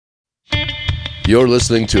You're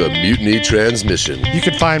listening to a Mutiny Transmission. You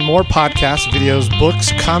can find more podcasts, videos,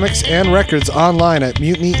 books, comics, and records online at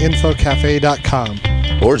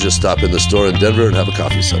mutinyinfocafe.com. Or just stop in the store in Denver and have a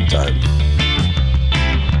coffee sometime.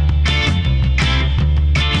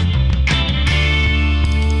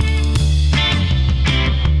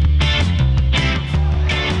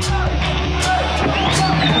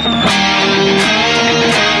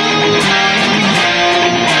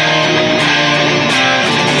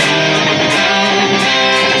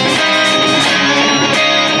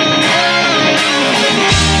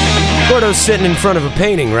 Gordo's sitting in front of a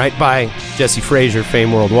painting, right, by Jesse Frazier,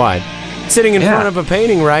 fame worldwide. Sitting in front of a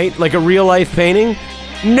painting, right, like a real-life painting?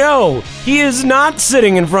 No, he is not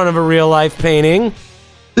sitting in front of a real-life painting.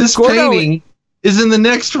 This painting is in the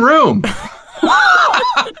next room.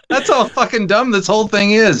 That's how fucking dumb this whole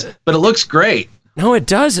thing is, but it looks great. No, it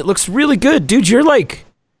does. It looks really good. Dude, you're like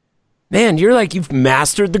you've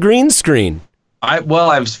mastered the green screen.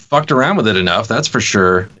 I've fucked around with it enough, that's for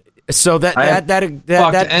sure. So that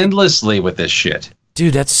endlessly with this shit.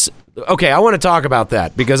 Dude, that's okay. I want to talk about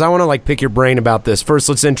that because I want to pick your brain about this. First,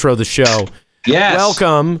 let's intro the show. Yes.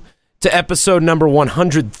 Welcome to episode number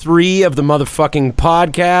 103 of the motherfucking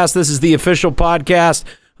podcast. This is the official podcast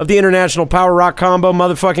of the International Power Rock Combo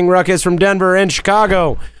motherfucking Ruckus from Denver and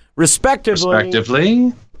Chicago,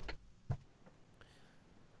 respectively.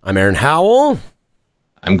 I'm Aaron Howell.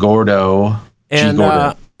 I'm Gordo.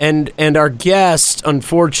 And our guest,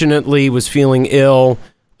 unfortunately, was feeling ill.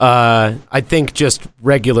 I think just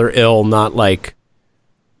regular ill, not like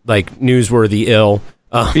newsworthy ill.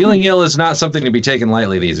 Feeling ill is not something to be taken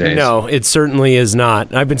lightly these days. No, it certainly is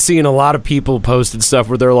not. I've been seeing a lot of people posted stuff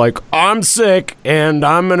where they're like, I'm sick, and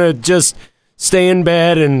I'm going to just stay in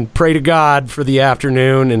bed and pray to God for the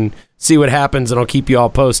afternoon and see what happens, and I'll keep you all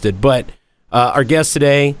posted. But our guest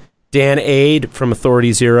today, Dan Aid from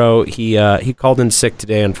Authority Zero, he called in sick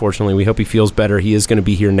today, unfortunately. We hope he feels better. He is going to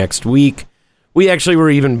be here next week. We actually were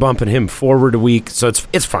even bumping him forward a week, so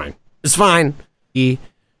it's fine. It's fine.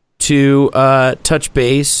 To touch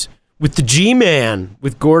base with the G-Man,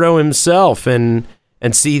 with Gordo himself, and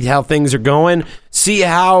see how things are going, see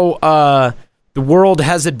how the world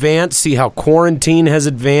has advanced, see how quarantine has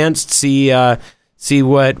advanced, see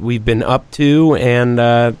what we've been up to, and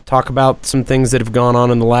talk about some things that have gone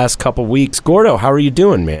on in the last couple weeks. Gordo, how are you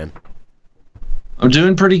doing, man? I'm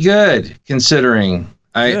doing pretty good, considering.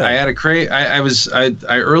 I had a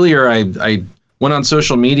earlier I went on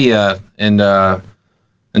social media and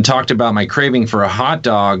talked about my craving for a hot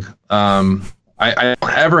dog. I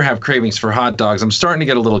don't ever have cravings for hot dogs. I'm starting to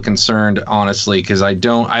get a little concerned, honestly, because I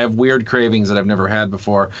have weird cravings that I've never had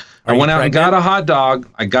before. I went out and got a hot dog.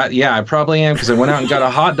 I probably am because I went out and got a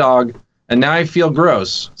hot dog, and now I feel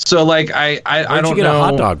gross. So I don't know. Where'd you get a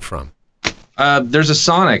hot dog from? There's a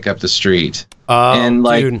Sonic up the street, dude, and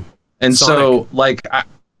Sonic. So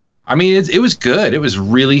I mean, it was good. It was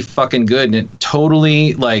really fucking good, and it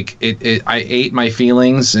totally I ate my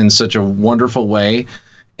feelings in such a wonderful way.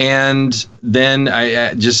 And then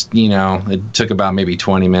I just, it took about maybe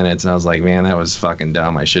 20 minutes, and I was like, man, that was fucking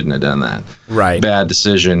dumb. I shouldn't have done that. Right. Bad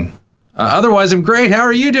decision. Otherwise, I'm great. How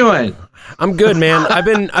are you doing? I'm good, man.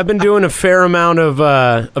 I've been doing a fair amount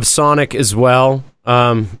of Sonic as well.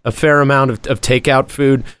 A fair amount of takeout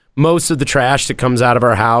food. Most of the trash that comes out of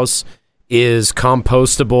our house is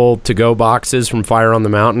compostable to-go boxes from Fire on the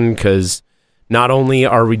Mountain, because not only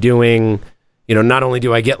are we doing... not only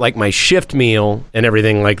do I get my shift meal and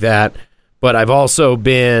everything like that, but I've also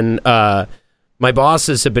been, my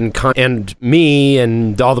bosses have been, and me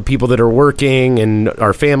and all the people that are working and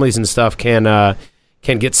our families and stuff can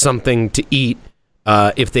get something to eat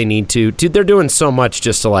if they need to. Dude, they're doing so much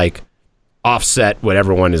just to offset what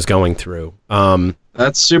everyone is going through.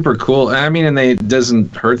 That's super cool. I mean, and it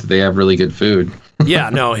doesn't hurt that they have really good food. Yeah,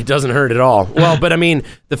 no, it doesn't hurt at all. Well, but I mean,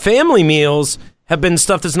 the family meals have been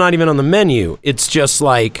stuff that's not even on the menu. It's just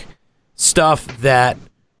stuff that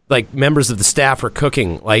members of the staff are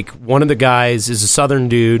cooking. One of the guys is a Southern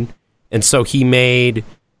dude, and so he made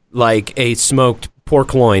a smoked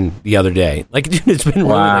pork loin the other day. Dude, it's been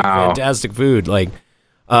really fantastic food.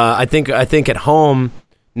 I think at home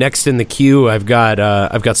next in the queue I've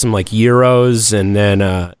got some gyros, and then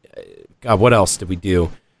God, what else did we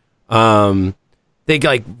do? They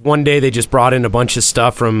one day they just brought in a bunch of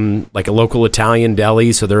stuff from a local Italian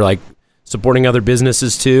deli, so they're supporting other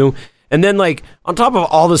businesses too. And then on top of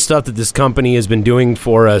all the stuff that this company has been doing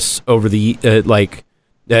for us over the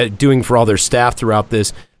doing for all their staff throughout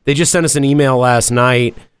this, they just sent us an email last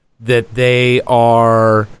night that they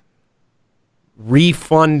are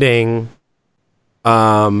refunding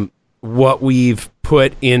what we've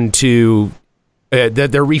put into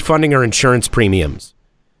They're refunding our insurance premiums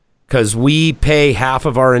because we pay half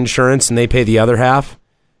of our insurance and they pay the other half.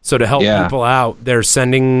 So to help people out, they're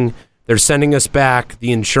sending us back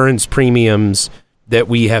the insurance premiums that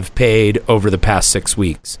we have paid over the past 6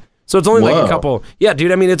 weeks. So it's only like a couple. Yeah,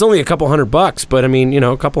 dude. I mean, it's only a couple $100, but I mean,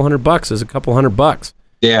 a couple $100 is a couple $100.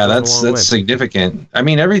 Yeah, that's significant. I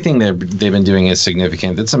mean, everything they've been doing is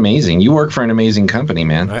significant. That's amazing. You work for an amazing company,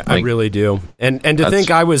 man. I really do. And to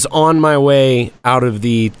think I was on my way out of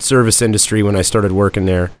the service industry when I started working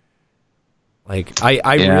there. Like, I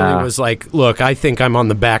really was like, look, I think I'm on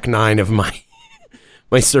the back nine of my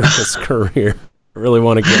service career. I really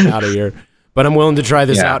want to get out of here. But I'm willing to try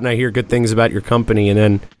this out, and I hear good things about your company. And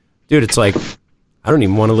then, dude, it's like, I don't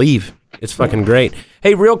even want to leave. It's fucking great.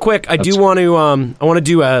 Hey, real quick, I want to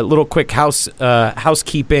do a little quick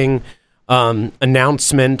housekeeping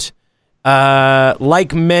announcement.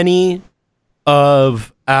 Like many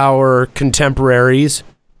of our contemporaries,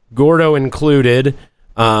 Gordo included,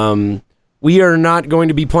 we are not going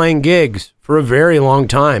to be playing gigs for a very long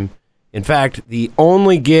time. In fact, the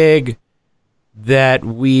only gig that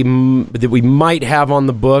we might have on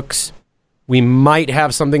the books, we might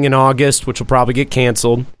have something in August, which will probably get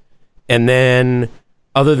canceled. And then,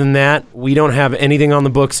 other than that, we don't have anything on the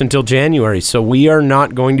books until January. So we are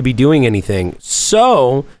not going to be doing anything.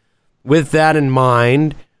 So, with that in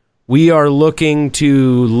mind, we are looking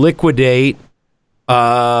to liquidate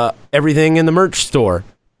everything in the merch store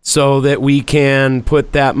so that we can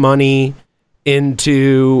put that money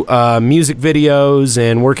into music videos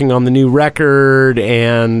and working on the new record.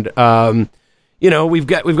 And, we've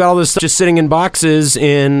got all this stuff just sitting in boxes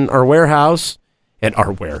in our warehouse. At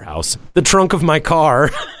our warehouse, the trunk of my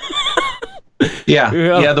car.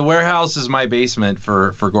 Yeah, the warehouse is my basement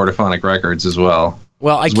for Gordophonic Records as well.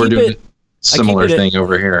 Well, we're doing a similar thing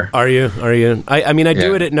over here. Are you? I mean, I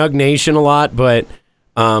do it at Nug Nation a lot, but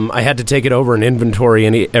I had to take it over and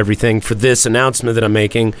inventory everything for this announcement that I'm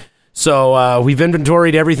making. So we've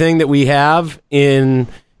inventoried everything that we have in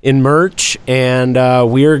merch, and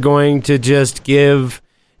we're going to just give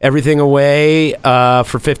everything away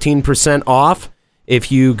for 15% off.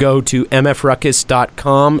 If you go to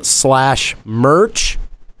mfruckus.com/merch,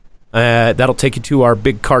 that'll take you to our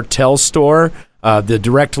Big Cartel store. The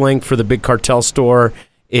direct link for the Big Cartel store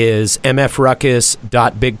is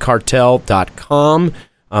mfruckus.bigcartel.com.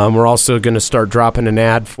 We're also going to start dropping an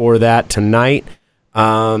ad for that tonight.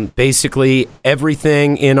 Basically,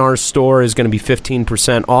 everything in our store is going to be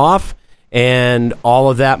 15% off, and all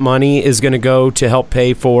of that money is going to go to help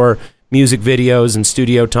pay for music videos and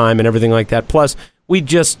studio time and everything like that. Plus, we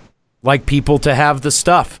just like people to have the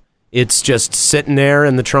stuff. It's just sitting there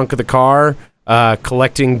in the trunk of the car,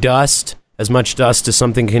 collecting dust, as much dust as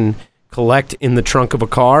something can collect in the trunk of a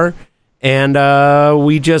car. And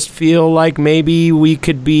we just feel like maybe we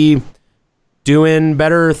could be doing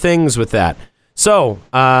better things with that. So,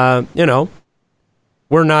 we're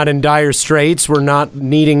not in dire straits. We're not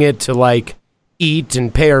needing it to, like, eat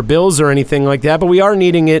and pay our bills or anything like that, but we are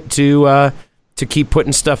needing it to keep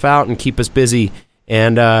putting stuff out and keep us busy.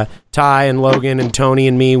 And Ty and Logan and Tony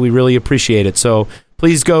and me, we really appreciate it. So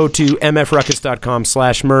please go to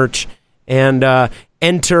mfruckus.com/merch and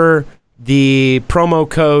enter the promo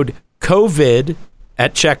code COVID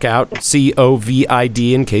at checkout,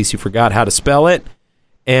 COVID, in case you forgot how to spell it,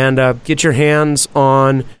 and get your hands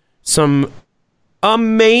on some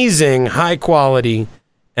amazing high-quality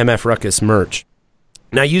MF Ruckus merch.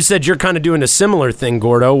 Now, you said you're kind of doing a similar thing,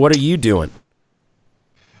 Gordo. What are you doing?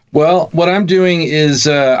 Well, what I'm doing is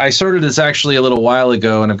I started this actually a little while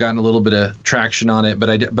ago, and I've gotten a little bit of traction on it, but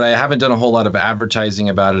I haven't done a whole lot of advertising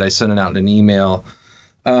about it. I sent it out in an email.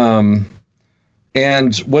 And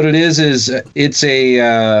what it is it's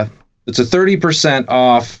a 30%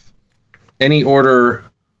 off any order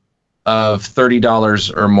of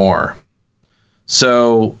 $30 or more.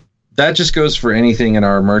 So that just goes for anything in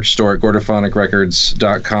our merch store at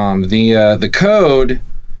GordophonicRecords.com. The code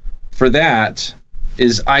for that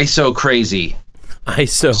is ISO crazy.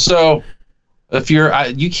 So if you're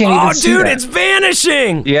you can't even see that. It's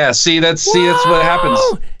vanishing. Yeah, that's what happens.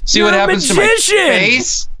 See what happens to my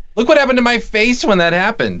face? Look what happened to my face when that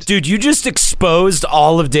happened. Dude, you just exposed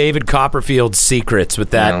all of David Copperfield's secrets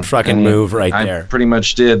with that fucking move right there. I pretty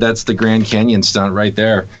much did. That's the Grand Canyon stunt right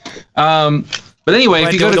there. But anyway,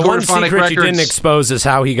 if you go to one Gordophonic secret Records, you didn't expose is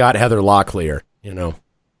how he got Heather Locklear, No,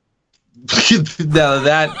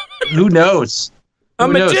 that who knows?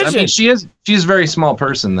 Magician. I mean, she's a very small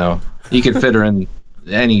person, though. You could fit her in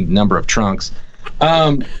any number of trunks.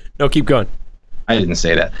 No, keep going. I didn't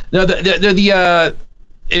say that. No,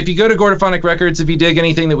 if you go to Gordophonic Records, if you dig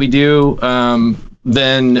anything that we do,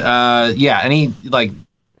 then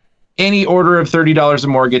any order of $30 or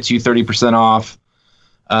more gets you 30% off.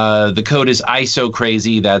 The code is ISO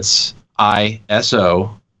crazy. That's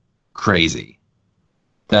ISO crazy.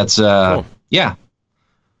 That's cool. Yeah.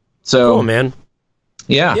 So cool, man.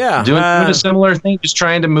 Yeah. Doing a similar thing, just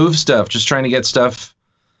trying to move stuff, just trying to get stuff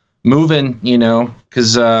moving,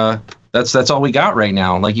 because that's all we got right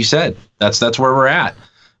now. Like you said, that's where we're at.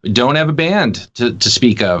 We don't have a band to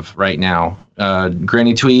speak of right now.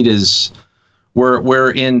 Granny Tweed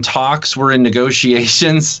we're in talks, we're in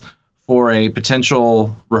negotiations for a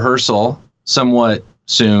potential rehearsal somewhat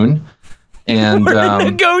soon. And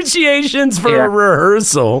negotiations for a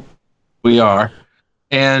rehearsal. We are.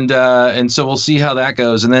 And so we'll see how that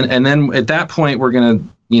goes. And then at that point we're going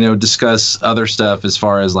to, discuss other stuff as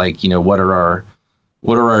far as like, what are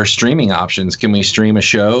our streaming options? Can we stream a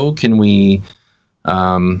show? Can we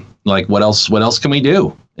what else can we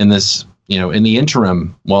do in this, in the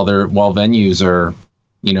interim while venues are,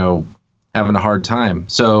 having a hard time.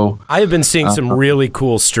 So I have been seeing some really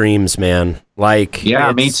cool streams, man. Like,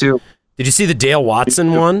 yeah, me too. Did you see the Dale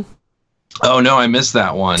Watson one? Oh no, I missed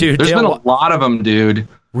that one. Dude, There's been a lot of them, dude.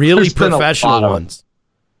 Really professional ones.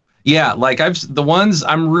 Yeah, like the ones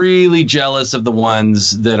I'm really jealous of, the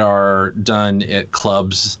ones that are done at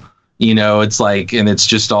clubs. It's like, and it's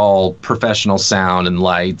just all professional sound and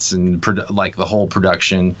lights and like the whole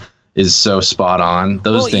production is so spot on.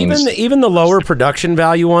 Those things. Even the lower production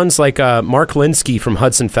value ones, like Mark Linsky from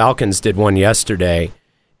Hudson Falcons did one yesterday,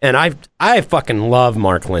 and I fucking love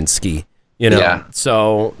Mark Linsky. Yeah.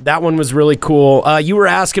 So that one was really cool. You were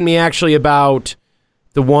asking me actually about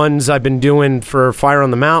the ones I've been doing for Fire on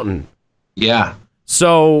the Mountain. Yeah.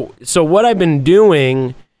 So what I've been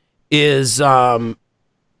doing is we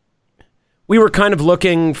were kind of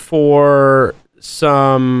looking for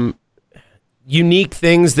some unique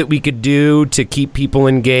things that we could do to keep people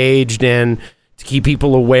engaged and to keep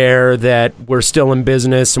people aware that we're still in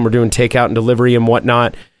business and we're doing takeout and delivery and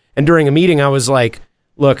whatnot. And during a meeting, I was like,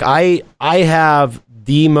 look, I have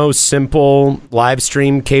the most simple live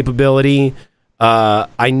stream capability.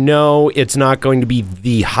 I know it's not going to be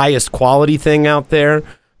the highest quality thing out there,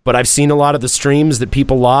 but I've seen a lot of the streams that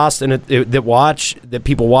people lost and that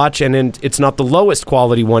people watch, and it's not the lowest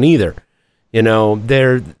quality one either.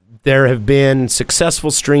 There have been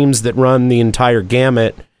successful streams that run the entire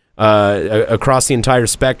gamut across the entire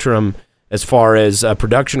spectrum as far as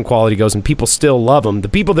production quality goes, and people still love them. The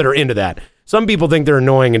people that are into that. Some people think they're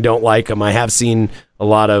annoying and don't like them. I have seen a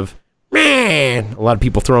lot of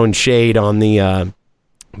people throwing shade on the,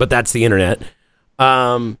 but that's the internet.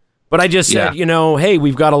 But I just said, hey,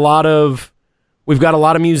 we've got a lot of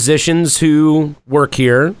musicians who work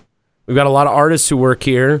here. We've got a lot of artists who work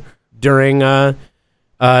here during the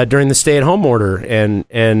stay-at-home order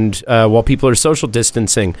and while people are social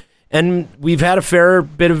distancing, and we've had a fair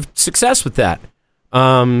bit of success with that,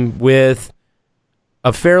 with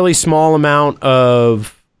a fairly small amount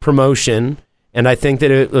of promotion. And I think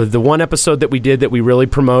that the one episode that we did that we really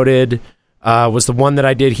promoted was the one that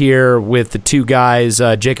I did here with the two guys,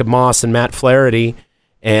 Jacob Moss and Matt Flaherty,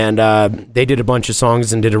 and they did a bunch of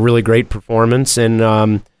songs and did a really great performance.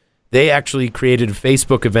 And they actually created a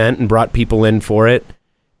Facebook event and brought people in for it.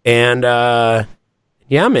 And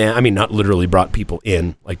yeah, man, I mean, not literally brought people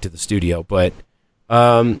in like to the studio, but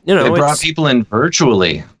they brought people in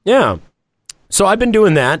virtually. Yeah. So I've been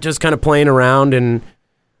doing that, just kind of playing around, and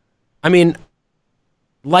I mean,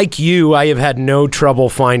 like you, I have had no trouble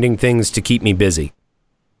finding things to keep me busy.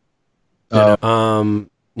 Yeah,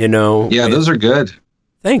 those are good.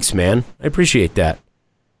 Thanks, man. I appreciate that.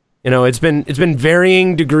 It's been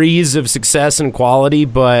varying degrees of success and quality,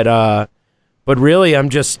 but really, I'm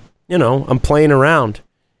just, I'm playing around,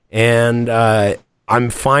 and I'm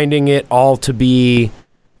finding it all to be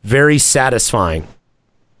very satisfying.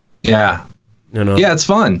 Yeah. Yeah, it's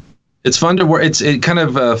fun. It's fun to work. It kind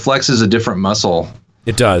of flexes a different muscle.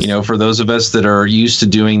 It does. For those of us that are used to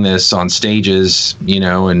doing this on stages,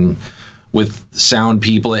 and with sound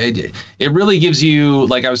people, it really gives you,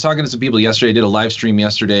 like, I was talking to some people yesterday, I did a live stream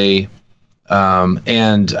yesterday,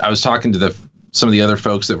 and I was talking to some of the other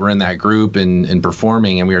folks that were in that group and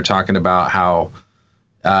performing, and we were talking about how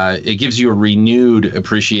it gives you a renewed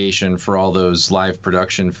appreciation for all those live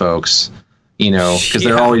production folks, because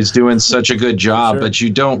they're always doing such a good job, but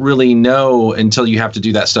you don't really know until you have to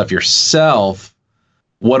do that stuff yourself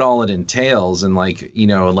what all it entails. And like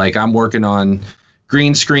I'm working on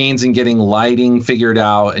green screens and getting lighting figured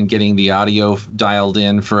out and getting the audio dialed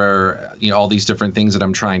in for all these different things that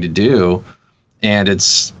I'm trying to do. And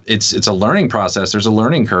it's a learning process. There's a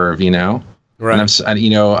learning curve, Right.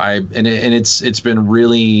 And it's been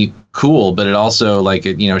really cool, but it also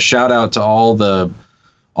shout out to all the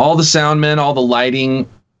soundmen, all the lighting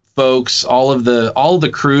folks, all of the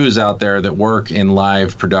crews out there that work in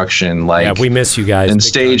live production, we miss you guys, and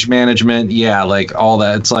stage management. Yeah. Like all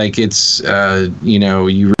that. It's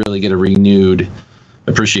you really get a renewed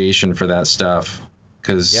appreciation for that stuff.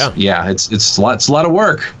 Cause it's a lot of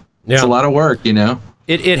work. Yeah. It's a lot of work,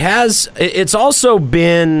 It's also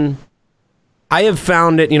been, I have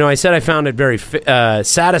found it, I said I found it very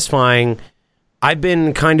satisfying. I've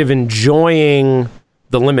been kind of enjoying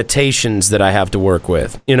the limitations that I have to work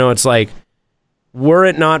with. It's like, were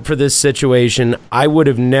it not for this situation, I would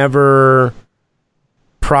have never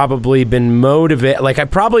probably been motivated. Like, I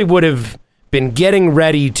probably would have been getting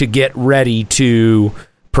ready to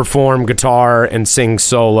perform guitar and sing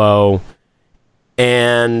solo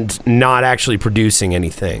and not actually producing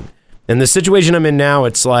anything. And the situation I'm in now,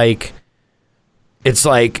 it's like,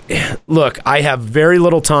 look, I have very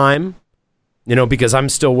little time, because I'm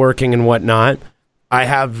still working and whatnot. I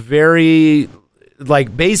have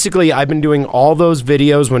basically I've been doing all those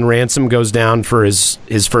videos when Ransom goes down for his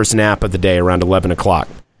first nap of the day around 11 o'clock.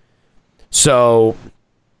 So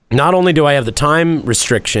not only do I have the time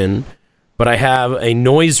restriction, but I have a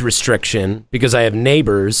noise restriction because I have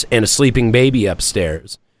neighbors and a sleeping baby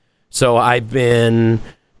upstairs. So I've been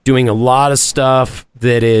doing a lot of stuff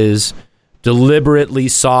that is deliberately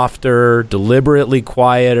softer, deliberately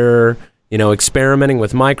quieter, experimenting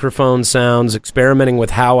with microphone sounds, experimenting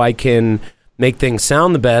with how I can make things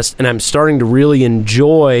sound the best. And I'm starting to really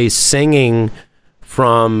enjoy singing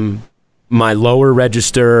from my lower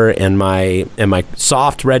register and my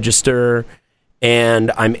soft register.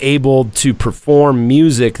 And I'm able to perform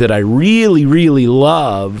music that I really, really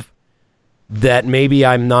love that maybe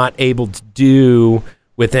I'm not able to do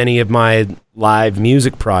with any of my live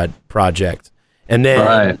music projects. And then,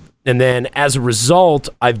 right. And then as a result,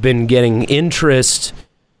 I've been getting interest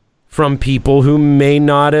from people who may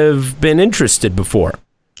not have been interested before.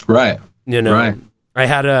 Right. Right. I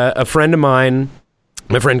had a friend of mine,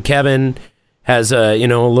 my friend Kevin, has a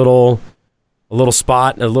little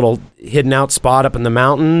spot, a little hidden out spot up in the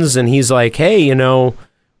mountains. And he's like, hey,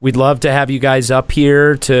 we'd love to have you guys up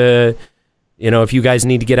here to, if you guys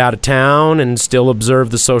need to get out of town and still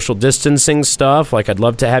observe the social distancing stuff, like I'd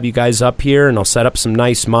love to have you guys up here and I'll set up some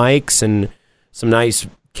nice mics and some nice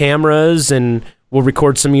cameras and we'll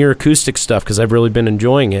record some of your acoustic stuff because I've really been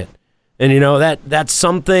enjoying it. And, that's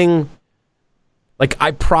something, like,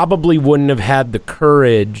 I probably wouldn't have had the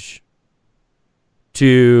courage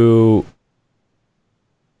to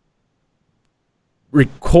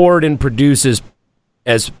record and produce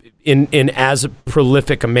as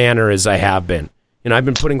prolific a manner as I have been. I've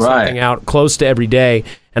been putting something out close to every day,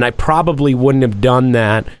 and I probably wouldn't have done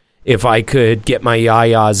that if I could get my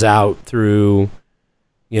yayas out through,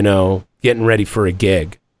 getting ready for a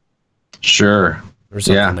gig. Sure. Or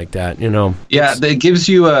something like that, Yeah, it gives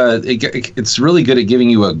you it's really good at giving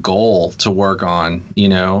you a goal to work on,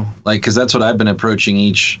 because that's what I've been approaching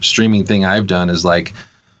each streaming thing I've done is like,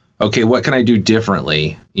 okay, what can I do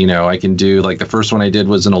differently? I can do, like, the first one I did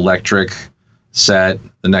was an electric set.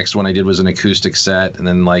 The next one I did was an acoustic set. And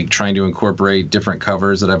then, like, trying to incorporate different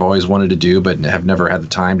covers that I've always wanted to do, but have never had the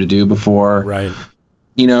time to do before. Right.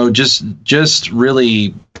 Just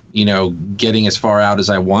really, getting as far out as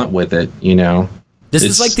I want with it, This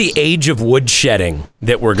is like the age of woodshedding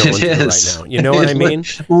that we're going through right now. You know what I mean?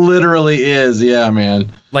 Literally is. Yeah,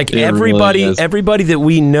 man. Like, everybody that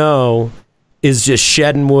we know is just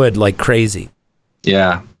shedding wood like crazy.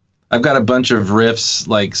 Yeah. I've got a bunch of riffs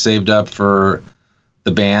like saved up for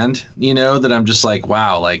the band, that I'm just like,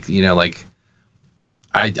 wow, like,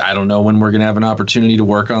 I don't know when we're going to have an opportunity to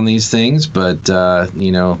work on these things, but,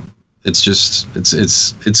 it's just,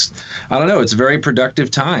 it's, I don't know. It's a very productive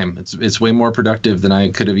time. It's way more productive than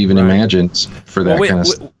I could have even imagined for that kind of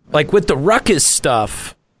stuff. Like with the Ruckus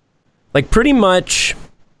stuff, like pretty much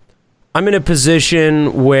I'm in a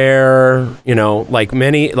position where, like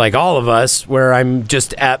all of us, where I'm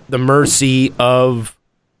just at the mercy of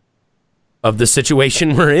the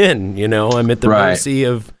situation we're in. I'm at the mercy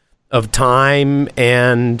of time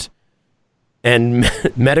and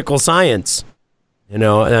medical science.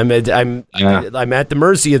 I'm at the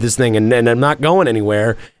mercy of this thing, and I'm not going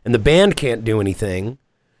anywhere, and the band can't do anything.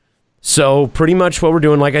 So pretty much what we're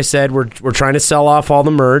doing, like I said, we're trying to sell off all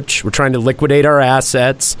the merch. We're trying to liquidate our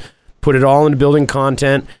assets, put it all into building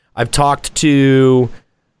content. I have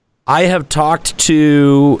talked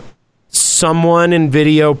to someone in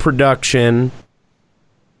video production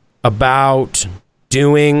about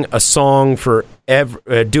doing a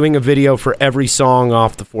video for every song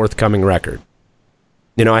off the forthcoming record.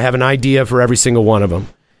 You know, I have an idea for every single one of them.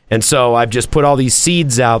 And so I've just put all these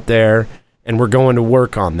seeds out there, and we're going to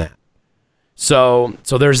work on that. So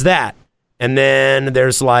there's that. And then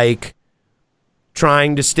there's like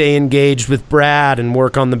trying to stay engaged with Brad and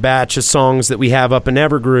work on the batch of songs that we have up in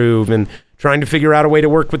Evergroove, and trying to figure out a way to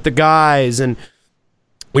work with the guys. And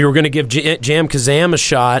we were going to give Jam Kazam a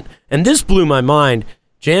shot. And this blew my mind.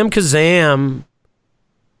 Jam Kazam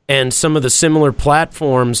and some of the similar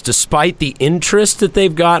platforms, despite the interest that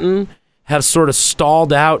they've gotten, have sort of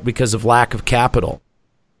stalled out because of lack of capital.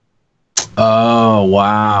 Oh,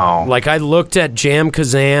 wow. Like, I looked at Jam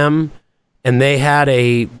Kazam, and they had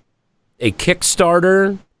a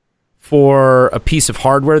Kickstarter for a piece of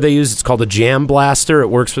hardware they use. It's called a Jam Blaster. It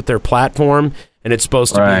works with their platform, and it's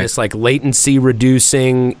supposed to be this like latency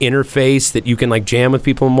reducing interface that you can like jam with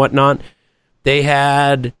people and whatnot. They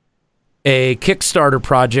had a Kickstarter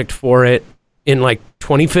project for it in like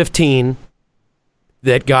 2015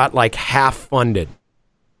 that got like half funded.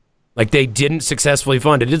 Like, they didn't successfully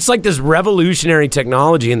fund it. It's like this revolutionary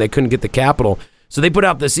technology, and they couldn't get the capital. So they put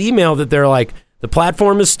out this email that they're like, the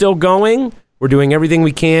platform is still going. We're doing everything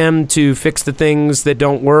we can to fix the things that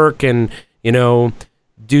don't work, and, you know,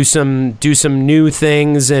 do some new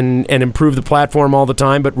things and improve the platform all the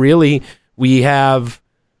time. But really, we have,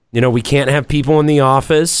 you know, we can't have people in the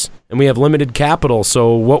office, and we have limited capital.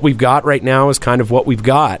 So what we've got right now is kind of what we've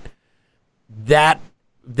got. That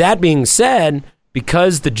being said,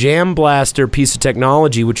 because the Jam Blaster piece of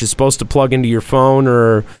technology, which is supposed to plug into your phone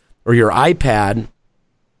or your iPad,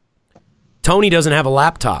 Tony doesn't have a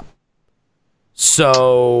laptop.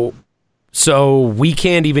 So we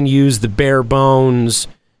can't even use the bare bones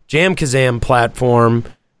Jam Kazam platform,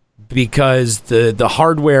 because the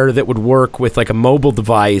hardware that would work with like a mobile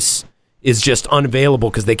device is just unavailable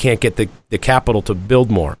because they can't get the capital to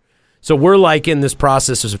build more. So we're like in this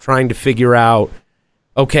process of trying to figure out,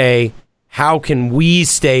 okay, how can we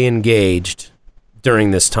stay engaged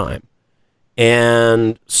during this time?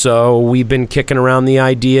 And so we've been kicking around the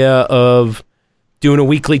idea of doing a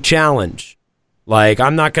weekly challenge. Like,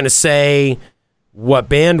 I'm not going to say what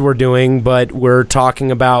band we're doing, but we're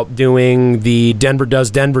talking about doing the Denver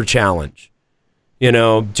Does Denver challenge. You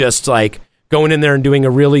know, just like going in there and doing a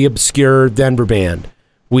really obscure Denver band.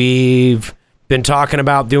 We've been talking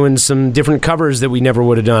about doing some different covers that we never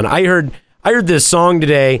would have done. I heard this song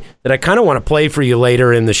today that I kind of want to play for you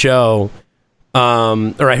later in the show. Or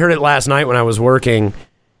I heard it last night when I was working,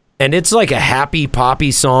 and it's like a happy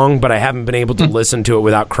poppy song, but I haven't been able to listen to it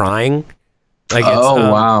without crying. Like,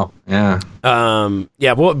 wow. Yeah.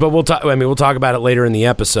 Yeah, but we'll talk. I mean, we'll talk about it later in the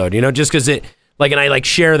episode, you know, just because it, like, and I like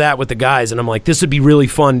share that with the guys, and I'm like, this would be really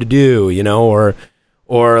fun to do, you know,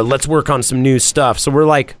 or let's work on some new stuff. So we're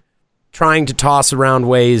like trying to toss around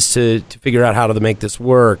ways to figure out how to make this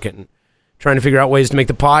work, and trying to figure out ways to make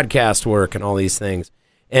the podcast work and all these things.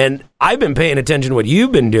 And I've been paying attention to what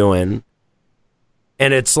you've been doing,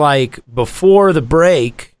 and it's like before the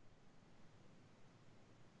break,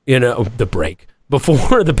 you know,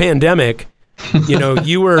 before the pandemic, you know,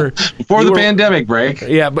 you were before the pandemic break.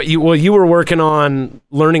 Yeah, but you were working on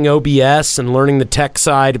learning OBS and learning the tech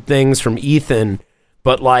side of things from Ethan,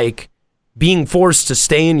 but like being forced to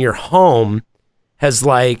stay in your home has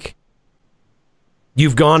like,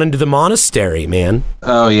 you've gone into the monastery, man.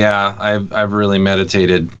 Oh yeah, I've really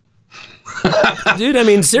meditated. Dude, I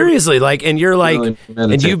mean, seriously, like, and you're like,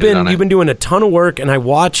 really and you've been doing a ton of work, and I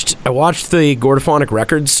watched the Gordophonic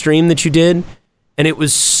Records stream that you did, and it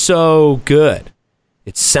was so good.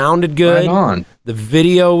 It sounded good. Right on. The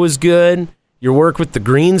video was good. Your work with the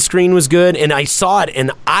green screen was good, and I saw it,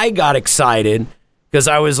 and I got excited because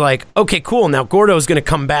I was like, okay, cool. Now Gordo's going to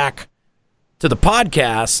come back to the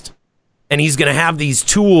podcast, and he's going to have these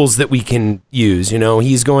tools that we can use. You know,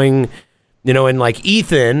 he's going, you know, and like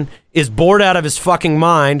Ethan is bored out of his fucking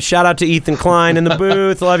mind. Shout out to Ethan Klein in the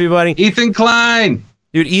booth. Love you, buddy. Ethan Klein.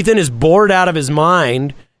 Dude, Ethan is bored out of his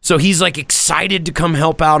mind. So he's like excited to come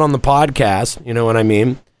help out on the podcast. You know what I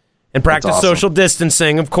mean? And practice social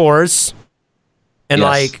distancing, of course. And yes.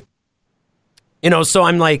 like, you know, so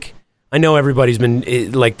I'm like, I know everybody's been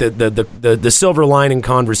like the silver lining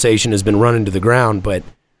conversation has been run into the ground, but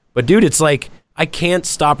dude, it's like, I can't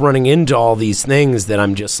stop running into all these things that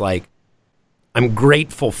I'm just like, I'm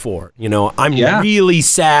grateful for. You know, I'm really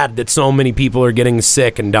sad that so many people are getting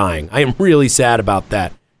sick and dying. I am really sad about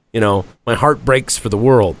that. You know, my heart breaks for the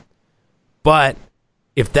world. But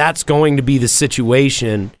if that's going to be the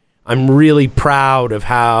situation, I'm really proud of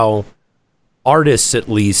how artists, at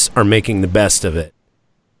least, are making the best of it.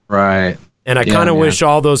 Right. And I kind of wish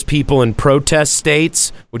all those people in protest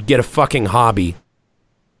states would get a fucking hobby.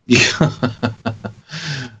 Yeah.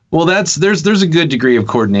 Well, there's a good degree of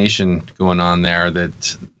coordination going on there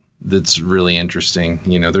that's really interesting.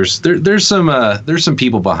 You know, there's some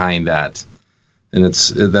people behind that, and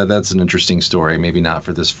that's an interesting story. Maybe not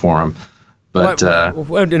for this forum, but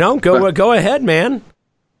go ahead, man.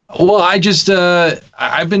 Well,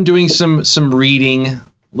 I've been doing some reading, a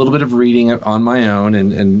little bit of reading on my own,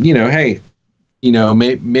 and you know, hey, you know,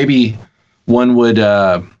 maybe one would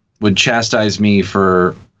chastise me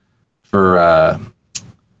for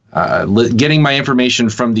getting my information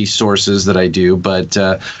from these sources that I do, but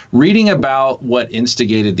reading about what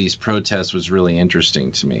instigated these protests was really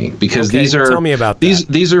interesting to me, because tell me about that.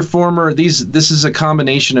 These are this is a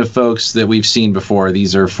combination of folks that we've seen before.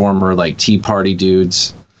 These are former like Tea Party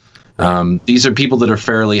dudes. These are people that are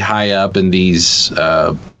fairly high up in these,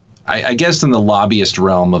 I guess, in the lobbyist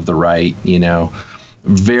realm of the right, you know,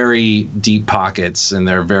 very deep pockets, and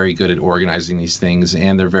they're very good at organizing these things,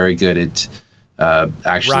 and they're very good at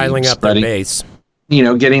actually riling up their base. You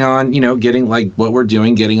know, getting like what we're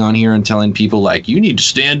doing, getting on here and telling people like, you need to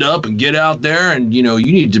stand up and get out there, and, you know,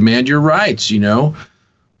 you need to demand your rights, you know,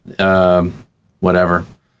 whatever,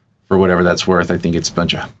 for whatever that's worth. I think it's a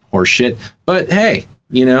bunch of horse shit, but hey,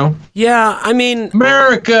 you know. Yeah, I mean,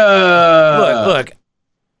 America. Look,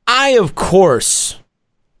 I of course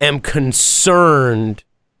am concerned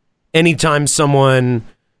anytime someone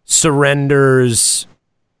surrenders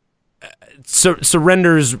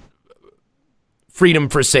freedom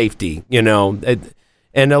for safety, you know,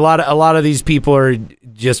 and a lot of these people are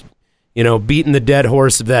just, you know, beating the dead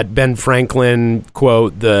horse of that Ben Franklin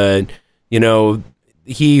quote, you know,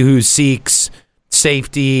 he who seeks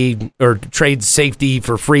safety or trades safety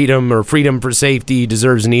for freedom or freedom for safety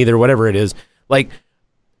deserves neither, whatever it is. Like,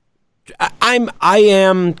 I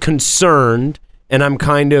am concerned, and I'm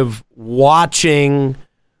kind of watching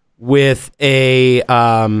with a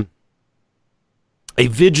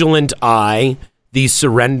vigilant eye the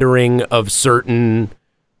surrendering of certain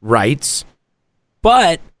rights.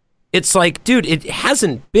 But it's like, dude, it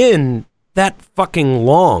hasn't been that fucking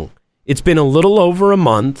long. It's been a little over a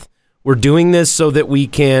month. We're doing this so that we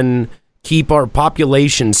can keep our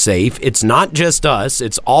population safe. It's not just us.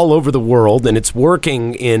 It's all over the world, and it's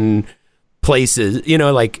working in places, you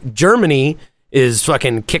know, like Germany is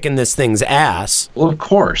fucking kicking this thing's ass. Well, of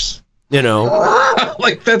course. You know,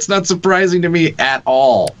 like, that's not surprising to me at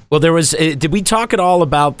all. Well, there was. Did we talk at all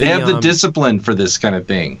about they have the discipline for this kind of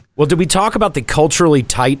thing? Well, did we talk about the culturally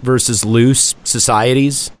tight versus loose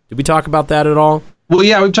societies? Did we talk about that at all? Well,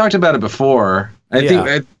 yeah, we've talked about it before. I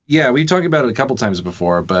think we've talked about it a couple times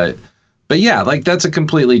before, but yeah, like that's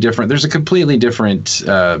there's a completely different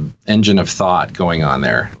engine of thought going on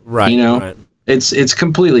there. Right. You know, right. It's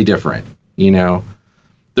completely different, you know.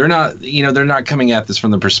 They're not coming at this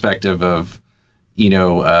from the perspective of, you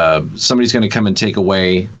know, somebody's going to come and take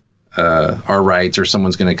away our rights, or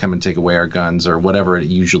someone's going to come and take away our guns, or whatever it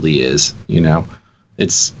usually is. You know,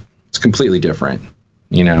 it's completely different.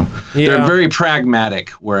 You know, They're very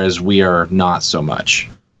pragmatic, whereas we are not so much.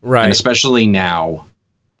 Right. And especially now.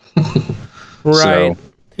 Right. So,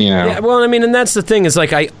 you know. Yeah, well, I mean, and that's the thing is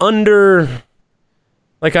I understand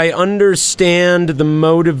the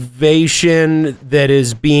motivation that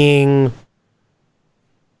is being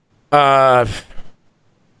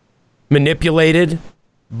manipulated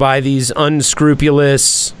by these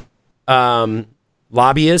unscrupulous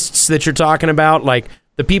lobbyists that you're talking about. Like,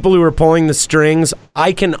 the people who are pulling the strings,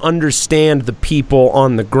 I can understand the people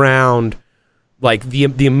on the ground, like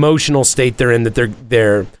the emotional state they're in, that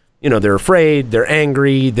they're you know, they're afraid, they're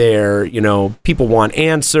angry, they're, you know, people want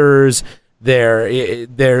answers.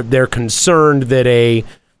 They're concerned that a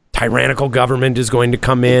tyrannical government is going to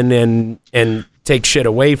come in and take shit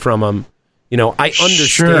away from them. You know, I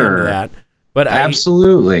understand that, but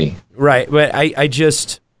absolutely right. But I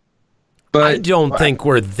don't think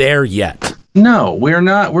we're there yet. No, we're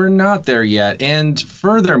not. We're not there yet. And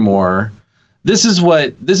furthermore, this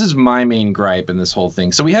is my main gripe in this whole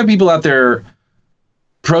thing. So we have people out there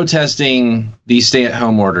protesting these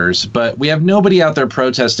stay-at-home orders, but we have nobody out there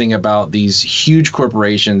protesting about these huge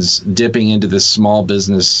corporations dipping into this small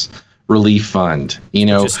business relief fund. You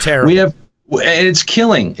know, which is terrible.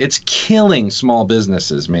 It's killing small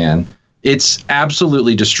businesses, man. It's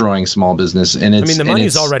absolutely destroying small business, and it's. I mean, the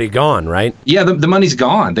money's already gone, right? Yeah, the money's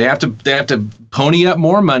gone. They have to pony up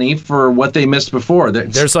more money for what they missed before.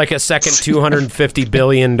 There's like a second $250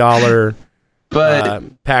 billion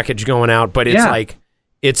package going out, but it's like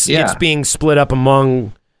it's being split up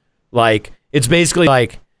among, like, it's basically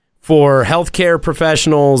like for healthcare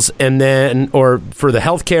professionals, and then, or for the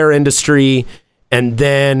healthcare industry, and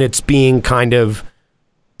then it's being kind of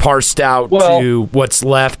parsed out to what's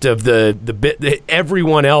left of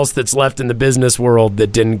everyone else that's left in the business world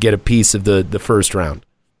that didn't get a piece of the first round.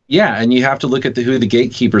 Yeah, and you have to look at who the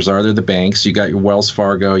gatekeepers are. They're the banks. You got your Wells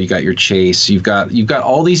Fargo, you got your Chase, you've got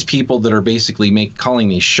all these people that are basically calling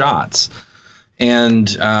these shots,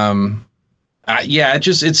 and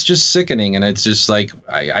it's just sickening, and it's just like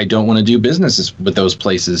I don't want to do business with those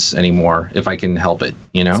places anymore if I can help it.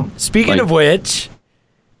 Speaking of which,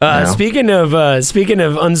 speaking of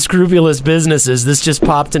unscrupulous businesses, this just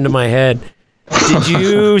popped into my head. Did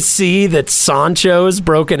you see that Sancho's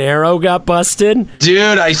Broken Arrow got busted?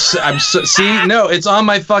 Dude, no, it's on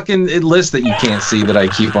my fucking list that you can't see that I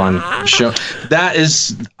keep on showing.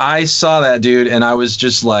 I saw that, dude, and I was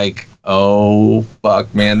just like, oh,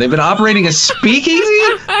 fuck, man. They've been operating a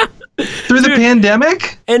speakeasy through the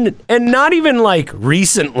pandemic? And not even, like,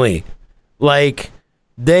 recently. Like,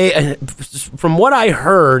 they, from what I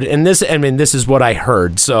heard, and this is what I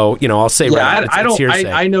heard, so, I'll say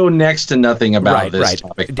I know next to nothing about this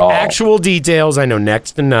topic at all. Actual details, I know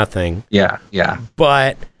next to nothing. Yeah.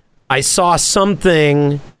 But I saw some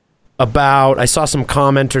comment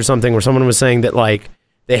or something where someone was saying that, like,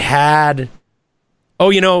 they had,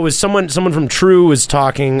 it was someone from True was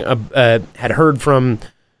talking, had heard from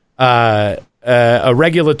a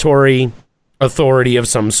regulatory authority of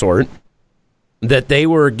some sort, that they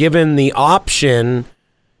were given the option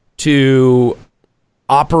to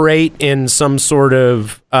operate in some sort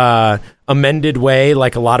of amended way,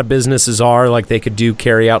 like a lot of businesses are. Like they could do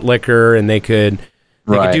carry out liquor and they could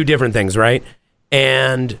do different things, right?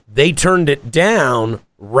 And they turned it down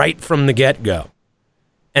right from the get-go.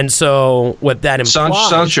 And so what that implies...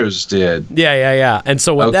 Sancho's did. Yeah. And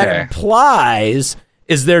so what that implies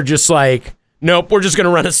is they're just like, nope, we're just going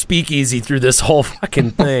to run a speakeasy through this whole fucking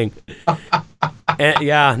thing.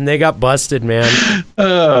 And they got busted, man.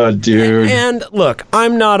 Oh, dude. And look,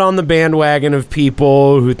 I'm not on the bandwagon of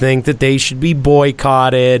people who think that they should be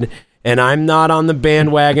boycotted. And I'm not on the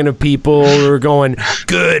bandwagon of people who are going,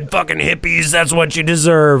 good fucking hippies, that's what you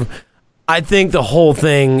deserve. I think the whole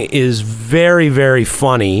thing is very, very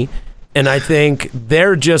funny. And I think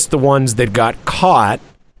they're just the ones that got caught.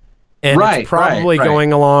 And it's probably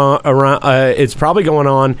going it's probably going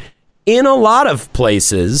on in a lot of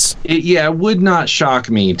places. It would not shock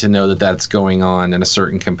me to know that that's going on in a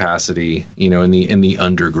certain capacity, in the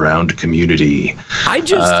underground community.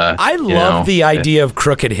 I love the idea of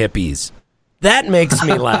crooked hippies. That makes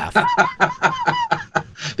me laugh.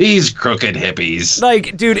 These crooked hippies.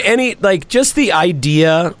 Like, dude, just the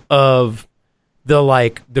idea of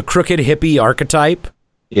the crooked hippie archetype.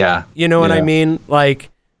 Yeah. You know what I mean? Like,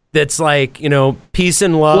 that's like, peace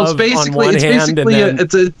and love on one hand. And then,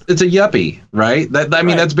 it's a yuppie, right?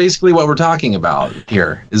 That's basically what we're talking about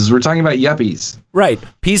here, is we're talking about yuppies. Right.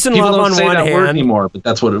 Peace and love on one hand. People don't say that word anymore, but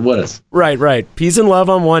that's what it was. Right. Peace and love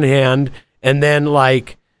on one hand, and then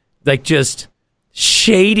like just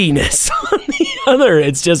shadiness on the other.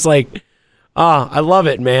 It's just like, I love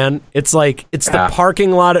it, man. It's like, it's the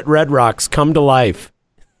parking lot at Red Rocks come to life.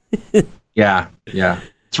 Yeah.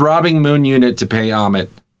 It's robbing Moon Unit to pay Amit.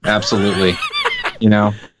 Absolutely. It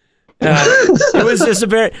was just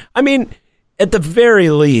at the very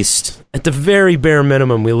least, at the very bare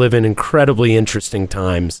minimum, we live in incredibly interesting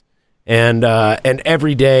times. And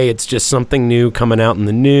every day it's just something new coming out in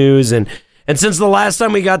the news. And since the last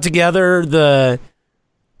time we got together, the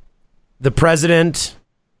president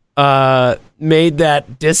made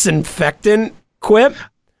that disinfectant quip.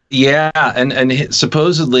 Yeah, and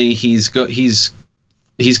supposedly he's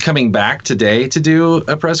coming back today to do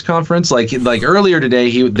a press conference. Like earlier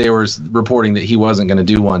today, they were reporting that he wasn't going to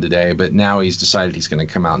do one today, but now he's decided he's going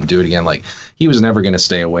to come out and do it again. Like he was never going to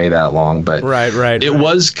stay away that long. But it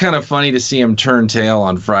was kind of funny to see him turn tail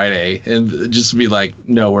on Friday and just be like,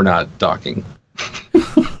 "No, we're not talking."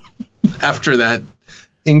 After that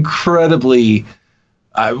incredibly,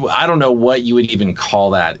 I don't know what you would even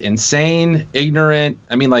call that. Insane, ignorant.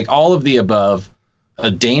 All of the above.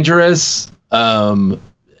 Dangerous.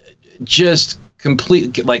 Just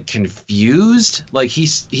complete, confused. Like he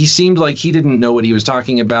seemed like he didn't know what he was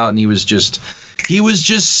talking about, and he was just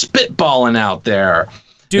spitballing out there.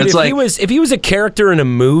 Dude, if he was a character in a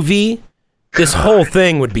movie, this whole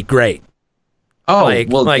thing would be great. Oh,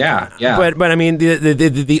 yeah. But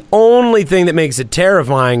the only thing that makes it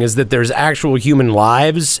terrifying is that there's actual human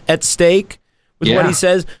lives at stake with what he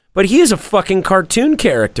says. But he is a fucking cartoon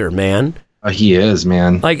character, man. He is,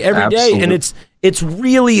 man. Like every day, and it's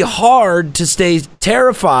really hard to stay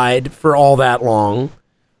terrified for all that long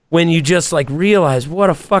when you just realize what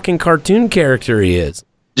a fucking cartoon character he is.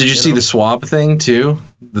 Did you see the swab thing too?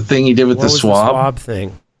 The thing he did with the swab? The swab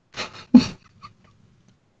thing.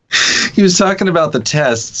 he was talking about the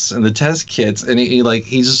tests and the test kits, and he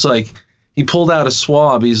pulled out a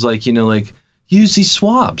swab. He's like, use these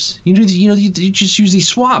swabs. You just use these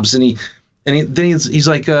swabs. And he's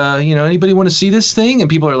like, anybody want to see this thing? And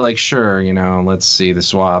people are like, sure, let's see the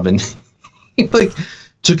swab. And he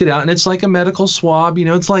took it out, and it's like a medical swab.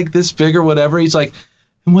 It's like this big or whatever. He's like,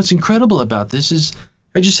 and what's incredible about this is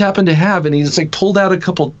I just happen to have, and he's like pulled out a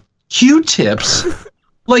couple Q-tips.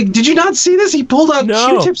 Did you not see this? He pulled out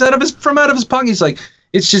Q-tips out of his pocket. He's like,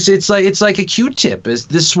 it's like a Q-tip.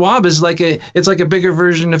 This swab is like a bigger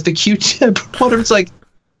version of the Q-tip. What if it's like,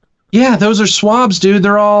 yeah, those are swabs, dude.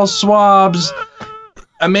 They're all swabs.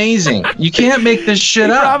 Amazing. You can't make this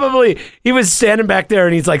shit up. He was standing back there,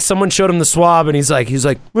 and he's like, someone showed him the swab, and he's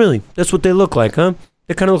like, really? That's what they look like, huh?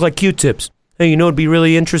 They kind of look like Q-tips. Hey, it'd be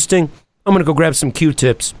really interesting? I'm going to go grab some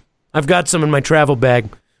Q-tips. I've got some in my travel bag.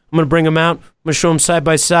 I'm going to bring them out. I'm going to show them side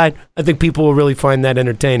by side. I think people will really find that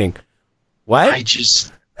entertaining. What? It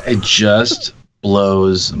just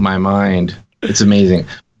blows my mind. It's amazing.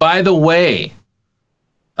 By the way,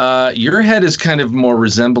 your head is kind of more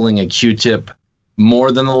resembling a Q-tip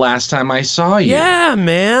more than the last time I saw you. Yeah,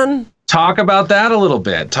 man. Talk about that a little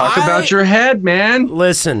bit. Talk about your head, man.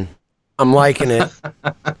 Listen, I'm liking it.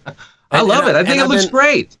 I love it. I think it looks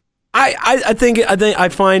great. I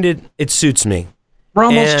find it suits me. We're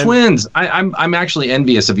almost twins. I'm actually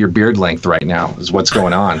envious of your beard length right now, is what's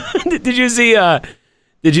going on. Did you see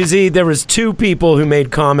there was 2 people who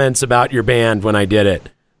made comments about your band when I did it?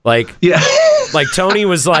 Yeah. Tony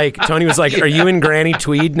was like, are you in Granny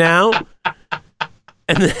Tweed now?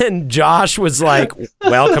 And then Josh was like,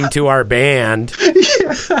 welcome to our band.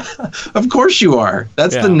 Yeah, of course you are.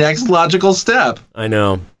 That's the next logical step. I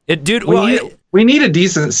know. We need a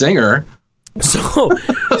decent singer.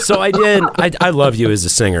 So I did. I love you as a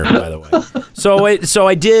singer, by the way. So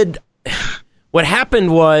I did. What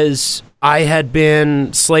happened was I had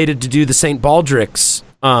been slated to do the St. Baldrick's,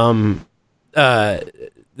 the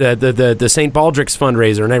St. Baldrick's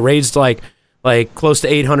fundraiser, and I raised like close to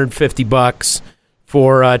 $850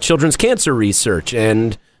 for children's cancer research,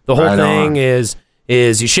 and the whole thing is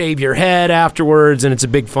you shave your head afterwards, and it's a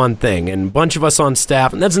big fun thing. And a bunch of us on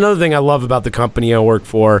staff, and that's another thing I love about the company I work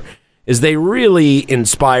for, is they really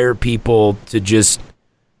inspire people to just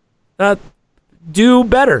do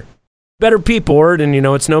better people. And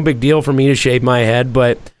it's no big deal for me to shave my head,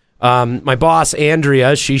 but my boss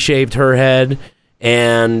Andrea, she shaved her head,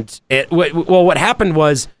 and what happened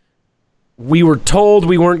was we were told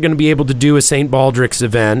we weren't going to be able to do a St. Baldrick's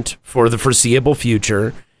event for the foreseeable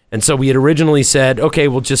future. And so we had originally said, okay,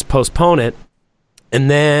 we'll just postpone it. And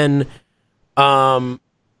then,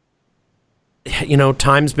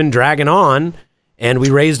 time's been dragging on, and we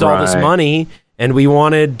raised all this money, and we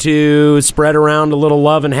wanted to spread around a little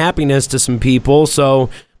love and happiness to some people. So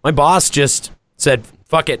my boss just said,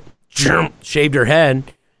 fuck it, shaved her head.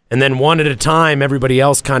 And then one at a time, everybody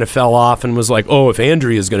else kind of fell off and was like, oh, if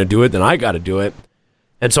Andrea's going to do it, then I got to do it.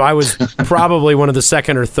 And so I was probably one of the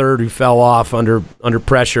second or third who fell off under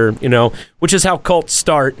pressure, which is how cults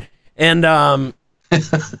start. And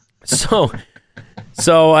so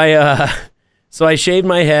I shaved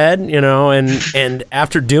my head, and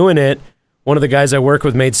after doing it, one of the guys I work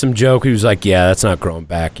with made some joke. He was like, yeah, that's not growing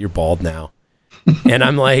back. You're bald now. And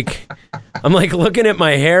I'm like looking at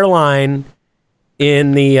my hairline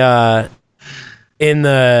in the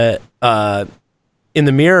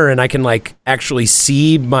mirror, and I can actually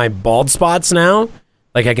see my bald spots now.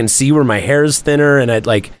 I can see where my hair is thinner, and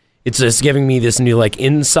it's just giving me this new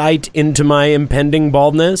insight into my impending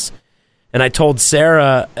baldness. And I told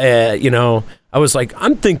Sarah, I was like,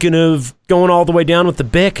 I'm thinking of going all the way down with the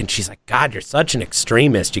Bic, and she's like, God, you're such an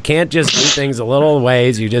extremist. You can't just do things a little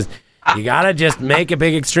ways. You gotta just make a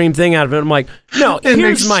big extreme thing out of it. I'm like, no,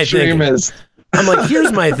 here's my thinking. I'm like,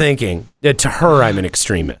 here's my thinking. To her, I'm an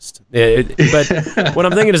extremist. But what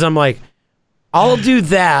I'm thinking is, I'm like, I'll do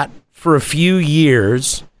that for a few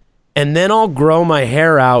years, and then I'll grow my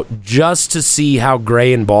hair out just to see how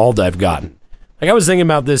gray and bald I've gotten. I was thinking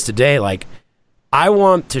about this today. I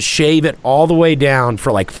want to shave it all the way down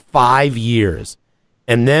for 5 years,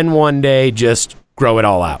 and then one day just grow it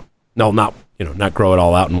all out. No, not grow it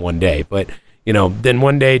all out in one day, but then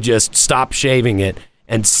one day just stop shaving it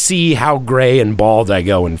and see how gray and bald I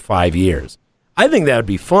go in 5 years. I think that would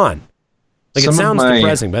be fun. It sounds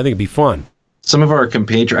depressing, but I think it'd be fun. Some of our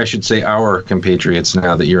compatriots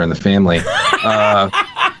now that you're in the family, that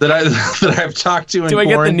I've talked to in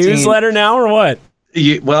quarantine. Do I get the newsletter now or what?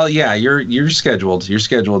 Yeah, you're scheduled. You're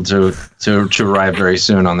scheduled to arrive very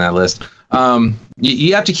soon on that list.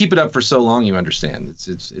 You have to keep it up for so long. You understand?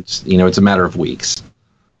 It's a matter of weeks.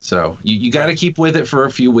 So you got to keep with it for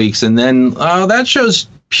a few weeks, and then that shows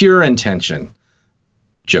pure intention.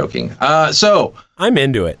 Joking. So I'm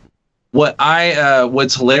into it.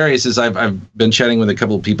 What's hilarious is I've been chatting with a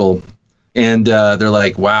couple of people, and they're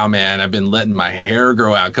like, "Wow, man, I've been letting my hair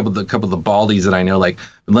grow out." A couple of the baldies that I know, like,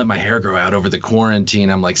 been letting my hair grow out over the quarantine.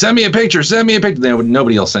 I'm like, "Send me a picture. Send me a picture."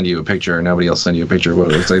 Nobody will send you a picture. Nobody will send you a picture of what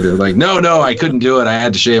it looks like. They're like, "No, I couldn't do it. I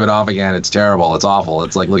had to shave it off again. It's terrible. It's awful.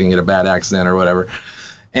 It's like looking at a bad accident or whatever."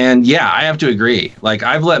 And yeah, I have to agree. Like,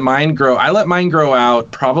 I let mine grow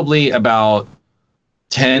out probably about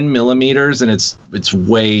 10 millimeters, and it's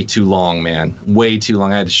way too long, man. Way too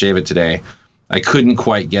long. I had to shave it today. I couldn't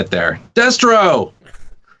quite get there. Destro!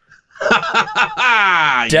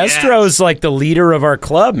 Destro's like the leader of our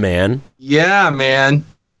club, man. Yeah, man.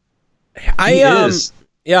 I'm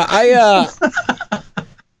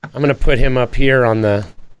gonna put him up here on the.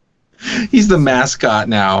 He's the mascot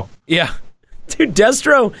now. Yeah, dude,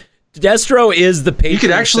 Destro is the patron. You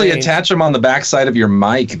could actually attach him on the backside of your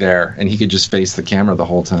mic there, and he could just face the camera the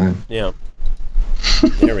whole time. Yeah.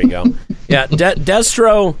 There we go. Yeah,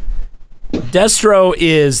 Destro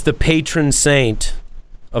is the patron saint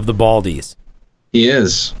of the Baldies. He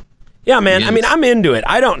is. Yeah, man. I mean, I'm into it.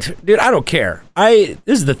 I don't care. This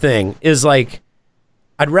is the thing, is like,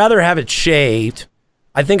 I'd rather have it shaved.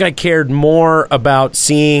 I think I cared more about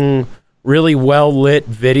seeing really well-lit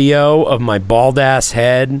video of my bald-ass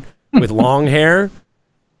head with long hair.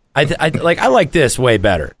 I like this way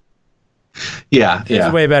better. Yeah.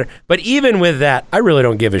 It's way better. But even with that, I really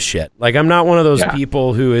don't give a shit. Like, I'm not one of those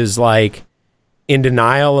people who is like in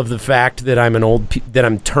denial of the fact that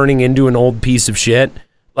I'm turning into an old piece of shit.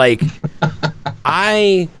 Like,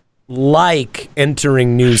 I like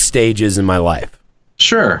entering new stages in my life.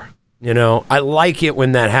 Sure. You know, I like it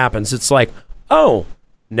when that happens. It's like, oh,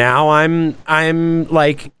 now I'm in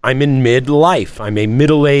midlife. I'm a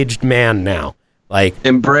middle-aged man now. Like,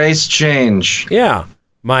 embrace change. Yeah.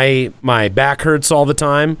 My back hurts all the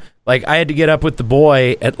time. Like, I had to get up with the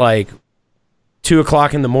boy at like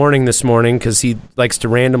 2:00 in the morning this morning because he likes to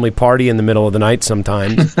randomly party in the middle of the night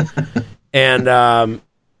sometimes. And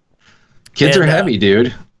kids are heavy,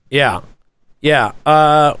 dude. Yeah.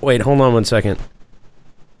 Wait, hold on one second.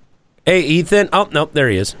 Hey, Ethan. Oh, nope, there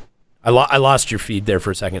he is. I lost your feed there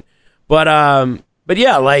for a second. But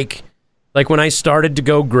yeah, like when I started to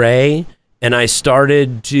go gray and I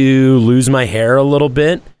started to lose my hair a little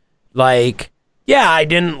bit, like, yeah, I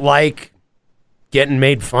didn't like getting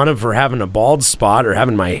made fun of for having a bald spot or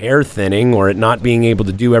having my hair thinning or it not being able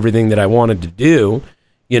to do everything that I wanted to do,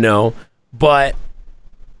 you know, but,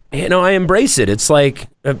 you know, I embrace it. It's like,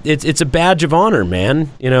 it's a badge of honor, man,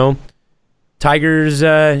 you know. Tigers,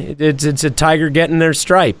 it's a tiger getting their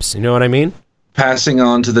stripes. You know what I mean? Passing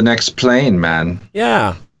on to the next plane, man.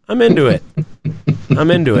 Yeah, I'm into it.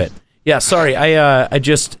 I'm into it. Yeah, sorry,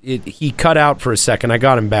 he cut out for a second. I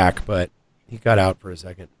got him back, but he cut out for a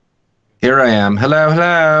second. Here I am. Hello.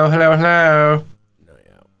 No,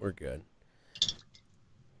 yeah, we're good.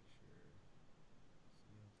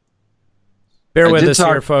 Bear with us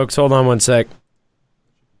here, folks. Hold on one sec.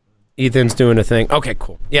 Ethan's doing a thing. Okay,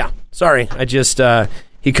 cool. Yeah, sorry. I just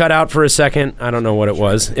he cut out for a second. I don't know what it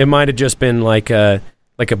was. It might have just been like a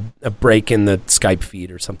break in the Skype feed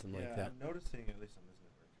or something like that. I'm noticing, at least on this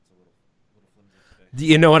network, it's a little flimsy.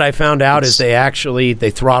 You know what I found out is they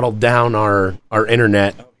throttled down our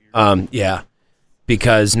internet. Yeah,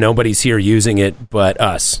 because nobody's here using it but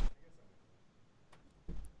us.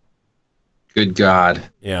 Good God.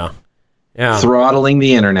 Yeah. Throttling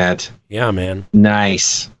the internet. Yeah, man.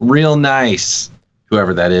 Nice. Real nice.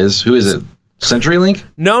 Whoever that is. Who is it? CenturyLink?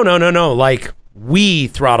 No. Like, we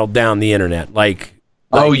throttled down the internet. Like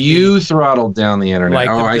you throttled down the internet.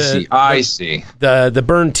 Like I see. The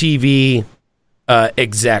Burn TV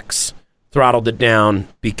execs throttled it down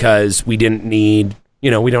because we didn't need,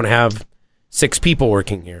 we don't have 6 people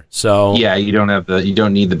working here. So yeah, you don't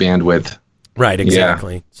need the bandwidth. Right,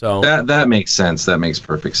 exactly. Yeah. So that makes sense. That makes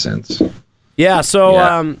perfect sense. Yeah,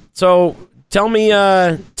 so so tell me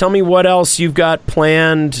what else you've got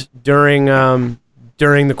planned during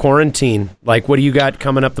the quarantine. Like, what do you got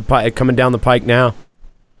coming down the pike now?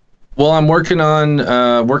 Well, I'm working on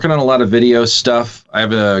a lot of video stuff. I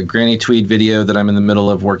have a Granny Tweed video that I'm in the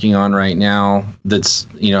middle of working on right now. That's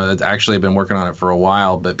actually I've been working on it for a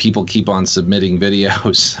while, but people keep on submitting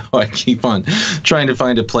videos, so I keep on trying to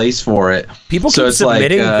find a place for it. People keep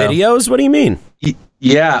submitting videos? What do you mean?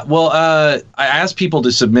 Yeah, well, I asked people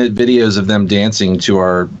to submit videos of them dancing to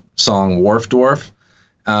our song Wharf Dwarf,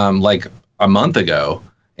 like a month ago.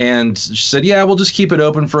 And she said, yeah, we'll just keep it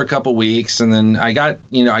open for a couple weeks. And then I got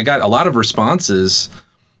a lot of responses,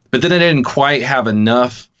 but then I didn't quite have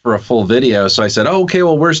enough for a full video. So I said, oh, okay,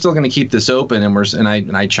 well, we're still going to keep this open. And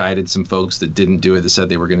I chided some folks that didn't do it, that said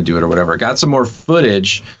they were going to do it or whatever. Got some more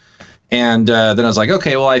footage. And then I was like,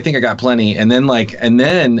 okay, well, I think I got plenty. And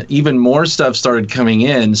then even more stuff started coming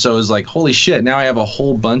in. So it was like, holy shit, now I have a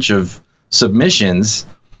whole bunch of submissions,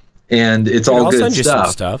 and it's all I'll good send you some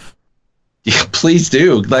stuff. stuff. Yeah, please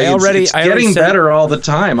do. Like, it's getting better all the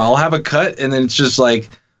time. I'll have a cut, and then it's just like,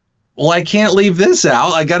 well, I can't leave this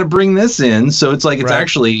out. I got to bring this in. So it's like,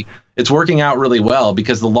 it's working out really well,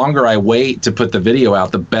 because the longer I wait to put the video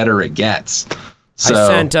out, the better it gets.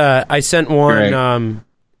 So I sent one.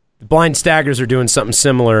 Blind Staggers are doing something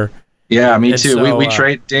similar. Yeah, me too. So, we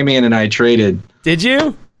Damien and I traded. Did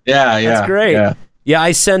you? Yeah. That's great. Yeah,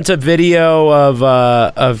 I sent a video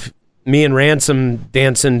of me and Ransom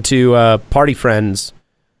dancing to Party Friends.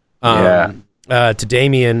 To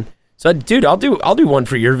Damien. So, dude, I'll do one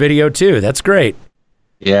for your video too. That's great.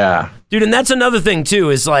 Yeah, dude, and that's another thing too.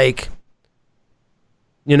 Is like,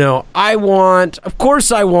 you know, of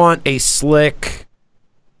course, I want a slick,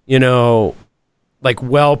 you know, like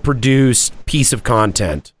well-produced piece of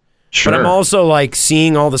content. Sure. But I'm also like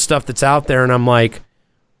seeing all the stuff that's out there, and I'm like,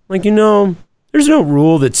 you know, there's no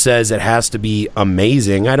rule that says it has to be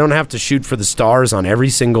amazing. I don't have to shoot for the stars on every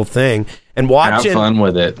single thing. And have fun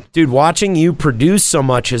with it, dude. Watching you produce so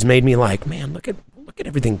much has made me like, man, look at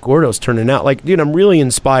everything Gordo's turning out. Like, dude, I'm really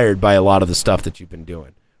inspired by a lot of the stuff that you've been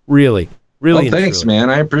doing. Really. Well, thanks, man.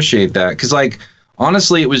 I appreciate that, because like,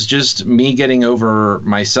 honestly, it was just me getting over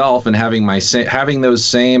myself and having those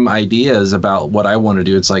same ideas about what I want to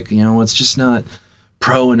do. It's like, you know, it's just not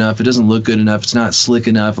pro enough. It doesn't look good enough. It's not slick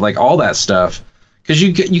enough. Like all that stuff. Because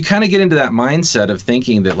you kind of get into that mindset of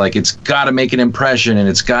thinking that like it's got to make an impression, and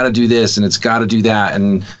it's got to do this, and it's got to do that.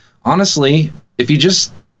 And honestly, if you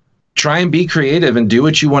just try and be creative and do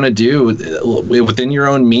what you want to do within your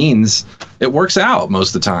own means, it works out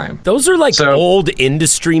most of the time. Those are like old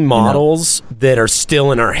industry models that are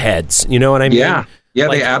still in our heads. You know what I mean? Yeah,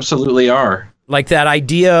 like, they absolutely are. Like that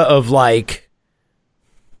idea of like,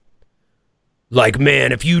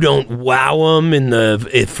 man, if you don't wow them in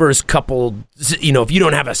the first couple, you know, if you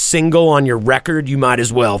don't have a single on your record, you might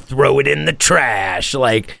as well throw it in the trash.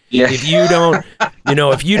 Like, if you don't, you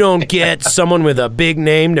know, if you don't get someone with a big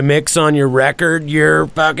name to mix on your record, your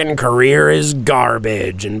fucking career is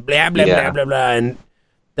garbage, and blah, blah, blah, blah, blah. And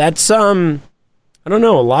that's, I don't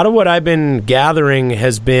know, a lot of what I've been gathering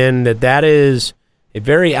has been that is a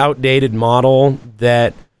very outdated model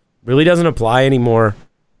that really doesn't apply anymore,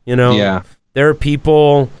 you know? Yeah. There are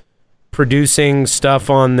people producing stuff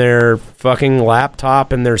on their fucking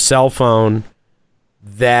laptop and their cell phone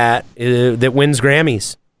that wins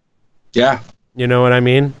Grammys. Yeah. You know what I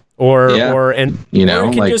mean? Or you know, or it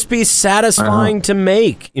can like, just be satisfying to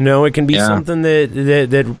make. You know, it can be something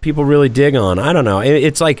that people really dig on. I don't know.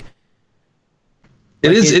 It's like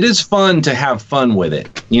it is fun to have fun with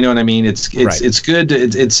it. You know what I mean? It's good.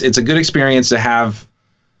 It's a good experience to have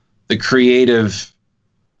the creative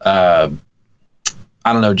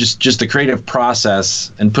I don't know, just the creative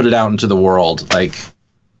process and put it out into the world. Like,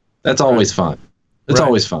 that's always fun. It's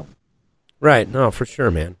always fun. Right. No, for sure,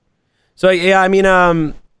 man. So, yeah, I mean,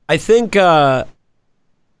 I think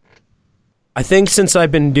since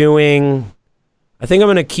I've been doing, I think I'm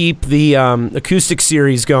going to keep the acoustic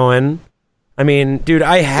series going. I mean, dude,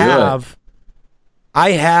 I have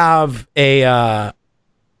a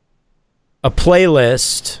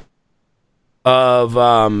playlist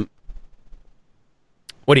of,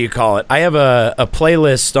 what do you call it? I have a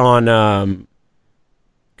playlist on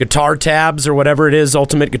Guitar Tabs or whatever it is,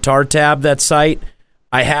 Ultimate Guitar Tab, that site.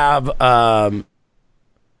 I have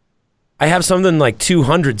something like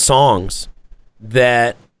 200 songs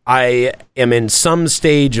that I am in some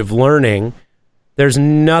stage of learning. There's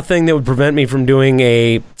nothing that would prevent me from doing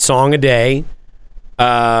a song a day.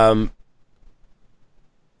 And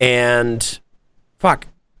fuck,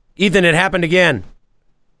 Ethan, it happened again.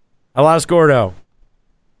 I lost Gordo.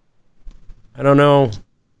 I don't know.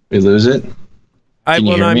 We lose it? I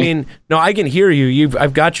mean, no, I can hear you.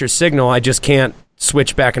 I've got your signal. I just can't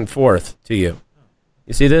switch back and forth to you.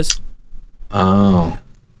 You see this? Oh.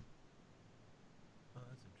 That's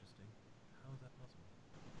interesting. How is that possible?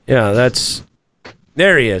 Yeah,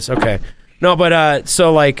 there he is. Okay. No, but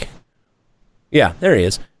so like, yeah, there he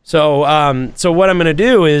is. So so what I'm going to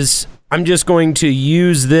do is I'm just going to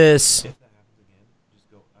use this. If that happens again,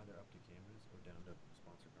 just go either up to cameras or down to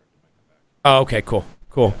sponsor card. It might come back. Oh, okay,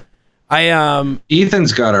 cool.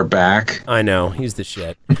 Ethan's got our back. I know, he's the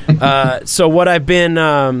shit. So what I've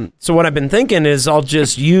been thinking is I'll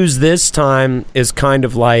just use this time as kind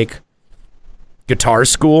of like guitar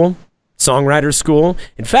school. songwriter school.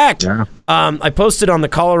 In fact, I posted on the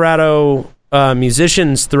Colorado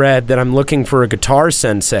musicians thread that I'm looking for a guitar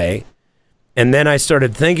sensei. And then I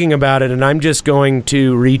started thinking about it, and I'm just going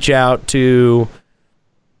to reach out to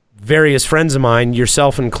various friends of mine,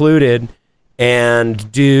 yourself included,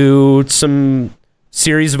 and do some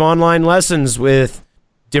series of online lessons with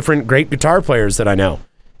different great guitar players that I know.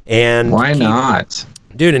 And why not?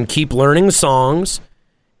 Dude, and keep learning songs,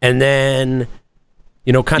 and then,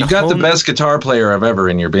 you know, kind of... You got the best guitar player I've ever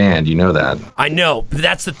in your band, you know that. I know, but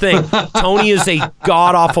that's the thing. Tony is a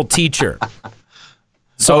god-awful teacher.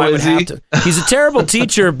 So I would have to... He's a terrible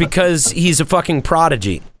teacher because he's a fucking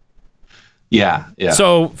prodigy. Yeah.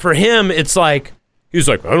 So for him, it's like, he's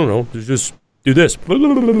like, I don't know, just do this.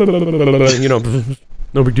 You know,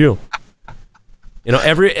 no big deal. You know,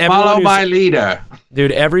 everyone follow my leader.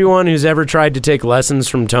 Dude, everyone who's ever tried to take lessons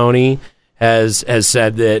from Tony has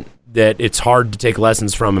said that it's hard to take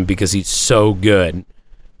lessons from him because he's so good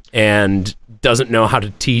and doesn't know how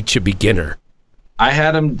to teach a beginner. I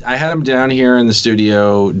had him down here in the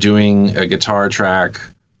studio doing a guitar track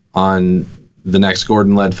on the next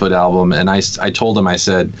Gordon Leadfoot album, and I told him, I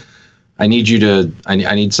said, I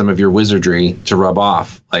need some of your wizardry to rub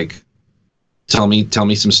off. Like, tell me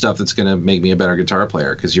some stuff that's gonna make me a better guitar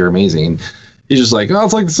player, because you're amazing. He's just like, oh,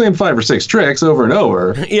 it's like the same 5 or 6 tricks over and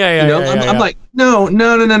over. Yeah. You know, I'm like, no.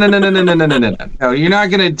 You're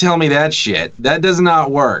not gonna tell me that shit. That does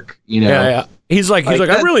not work. You know. Yeah. He's like, I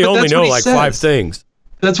really only know like 5 things.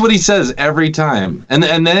 That's what he says every time. And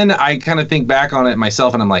then I kind of think back on it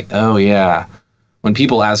myself, and I'm like, oh yeah. When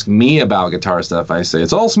people ask me about guitar stuff, I say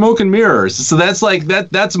it's all smoke and mirrors. So that's like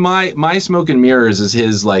that's my smoke and mirrors is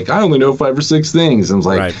his, like, I only know 5 or 6 things. And it's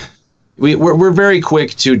like, right. We're very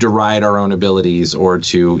quick to deride our own abilities or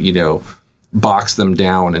to, you know, box them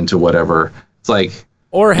down into whatever. It's like,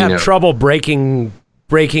 or have trouble breaking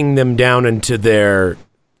them down into their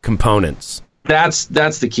components. That's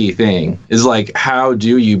the key thing, is like, how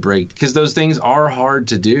do you break, because those things are hard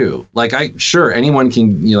to do. Like, anyone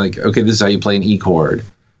can, you know, like, okay, this is how you play an E chord.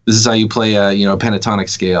 This is how you play a pentatonic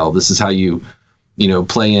scale. This is how you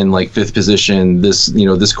play in like 5th position,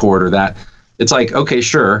 this chord or that. It's like, okay,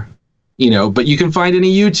 sure. But you can find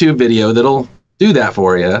any YouTube video that'll do that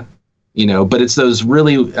for you, but it's those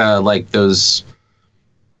really like those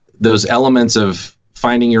elements of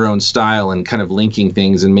finding your own style and kind of linking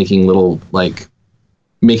things and making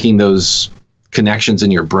those connections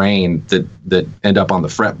in your brain that end up on the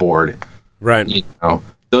fretboard. Right.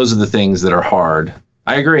 Those are the things that are hard.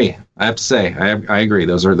 I agree. I have to say, I agree.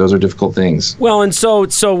 Those are difficult things. Well, and so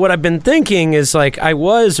what I've been thinking is, like, I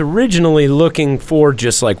was originally looking for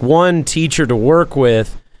just like one teacher to work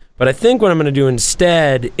with, but I think what I'm going to do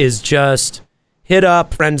instead is just hit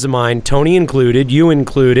up friends of mine, Tony included, you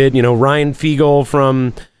included, Ryan Fiegel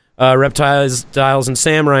from Reptiles, Dials, and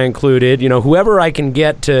Samurai included, whoever I can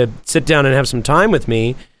get to sit down and have some time with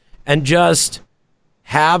me and just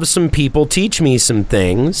have some people teach me some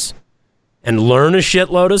things and learn a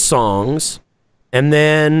shitload of songs. And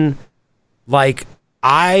then, like,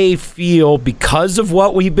 I feel, because of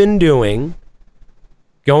what we've been doing,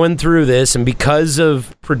 going through this, and because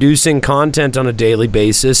of producing content on a daily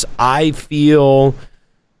basis, I feel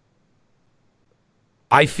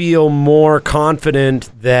more confident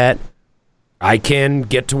that I can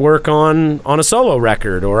get to work on a solo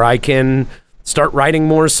record, or I can start writing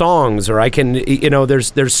more songs, or I can,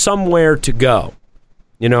 there's somewhere to go.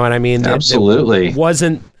 You know what I mean? Absolutely.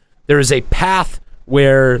 There is a path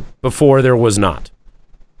where before there was not.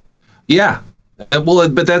 Yeah. Well,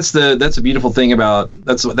 but that's a beautiful thing about,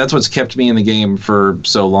 that's what's kept me in the game for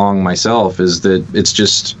so long myself, is that it's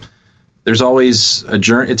just, there's always a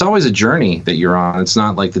journey. It's always a journey that you're on. It's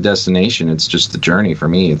not like the destination. It's just the journey for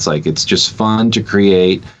me. It's like, it's just fun to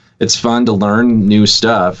create. It's fun to learn new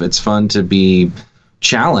stuff. It's fun to be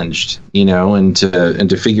challenged, and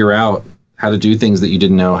to figure out how to do things that you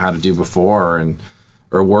didn't know how to do before,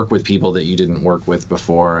 or work with people that you didn't work with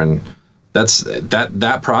before. And that's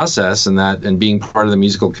that process, and being part of the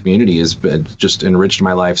musical community has just enriched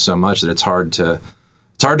my life so much that it's hard to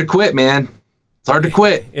quit, man. It's hard to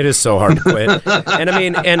quit. It is so hard to quit. And I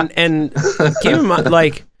mean, and keep in mind,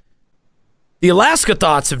 like, the Alaska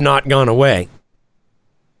thoughts have not gone away.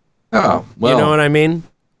 Oh, well. You know what I mean?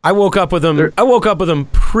 I woke up with them. I woke up with them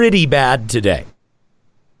pretty bad today.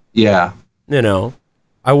 Yeah.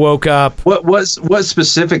 I woke up. What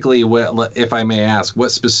specifically, if I may ask,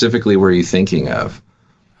 what specifically were you thinking of?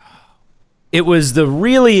 It was the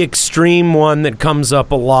really extreme one that comes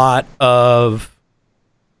up a lot of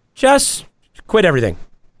just quit everything.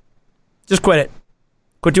 Just quit it.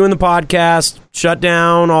 Quit doing the podcast. Shut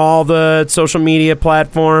down all the social media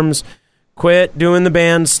platforms. quit doing the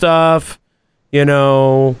band stuff, you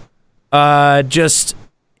know, just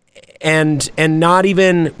and not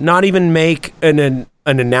even make an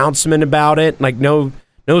announcement about it, like no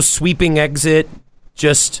sweeping exit,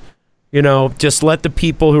 just, you know, just let the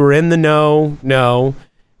people who are in the know,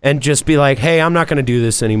 and just be like, hey, I'm not going to do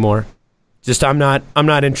this anymore. Just I'm not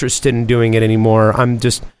interested in doing it anymore. I'm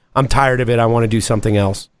tired of it. I want to do something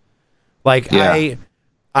else. Like, I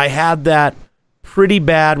had that pretty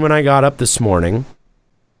bad when I got up this morning,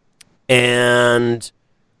 but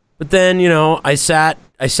then, you know, I sat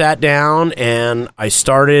down and I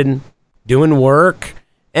started doing work,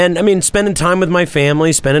 and I mean, spending time with my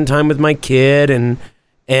family, spending time with my kid,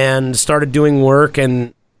 and started doing work,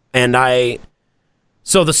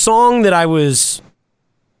 so the song that I was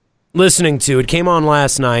listening to, it came on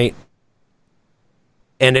last night,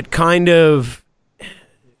 and it kind of,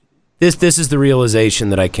 this is the realization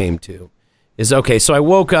that I came to, is, okay, so I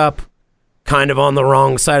woke up kind of on the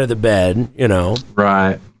wrong side of the bed, you know.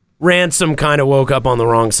 Right. Ransom kind of woke up on the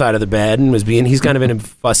wrong side of the bed and he's kind of in a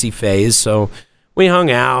fussy phase, so we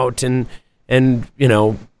hung out and you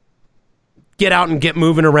know, get out and get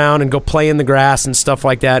moving around and go play in the grass and stuff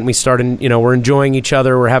like that, and we started, you know, we're enjoying each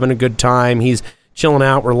other, we're having a good time, he's chilling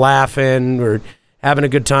out, we're laughing, we're having a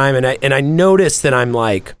good time, and I noticed that I'm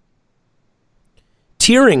like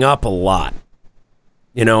tearing up a lot.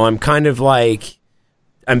 You know, I'm kind of like,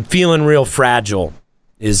 I'm feeling real fragile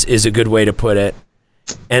is a good way to put it.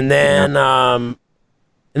 And then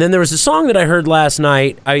there was a song that I heard last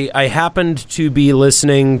night. I happened to be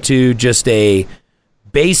listening to just a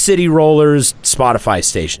Bay City Rollers Spotify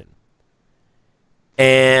station.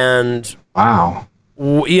 And wow.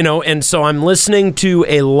 You know, and so I'm listening to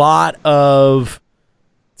a lot of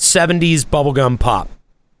 70s bubblegum pop.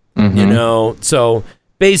 Mm-hmm. You know, so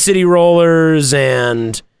Bay City Rollers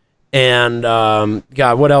and God,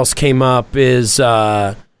 what else came up is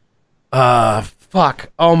fuck.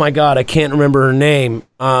 Oh my God, I can't remember her name.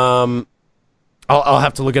 I'll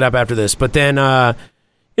have to look it up after this. But then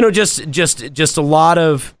you know, just a lot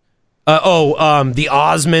of the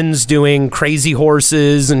Osmonds doing Crazy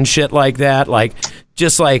Horses and shit like that. Like,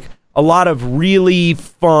 just like a lot of really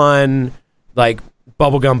fun, like,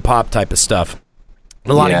 bubblegum pop type of stuff.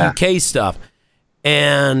 A lot of UK stuff.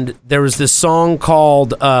 And there was this song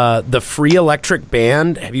called The Free Electric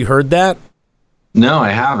Band. Have you heard that? No, I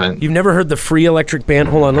haven't. You've never heard The Free Electric Band?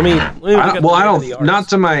 Hold on, let me look I don't, not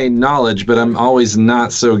to my knowledge, but I'm always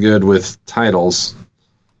not so good with titles.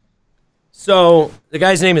 So the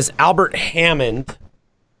guy's name is Albert Hammond,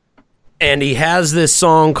 and he has this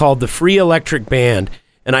song called The Free Electric Band,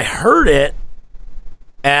 and I heard it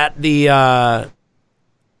at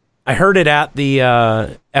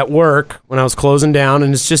work when I was closing down,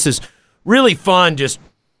 and it's just this really fun, just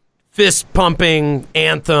fist pumping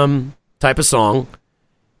anthem type of song.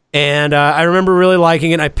 And I remember really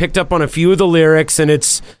liking it. I picked up on a few of the lyrics, and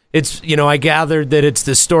it's you know, I gathered that it's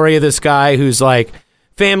the story of this guy who's like,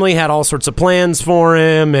 family had all sorts of plans for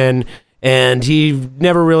him, and he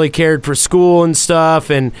never really cared for school and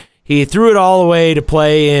stuff, and he threw it all away to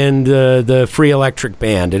play in the Free Electric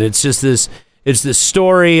Band. And it's just this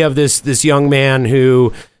story of this young man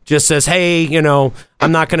who just says, hey, you know,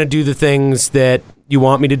 I'm not going to do the things that you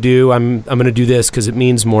want me to do. I'm going to do this because it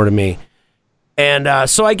means more to me. And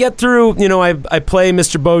so I get through, you know, I play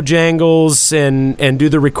Mr. Bojangles and do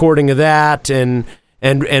the recording of that and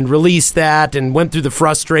release that, and went through the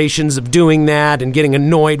frustrations of doing that and getting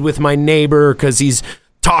annoyed with my neighbor because he's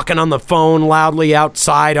talking on the phone loudly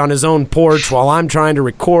outside on his own porch while I'm trying to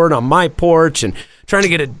record on my porch, and trying to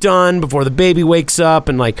get it done before the baby wakes up,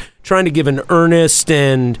 and like trying to give an earnest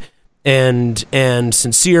and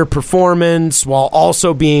sincere performance while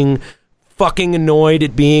also being fucking annoyed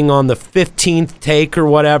at being on the 15th take or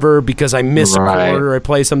whatever because I miss a chord or I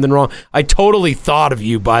play something wrong. I totally thought of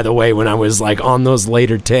you, by the way, when I was like on those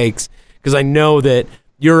later takes, because I know that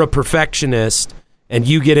you're a perfectionist and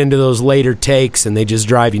you get into those later takes and they just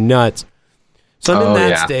drive you nuts. So I'm in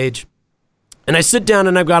that stage, and I sit down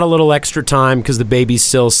and I've got a little extra time because the baby's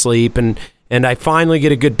still asleep, and I finally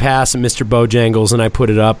get a good pass at Mr. Bojangles, and I put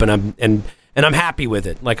it up, and I'm happy with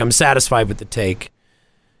it. Like, I'm satisfied with the take.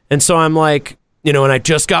 And so I'm like, you know, and I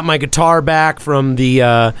just got my guitar back from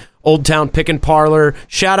the Old Town Pickin' Parlor.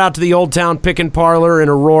 Shout out to the Old Town Pickin' Parlor in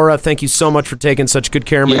Aurora. Thank you so much for taking such good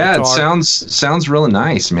care of my guitar. Yeah, it sounds really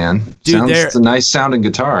nice, man. Dude, it's a nice sounding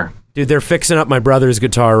guitar. Dude, they're fixing up my brother's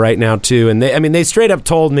guitar right now too, and they straight up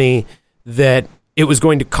told me that it was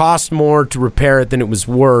going to cost more to repair it than it was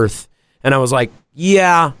worth, and I was like,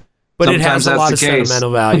 yeah, but sometimes it has a lot of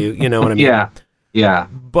sentimental value. You know what I mean? Yeah.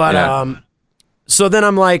 But so then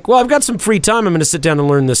I'm like, well, I've got some free time. I'm going to sit down and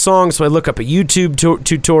learn this song. So I look up a YouTube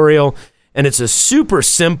tutorial, and it's a super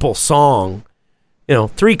simple song.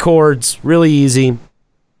 3 chords, really easy.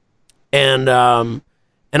 And I'm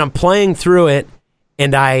playing through it,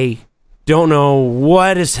 and I don't know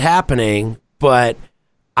what is happening, but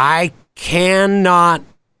I cannot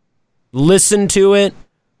listen to it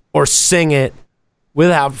or sing it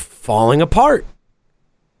without falling apart.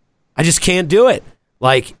 I just can't do it.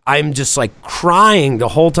 Like, I'm just like crying the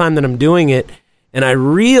whole time that I'm doing it, and I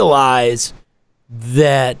realize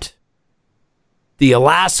that the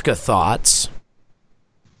Alaska Thoughts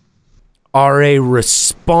are a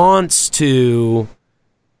response to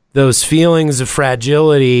those feelings of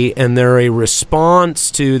fragility, and they're a response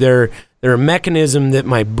to they're a mechanism that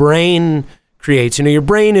my brain creates. Your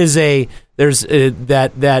brain is there's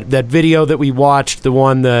that video that we watched, the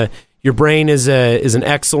one your brain is an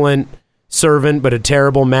excellent servant but a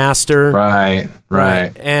terrible master.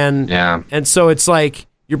 Right. And so it's like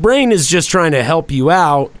your brain is just trying to help you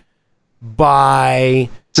out by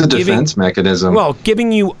it's a defense mechanism. Well,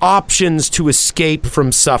 giving you options to escape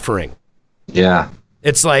from suffering. Yeah.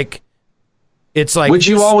 It's like which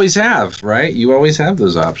you always have, right? You always have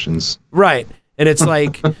those options. Right. And it's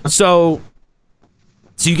like so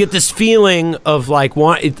you get this feeling of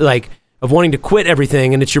wanting to quit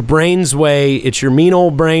everything, and it's your brain's way, it's your mean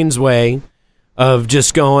old brain's way of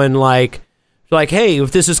just going like, hey,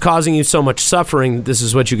 if this is causing you so much suffering, this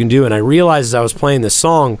is what you can do. And I realized as I was playing this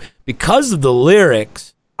song, because of the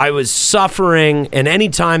lyrics, I was suffering, and any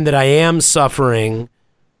time that I am suffering,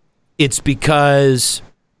 it's because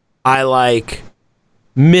I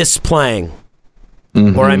miss playing,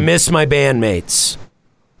 or I miss my bandmates,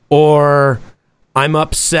 or I'm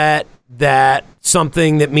upset that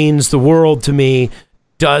something that means the world to me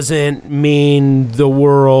doesn't mean the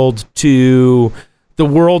world to the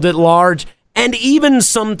world at large, and even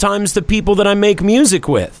sometimes the people that I make music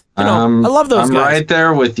with. I love those guys. I'm right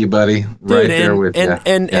there with you, buddy. Right there with you.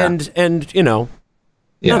 And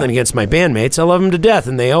nothing against my bandmates. I love them to death,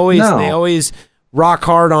 and they always rock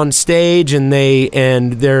hard on stage, and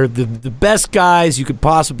they're the best guys you could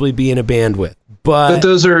possibly be in a band with. But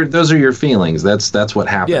those are your feelings. That's what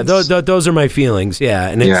happens. Yeah, those are my feelings. Yeah,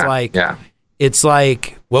 and it's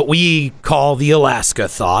like what we call the Alaska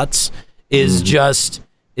Thoughts is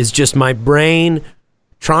just my brain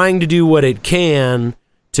trying to do what it can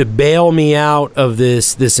to bail me out of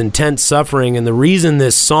this intense suffering. And the reason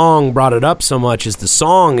this song brought it up so much is the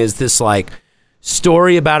song is this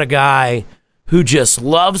story about a guy who just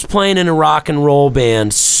loves playing in a rock and roll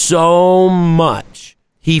band so much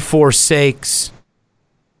he forsakes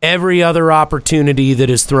every other opportunity that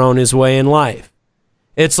is thrown his way in life.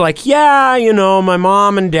 It's like, my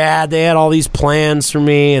mom and dad, they had all these plans for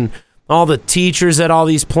me, and all the teachers had all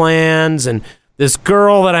these plans, and this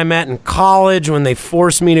girl that I met in college when they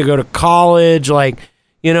forced me to go to college,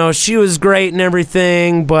 she was great and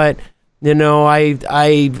everything, but,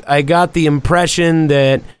 I got the impression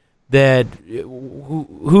that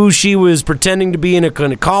who she was pretending to be in a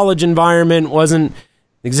kind of college environment wasn't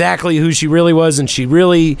exactly who she really was, and she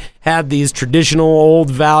really had these traditional old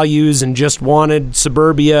values and just wanted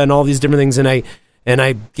suburbia and all these different things, and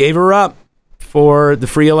I gave her up for the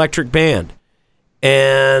Free Electric Band.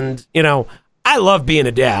 And I love being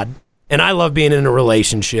a dad, and I love being in a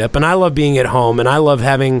relationship, and I love being at home, and I love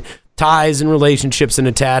having ties and relationships and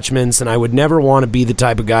attachments, and I would never want to be the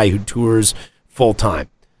type of guy who tours full time.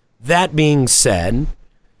 That being said,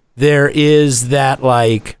 there is that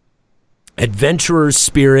adventurer's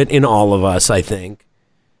spirit in all of us, I think,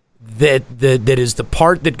 that is the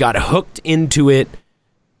part that got hooked into it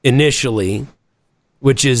initially,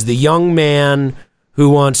 which is the young man who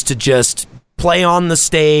wants to just play on the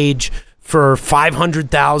stage for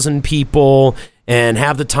 500,000 people and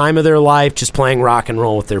have the time of their life just playing rock and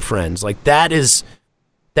roll with their friends. That is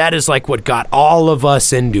what got all of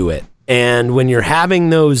us into it. And when you're having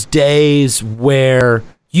those days where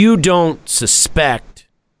you don't suspect,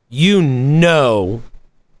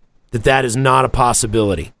 that is not a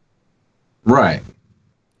possibility. Right.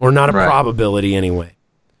 Or not a probability anyway.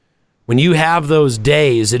 When you have those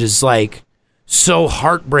days, it is so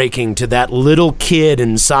heartbreaking to that little kid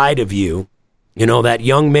inside of you, that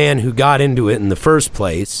young man who got into it in the first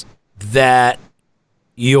place, that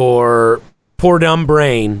your poor dumb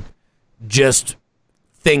brain just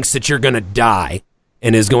thinks that you're going to die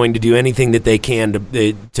and is going to do anything that they can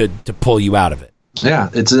to pull you out of it. Yeah,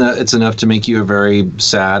 it's enough to make you a very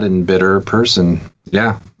sad and bitter person.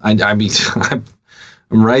 Yeah, I mean,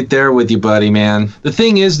 I'm right there with you, buddy, man. The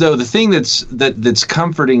thing is, though, the thing that's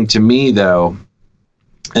comforting to me, though,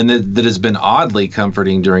 and that has been oddly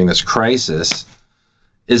comforting during this crisis,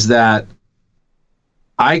 is that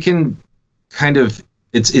I can kind of,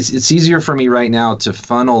 it's easier for me right now to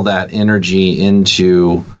funnel that energy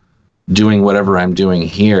into doing whatever I'm doing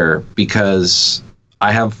here because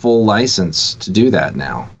I have full license to do that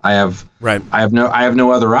now. I have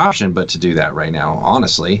no other option but to do that right now,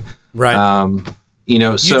 honestly. Right. You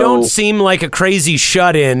know, so you don't seem like a crazy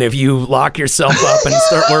shut-in if you lock yourself up and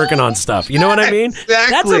start working on stuff. You know what I mean?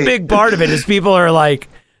 Exactly. That's a big part of it. Is people are like,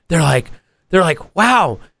 they're like,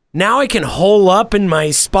 wow, now I can hole up in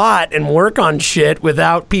my spot and work on shit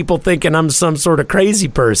without people thinking I'm some sort of crazy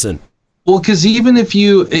person. Well, because even if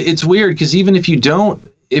it's weird. Because even if you don't,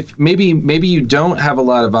 if maybe you don't have a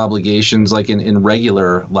lot of obligations, like in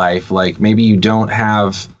regular life, like maybe you don't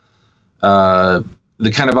have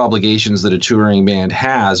the kind of obligations that a touring band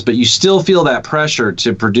has, but you still feel that pressure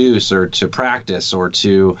to produce or to practice or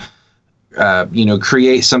to,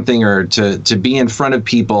 create something or to be in front of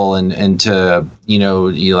people and to,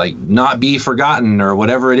 you like not be forgotten or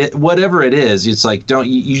whatever it is. It's like,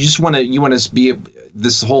 you just want to be,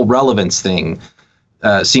 this whole relevance thing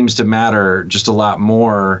seems to matter just a lot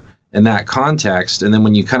more in that context. And then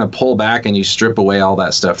when you kind of pull back and you strip away all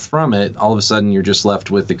that stuff from it, all of a sudden you're just left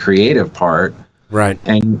with the creative part. Right.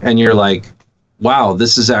 And you're like, wow,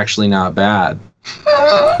 this is actually not bad.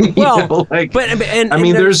 Well,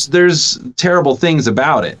 there's terrible things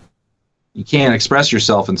about it. You can't express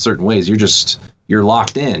yourself in certain ways. You're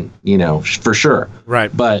locked in, for sure.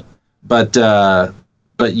 Right. But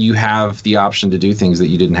you have the option to do things that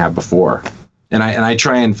you didn't have before. And I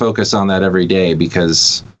try and focus on that every day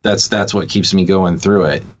because that's what keeps me going through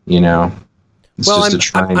it, It's well,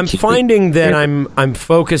 I'm finding that I'm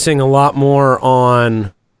focusing a lot more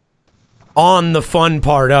on the fun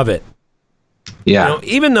part of it. Yeah.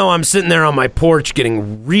 Even though I'm sitting there on my porch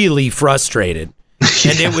getting really frustrated,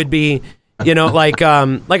 and it would be, like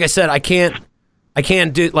I said, I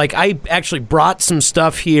can't do, like, I actually brought some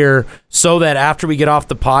stuff here so that after we get off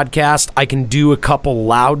the podcast, I can do a couple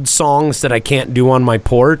loud songs that I can't do on my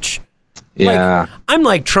porch. Yeah. I'm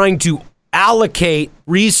like trying to allocate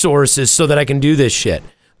resources so that I can do this shit.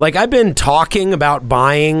 Like, I've been talking about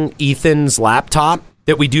buying Ethan's laptop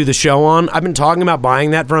that we do the show on. I've been talking about buying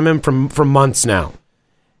that from him for months now.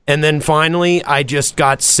 And then finally, I just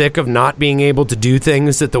got sick of not being able to do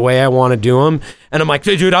things the way I want to do them. And I'm like,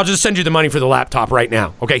 hey, dude, I'll just send you the money for the laptop right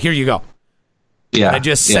now. Okay, here you go. Yeah. And I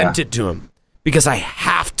just sent it to him because I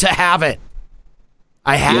have to have it.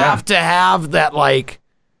 I have to have that, like,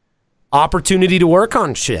 opportunity to work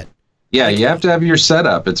on shit. Yeah, you have to have your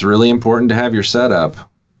setup. It's really important to have your setup.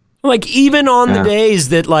 Like, even on the days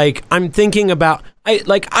that, like, I'm thinking about,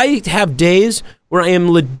 I have days where I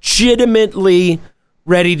am legitimately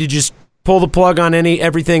ready to just pull the plug on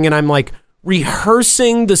everything, and I'm, like,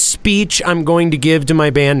 rehearsing the speech I'm going to give to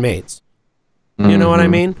my bandmates. You know what I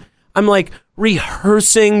mean? I'm, like,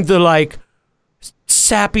 rehearsing the, like,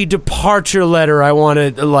 sappy departure letter I want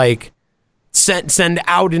to, like, send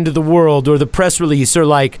out into the world, or the press release, or,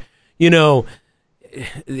 like, in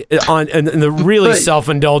the really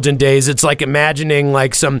self-indulgent days, it's like imagining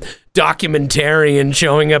like some documentarian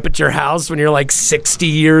showing up at your house when you're like 60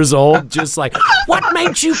 years old, just like, what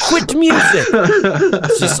made you quit music?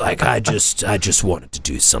 It's just like, I just wanted to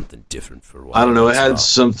do something different for a while. I don't know. It had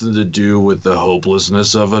something to do with the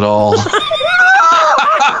hopelessness of it all.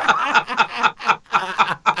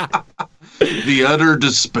 The utter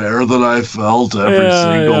despair that I felt every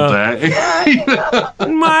single day.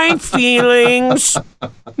 My feelings.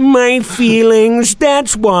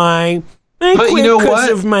 That's why I quit because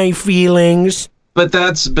of my feelings. But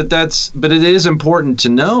it is important to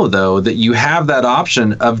know, though, that you have that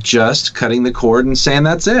option of just cutting the cord and saying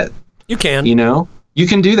that's it. You can. You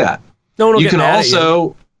can do that. No one will get mad at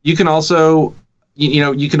you. You can also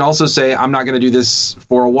say, I'm not going to do this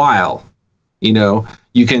for a while. You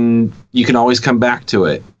can always come back to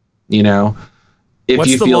it, if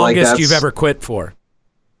What's you the feel like longest that's you've ever quit for?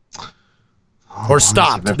 Or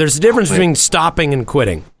stopped? There's a difference between stopping and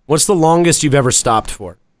quitting. What's the longest you've ever stopped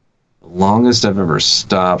for? The longest I've ever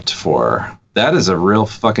stopped for? That is a real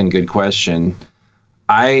fucking good question.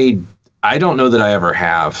 I don't know that I ever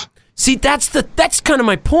have. See, that's kind of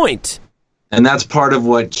my point. And that's part of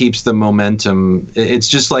what keeps the momentum. It's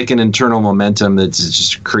just like an internal momentum that's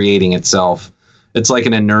just creating itself. It's like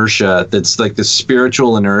an inertia that's like the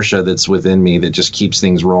spiritual inertia that's within me that just keeps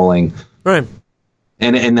things rolling. Right.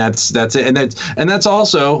 And that's it. And that's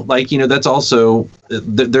also like, that's also,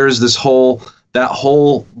 there's this whole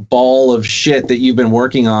ball of shit that you've been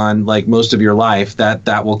working on like most of your life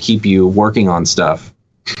that will keep you working on stuff.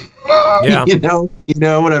 Yeah. You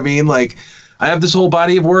know what I mean? Like, I have this whole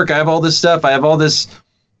body of work. I have all this stuff. I have all this,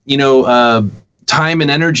 time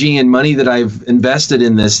and energy and money that I've invested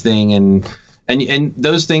in this thing, and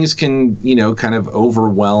those things can, you know, kind of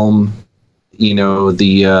overwhelm, you know,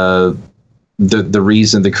 the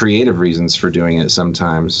creative reasons for doing it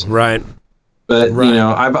sometimes. Right. But you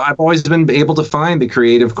know, I've always been able to find the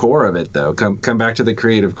creative core of it, though. Come back to the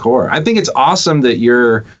creative core. I think it's awesome that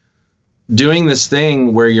you're doing this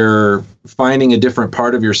thing where you're finding a different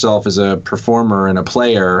part of yourself as a performer and a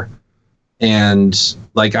player. And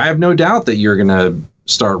like, I have no doubt that you're gonna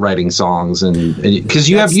start writing songs, and because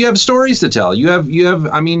you have stories to tell. You have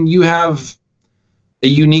a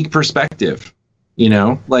unique perspective. You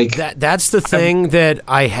know, like that's the thing that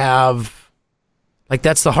I have. Like,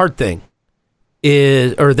 that's the hard thing.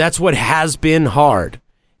 That's what has been hard,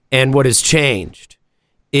 and what has changed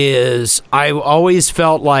is I always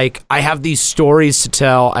felt like I have these stories to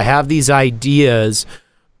tell, I have these ideas,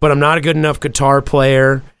 but I'm not a good enough guitar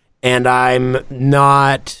player, and I'm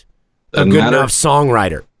not a good enough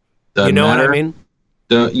songwriter. You know what I mean?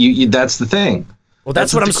 That's the thing. Well,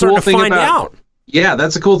 that's what I'm starting to find out. Yeah,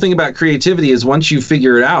 that's the cool thing about creativity is once you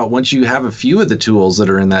figure it out, once you have a few of the tools that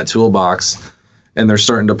are in that toolbox, and they're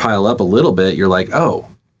starting to pile up a little bit, you're like, oh,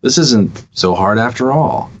 this isn't so hard after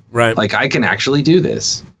all. Right. Like, I can actually do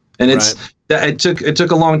this. And it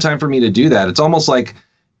took a long time for me to do that. It's almost like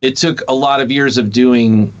it took a lot of years of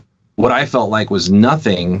doing what I felt like was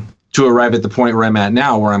nothing to arrive at the point where I'm at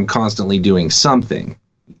now, where I'm constantly doing something.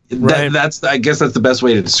 Right. I guess that's the best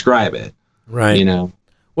way to describe it. Right. You know.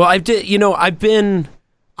 Well, I've been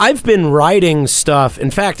writing stuff.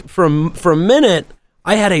 In fact, for a minute,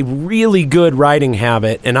 I had a really good writing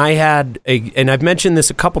habit, and and I've mentioned this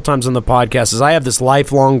a couple times on the podcast, is I have this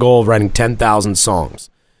lifelong goal of writing 10,000 songs.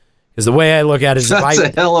 Because the way I look at it is, that's a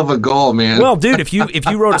hell of a goal, man. Well, dude, if you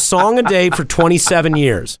wrote a song a day for 27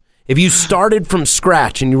 years, if you started from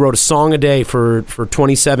scratch and you wrote a song a day for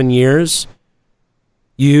 27 years,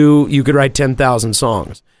 you could write 10,000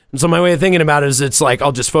 songs. And so my way of thinking about it is, it's like,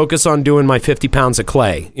 I'll just focus on doing my 50 pounds of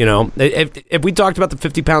clay. You know, if we talked about the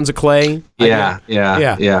 50 pounds of clay. Yeah.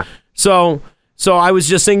 So I was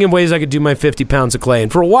just thinking ways I could do my 50 pounds of clay.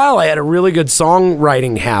 And for a while, I had a really good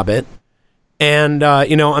songwriting habit. And,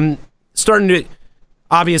 you know, I'm starting to,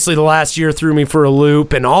 obviously the last year threw me for a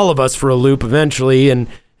loop, and all of us for a loop eventually. And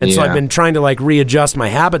so I've been trying to like readjust my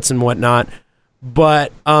habits and whatnot.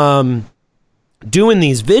 But doing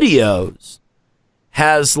these videos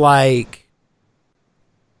has like,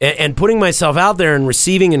 and putting myself out there and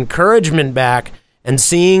receiving encouragement back, and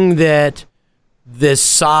seeing that this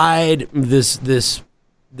side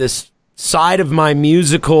of my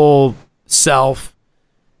musical self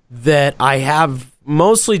that I have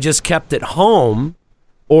mostly just kept at home,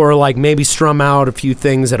 or like maybe strum out a few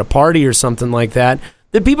things at a party or something like that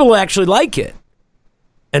people actually like it.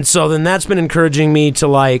 And so then that's been encouraging me to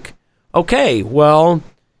like, okay, well,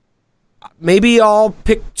 maybe I'll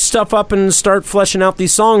pick stuff up and start fleshing out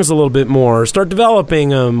these songs a little bit more, start developing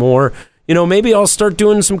them, or, you know, maybe I'll start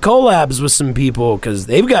doing some collabs with some people because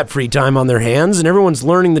they've got free time on their hands and everyone's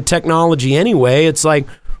learning the technology anyway. It's like,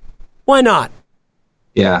 why not?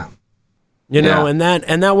 Yeah. You know, and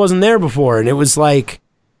that wasn't there before. And it was like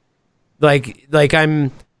I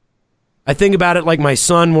think about it like my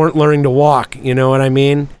son weren't learning to walk. You know what I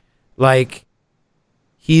mean? Like,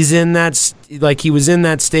 he was in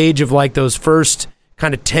that stage of like those first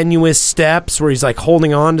kind of tenuous steps where he's like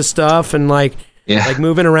holding on to stuff and like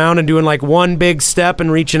moving around and doing like one big step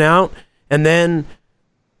and reaching out. And then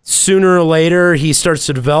sooner or later he starts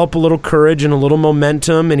to develop a little courage and a little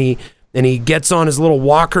momentum, and he gets on his little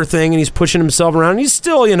walker thing and he's pushing himself around. He's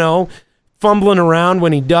still, you know, fumbling around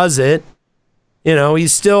when he does it. You know,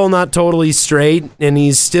 he's still not totally straight, and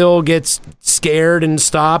he still gets scared and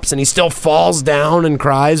stops, and he still falls down and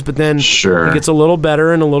cries, but then he gets a little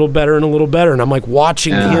better and a little better and a little better. And I'm like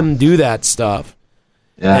watching him do that stuff.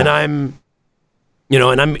 Yeah. And I'm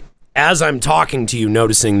as I'm talking to you,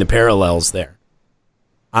 noticing the parallels there.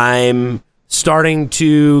 I'm starting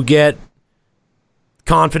to get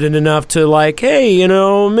confident enough to like, hey, you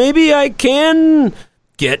know, maybe I can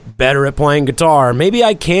get better at playing guitar. Maybe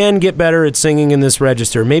I can get better at singing in this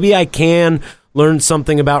register. Maybe I can learn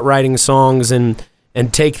something about writing songs and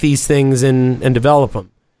take these things and develop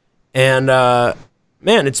them. And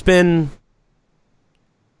man, it's been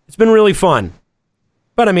really fun.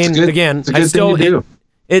 But I mean, again, I still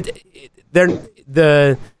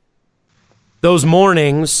those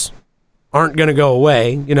mornings aren't going to go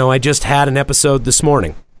away. You know, I just had an episode this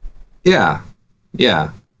morning. Yeah.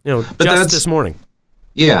 You know, but just this morning.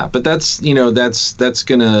 Yeah, but that's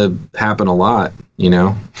going to happen a lot, you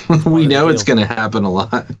know. We know it's going to happen a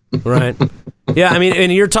lot. Right. Yeah, I mean,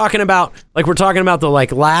 and you're talking about, like, we're talking about the,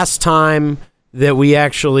 like, last time that we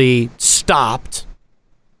actually stopped.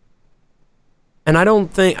 And I don't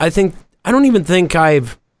even think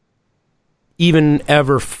I've even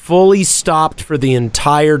ever fully stopped for the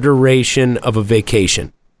entire duration of a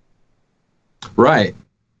vacation. Right.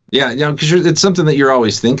 Yeah, because it's something that you're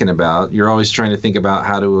always thinking about. You're always trying to think about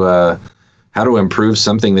how to improve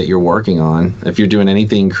something that you're working on. If you're doing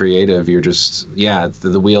anything creative, you're just,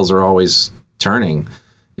 the wheels are always turning,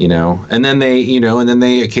 and then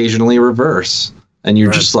they occasionally reverse, and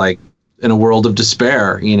you're just like in a world of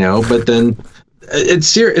despair, but then it's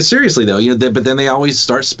seriously though, but then they always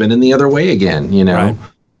start spinning the other way again, Right.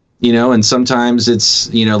 And sometimes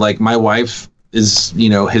it's, like my wife is,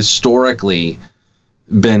 historically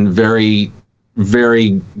been very,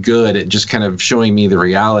 very good at just kind of showing me the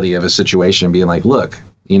reality of a situation and being like, look,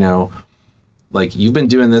 like you've been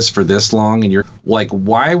doing this for this long and you're like,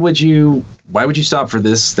 why would you stop for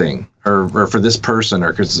this thing or for this person,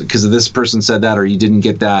 or because this person said that, or you didn't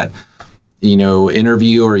get that,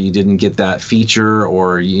 interview, or you didn't get that feature,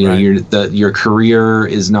 or, your career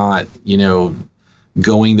is not,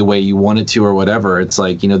 going the way you want it to, or whatever. It's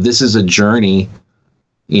like, this is a journey,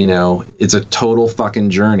 it's a total fucking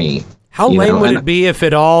journey. How lame would it be if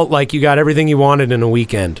it all, like, you got everything you wanted in a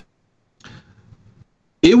weekend?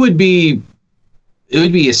 It would be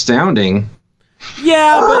astounding.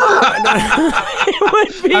 Yeah, but it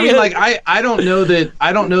would be. I mean, like, I don't know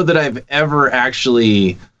that I've ever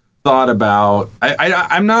actually thought about.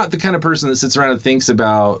 I'm not the kind of person that sits around and thinks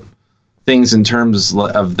about things in terms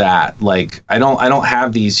of that. Like, I don't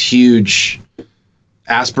have these huge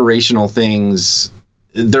aspirational things.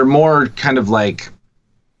 They're more kind of like,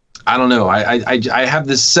 I don't know. I have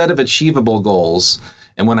this set of achievable goals,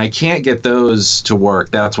 and when I can't get those to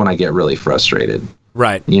work, that's when I get really frustrated.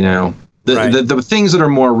 Right. The things that are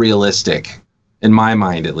more realistic, in my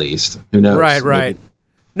mind at least. Who knows? Right. Maybe.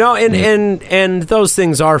 No, and those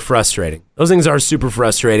things are frustrating. Those things are super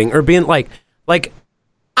frustrating. Or being like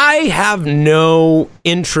I have no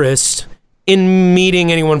interest in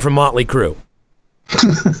meeting anyone from Motley Crue.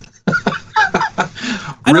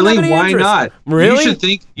 Really? Why interest. Not?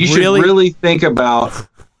 Really? You should really think about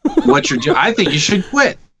what you're doing. I think you should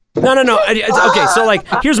quit. No. Okay, so like,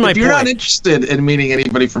 here's my point. If you're not interested in meeting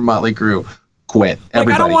anybody from Motley Crue, quit. Like,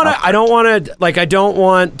 I don't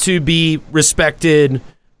want to be respected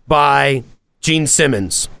by Gene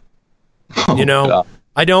Simmons. God.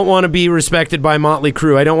 I don't want to be respected by Motley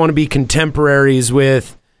Crue. I don't want to be contemporaries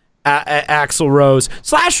with Axl Rose.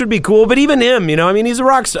 Slash would be cool, but even him, he's a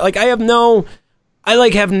rock star. Like, I have no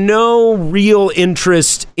real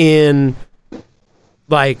interest in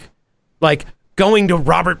like going to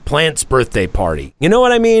Robert Plant's birthday party. You know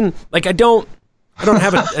what I mean? Like, I don't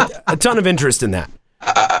have a ton of interest in that.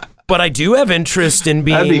 But I do have interest in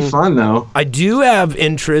being... That'd be fun, though. I do have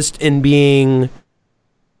interest in being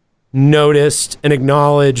noticed and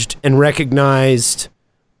acknowledged and recognized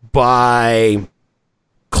by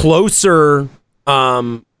closer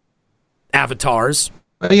avatars.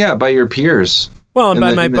 Yeah, by your peers. Well, and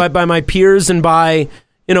by my peers, and by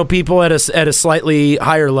people at a slightly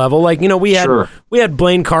higher level. Like, we had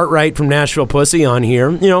Blaine Cartwright from Nashville Pussy on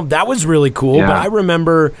here. That was really cool. Yeah. But I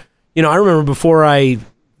remember before I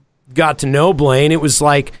got to know Blaine, it was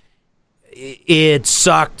like it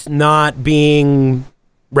sucked not being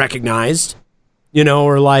recognized.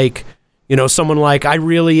 Or like, someone like, I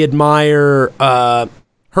really admire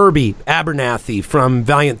Herbie Abernathy from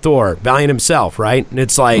Valiant Thor, Valiant himself, right? And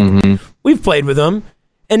it's like, we've played with him,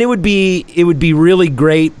 and it would be really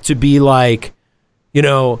great to be like,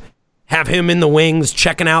 have him in the wings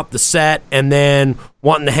checking out the set and then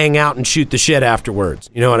wanting to hang out and shoot the shit afterwards.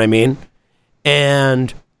 You know what I mean?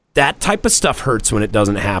 And that type of stuff hurts when it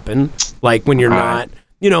doesn't happen. Like, when you're not,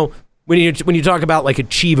 when you talk about like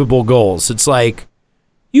achievable goals, it's like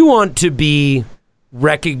you want to be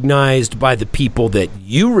recognized by the people that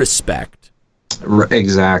you respect.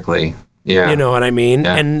 Exactly. Yeah. You know what I mean?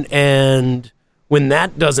 Yeah. And when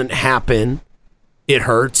that doesn't happen, it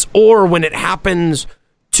hurts. Or when it happens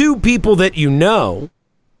to people that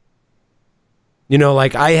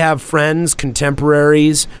like, I have friends,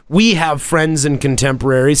 contemporaries. We have friends and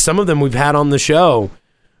contemporaries. Some of them we've had on the show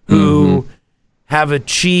who have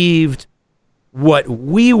achieved what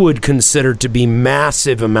we would consider to be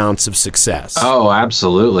massive amounts of success. Oh,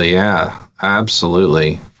 absolutely. Yeah,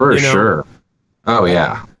 absolutely. For sure. Oh,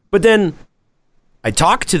 yeah. But then I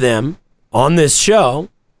talk to them on this show,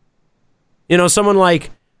 someone like,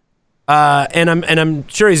 and I'm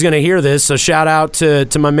sure he's going to hear this. So shout out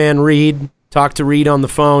to my man, Reed. Talked to Reed on the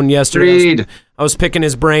phone yesterday. Reed. I was picking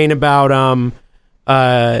his brain about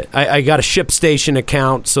I got a ShipStation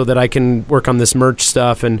account so that I can work on this merch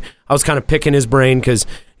stuff, and I was kind of picking his brain because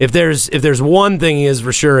if there's one thing he is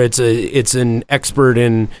for sure, it's an expert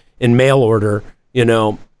in mail order, you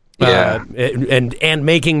know, and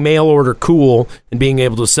making mail order cool and being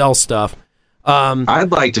able to sell stuff.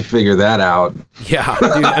 I'd like to figure that out. Yeah,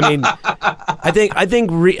 dude, I mean,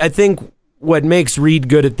 I think what makes Reed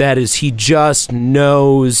good at that is he just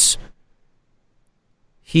knows.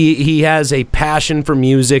 He has a passion for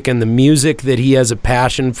music, and the music that he has a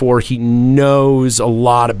passion for, he knows a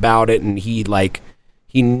lot about it, and he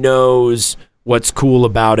knows what's cool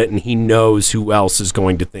about it, and he knows who else is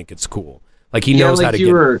going to think it's cool. Like he knows how to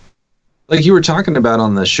get. Like you were talking about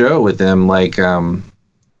on the show with him, like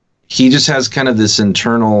he just has kind of this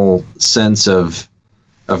internal sense of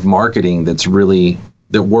marketing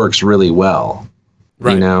that works really well.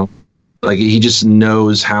 Right. You know, like he just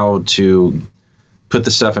knows how to put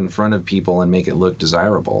the stuff in front of people and make it look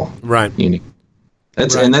desirable. Right. You know,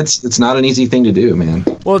 it's not an easy thing to do, man.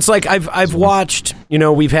 Well, it's like I've watched, you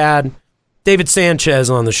know, we've had David Sanchez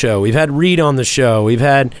on the show. We've had Reed on the show. We've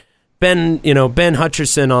had Ben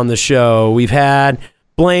Hutcherson on the show. We've had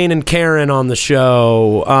Blaine and Karen on the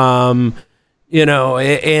show. You know,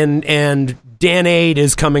 and Dan Aid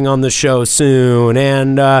is coming on the show soon,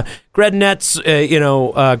 and Grant Netzorg,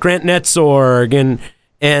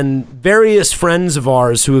 and various friends of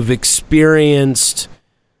ours who have experienced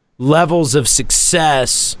levels of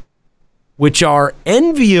success which are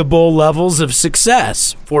enviable levels of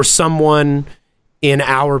success for someone in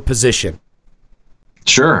our position.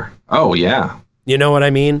 Sure. Oh, yeah. You know what I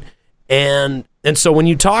mean? And so when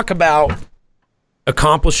you talk about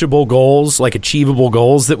accomplishable goals, like achievable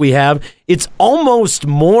goals that we have, it's almost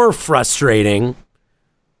more frustrating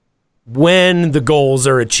when the goals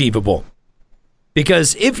are achievable.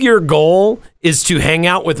 Because if your goal is to hang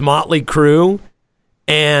out with Motley Crue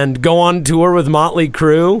and go on tour with Motley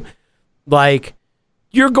Crue, like,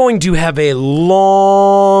 you're going to have a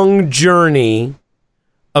long journey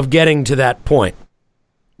of getting to that point.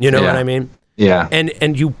 You know what I mean? Yeah.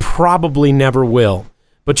 And you probably never will.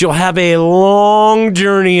 But you'll have a long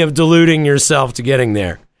journey of deluding yourself to getting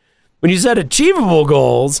there. When you set achievable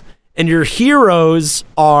goals and your heroes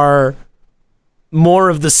are more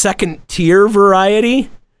of the second tier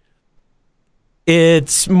variety,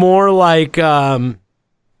 it's more like the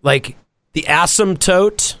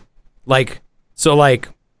asymptote, like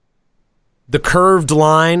the curved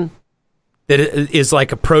line that is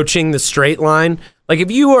like approaching the straight line. Like if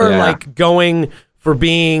you are like going for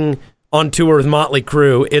being on tour with Motley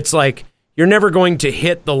Crue, it's like you're never going to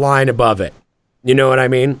hit the line above it. You know what I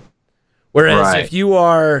mean? Whereas if you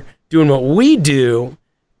are doing what we do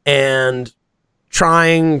and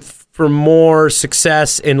trying for more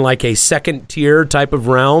success in like a second tier type of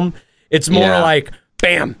realm, it's more like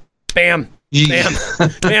bam, bam, bam,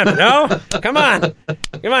 bam. No, come on.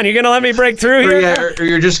 You're gonna let me break through here? Yeah, or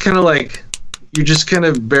you're just kind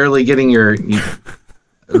of barely getting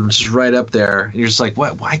just right up there. You're just like,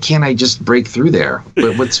 what? Why can't I just break through there?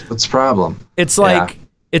 What's the problem? It's like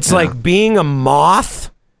like being a moth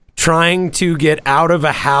trying to get out of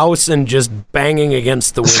a house and just banging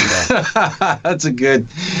against the window.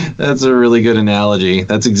 That's a really good analogy.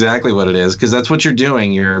 That's exactly what it is, because that's what you're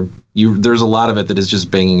doing. There's a lot of it that is just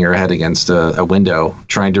banging your head against a window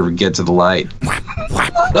trying to get to the light.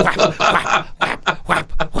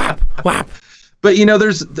 But you know,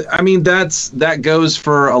 that goes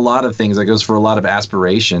for a lot of things. That goes for a lot of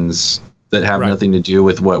aspirations that have nothing to do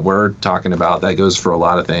with what we're talking about. That goes for a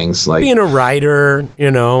lot of things, like being a writer, you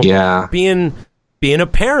know, being a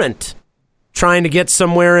parent, trying to get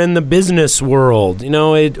somewhere in the business world, you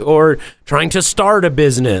know, or trying to start a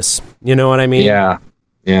business. You know what I mean?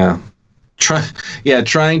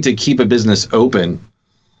 Trying to keep a business open.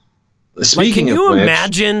 Speaking of which, can you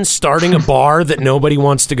imagine starting a bar that nobody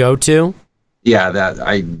wants to go to?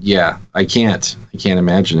 I can't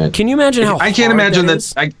imagine it. Can you imagine how I can't imagine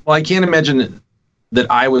that? I can't imagine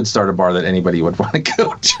that I would start a bar that anybody would want to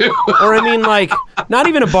go to. Or I mean, like, not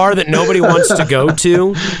even a bar that nobody wants to go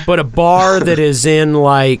to, but a bar that is in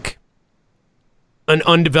like an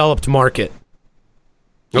undeveloped market.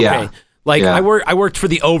 Okay. I worked for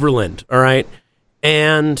the Overland, all right?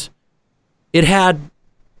 And it had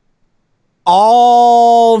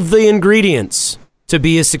all the ingredients to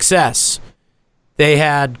be a success. They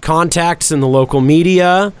had contacts in the local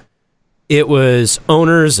media. It was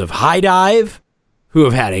owners of High Dive who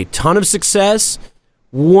have had a ton of success.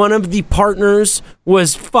 One of the partners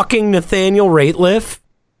was fucking Nathaniel Rateliff.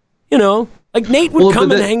 You know, like Nate would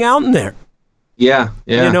come and hang out in there. Yeah.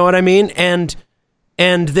 You know what I mean? And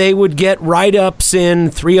and they would get write-ups in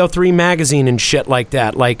 303 magazine and shit like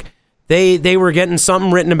that. Like, they were getting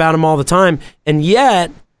something written about them all the time. And yet,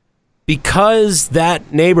 because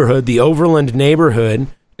that neighborhood, the Overland neighborhood,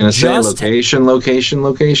 gonna say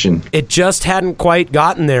location. It just hadn't quite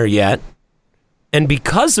gotten there yet. And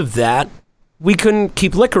because of that, we couldn't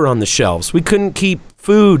keep liquor on the shelves. We couldn't keep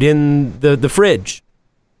food in the fridge.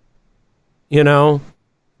 You know,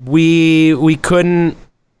 we couldn't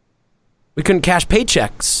cash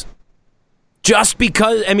paychecks. Just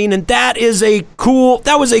because, I mean, and that was a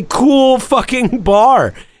cool fucking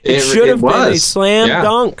bar. It should have been a slam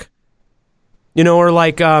dunk. You know, or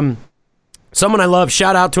like someone I love,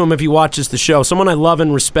 shout out to him if he watches the show. Someone I love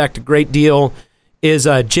and respect a great deal is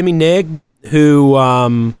Jimmy Nigg, who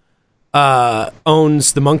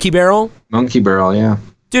owns the Monkey Barrel. Monkey Barrel, yeah.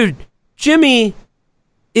 Dude, Jimmy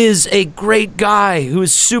is a great guy who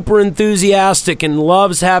is super enthusiastic and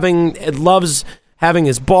loves having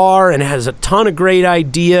his bar and has a ton of great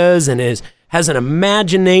ideas and has an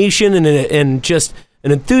imagination and just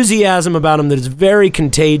an enthusiasm about him that is very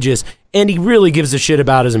contagious, and he really gives a shit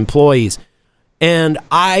about his employees. And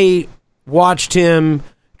I watched him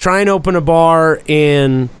try and open a bar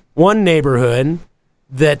in one neighborhood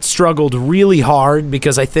that struggled really hard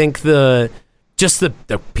because I think the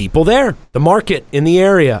people there, the market in the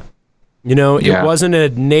area, you know, it wasn't a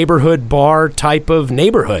neighborhood bar type of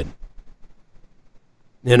neighborhood,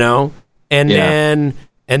 you know, and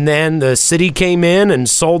then the city came in and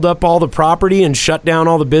sold up all the property and shut down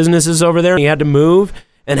all the businesses over there. He had to move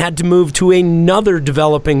to another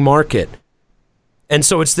developing market. And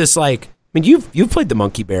so it's this like, I mean, you've played the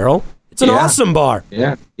Monkey Barrel. It's an awesome bar.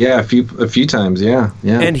 Yeah, a few times, yeah.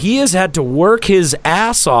 And he has had to work his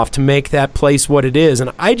ass off to make that place what it is.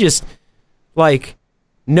 And I just, like,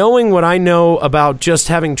 knowing what I know about just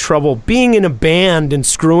having trouble being in a band and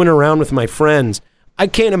screwing around with my friends, I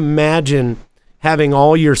can't imagine having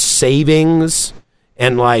all your savings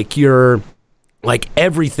and, like, your, like,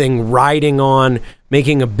 everything riding on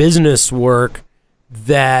making a business work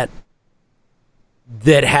that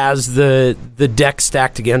has the deck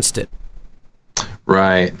stacked against it.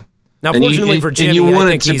 Right. Now, fortunately for Jimmy, and you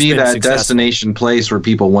want it to be that destination place where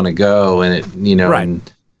people want to go, and it, you know, and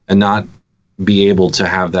not be able to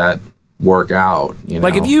have that work out. You know?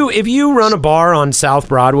 Like if you run a bar on South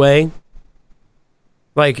Broadway,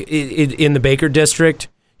 like in the Baker District,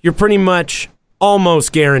 you're pretty much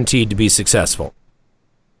almost guaranteed to be successful.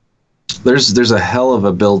 There's a hell of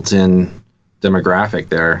a built-in demographic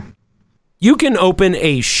there. You can open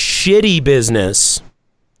a shitty business.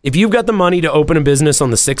 If you've got the money to open a business on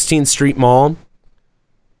the 16th Street Mall,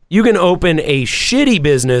 you can open a shitty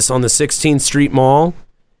business on the 16th Street Mall,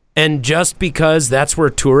 and just because that's where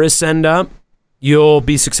tourists end up, you'll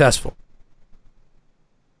be successful.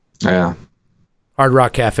 Yeah. Hard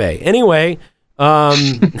Rock Cafe. Anyway, I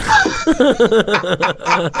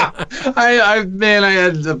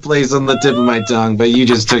had the place on the tip of my tongue, but you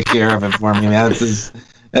just took care of it for me, man. That's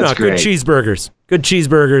great. Good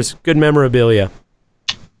cheeseburgers. Good memorabilia.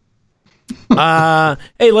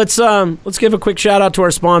 Hey, let's give a quick shout out to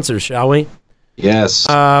our sponsors, shall we? Yes,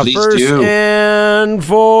 please first do. First and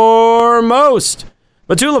foremost,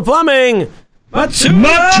 Matula Plumbing.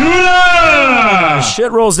 Matula!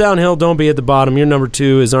 Shit rolls downhill. Don't be at the bottom. Your number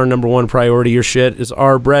 2 is our number 1 priority. Your shit is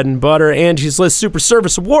our bread and butter. Angie's List Super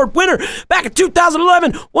Service Award winner back in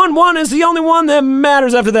 2011. 1-1 is the only one that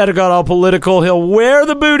matters. After that, it got all political. He'll wear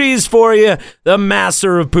the booties for you. The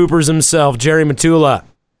master of poopers himself, Jerry Matula.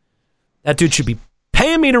 That dude should be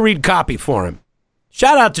paying me to read copy for him.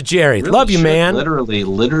 Shout out to Jerry. Really, love you, man.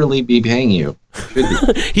 Literally be paying you.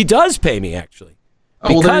 He does pay me, actually.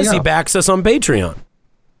 Because he backs us on Patreon.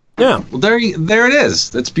 Yeah. Well, there it is.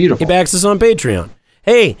 That's beautiful. He backs us on Patreon.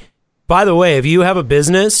 Hey, by the way, if you have a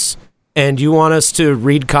business and you want us to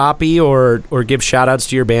read copy or give shout-outs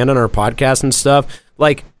to your band on our podcast and stuff,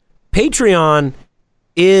 like, Patreon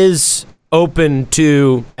is open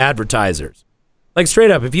to advertisers. Like, straight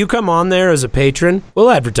up, if you come on there as a patron, we'll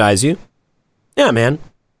advertise you. Yeah, man.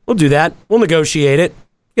 We'll do that. We'll negotiate it.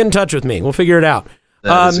 Get in touch with me. We'll figure it out.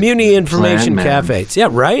 Mutiny Information Cafe. Yeah,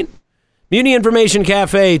 right? Mutiny Information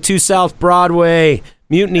Cafe, 2 South Broadway.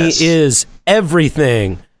 Mutiny is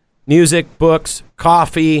everything. Music, books,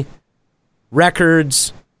 coffee,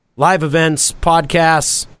 records, live events,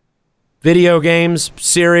 podcasts, video games,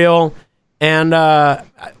 cereal. And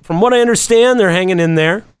from what I understand, they're hanging in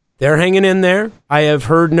there. I have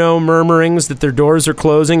heard no murmurings that their doors are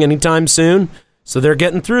closing anytime soon. So they're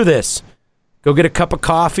getting through this. Go get a cup of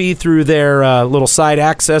coffee through their little side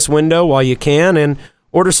access window while you can, and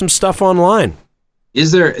order some stuff online.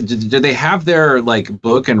 Do they have their, like,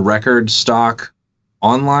 book and record stock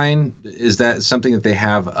online? Is that something that they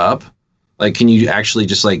have up? Like, can you actually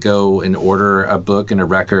just like go and order a book and a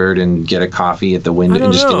record and get a coffee at the window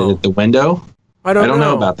and just get it at the window? I don't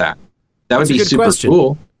know about that. That would be super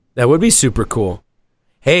cool. That would be super cool.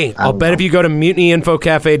 Hey, I'll bet if you go to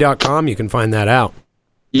mutinyinfocafe.com, you can find that out.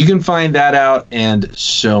 You can find that out and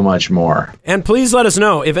so much more. And please let us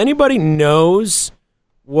know if anybody knows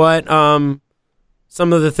what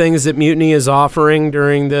some of the things that Mutiny is offering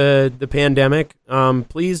during the pandemic.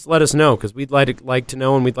 Please let us know, because we'd like to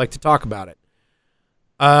know and we'd like to talk about it.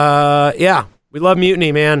 Yeah, we love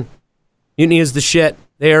Mutiny, man. Mutiny is the shit.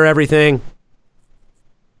 They are everything.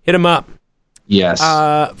 Hit them up. Yes.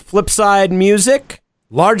 Flipside Music,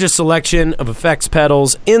 largest selection of effects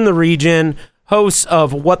pedals in the region. Hosts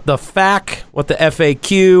of What the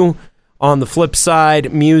FAQ on the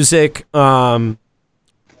Flipside Music YouTube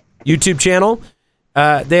channel.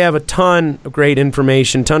 They have a ton of great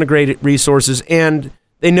information, ton of great resources, and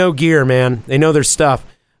they know gear, man. They know their stuff.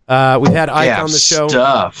 We've had Ike on the show.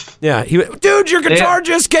 Yeah, dude, your guitar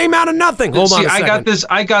just came out of nothing. Hold on a second.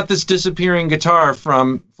 I got this disappearing guitar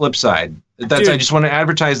from Flipside. I just want to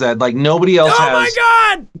advertise that. Like, nobody else has. Oh my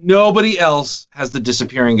God! Nobody else has the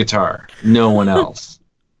disappearing guitar. No one else.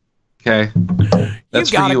 Okay?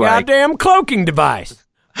 That's you got for you, a goddamn cloaking device.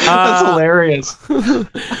 That's hilarious.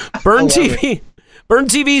 Burn TV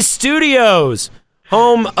Studios,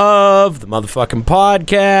 home of the motherfucking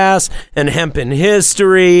podcast and Hemp in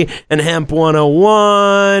History and Hemp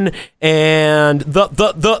 101 and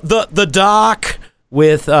the doc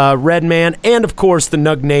with Redman, and of course the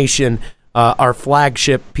Nug Nation, our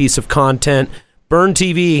flagship piece of content. Burn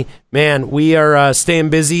TV, man, we are staying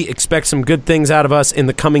busy. Expect some good things out of us in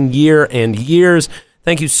the coming year and years.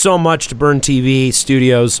 Thank you so much to Burn TV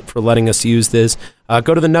Studios for letting us use this.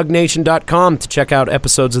 Go to thenugnation.com to check out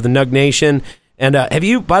episodes of the Nug Nation. And have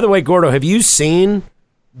you, by the way, Gordo, have you seen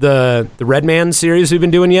the Redman series we've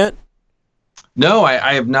been doing yet? No,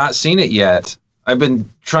 I have not seen it yet. I've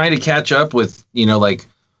been trying to catch up with, like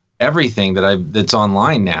everything that's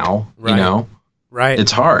online now. Right. Right.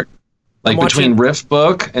 It's hard. Like between Riff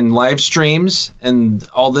Book and live streams and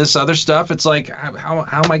all this other stuff, it's like, how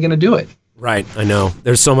am I going to do it? Right, I know.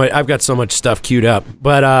 There's so much. I've got so much stuff queued up,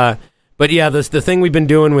 but yeah, the thing we've been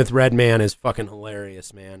doing with Redman is fucking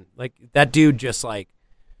hilarious, man. Like, that dude just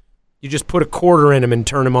you just put a quarter in him and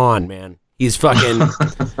turn him on, man. He's fucking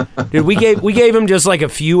dude. We gave him just like a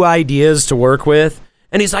few ideas to work with,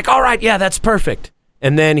 and he's like, all right, yeah, that's perfect.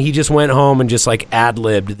 And then he just went home and just like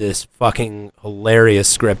ad-libbed this fucking hilarious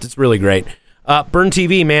script. It's really great. Burn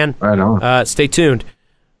TV, man. Right on. Stay tuned.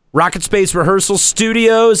 Rocket Space Rehearsal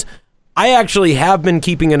Studios. I actually have been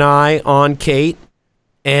keeping an eye on Kate,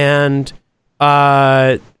 and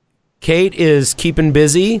Kate is keeping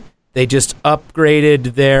busy. They just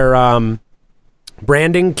upgraded their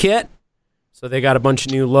branding kit, so they got a bunch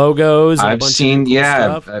of new logos. And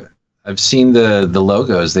I've seen the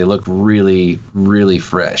logos. They look really, really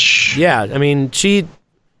fresh. Yeah, I mean,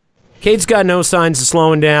 Kate's got no signs of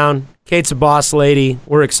slowing down. Kate's a boss lady.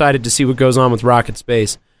 We're excited to see what goes on with Rocket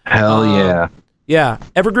Space. Hell yeah. Yeah,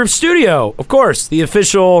 Evergroove Studio, of course, the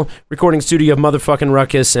official recording studio of motherfucking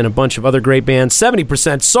Ruckus and a bunch of other great bands.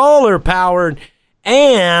 70% solar powered,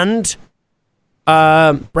 and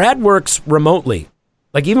Brad works remotely.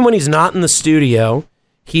 Like, even when he's not in the studio,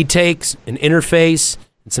 he takes an interface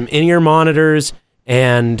and some in-ear monitors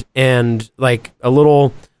and like a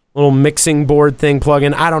little mixing board thing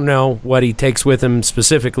plug-in. I don't know what he takes with him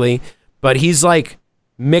specifically, but he's like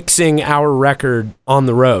mixing our record on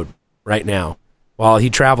the road right now, while he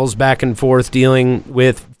travels back and forth dealing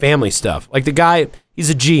with family stuff. Like, the guy,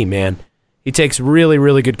 he's a G, man. He takes really,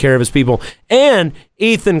 really good care of his people. And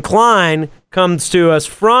Ethan Klein comes to us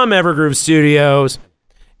from Evergroove Studios.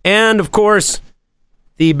 And, of course,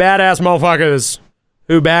 the badass motherfuckers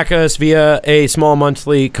who back us via a small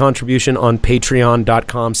monthly contribution on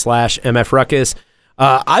patreon.com/mfruckus.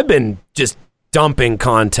 I've been just dumping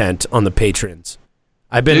content on the patrons.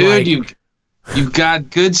 I've been You've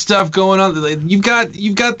got good stuff going on. You've got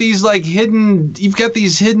these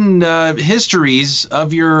hidden histories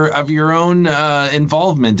of your own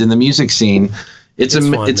involvement in the music scene. It's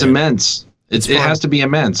immense. It has to be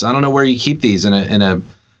immense. I don't know where you keep these in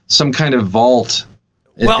some kind of vault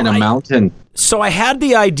in a mountain. So I had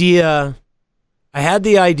the idea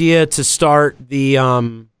to start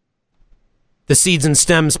the Seeds and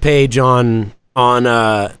Stems page on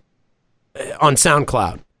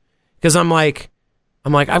SoundCloud. Because I'm like,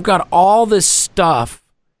 I've got all this stuff,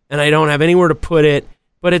 and I don't have anywhere to put it.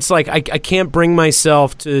 But it's like I can't bring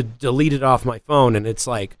myself to delete it off my phone, and it's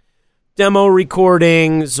like demo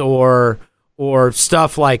recordings or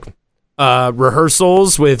stuff like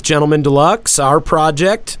rehearsals with Gentlemen Deluxe, our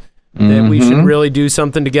project, that we should really do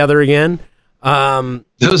something together again.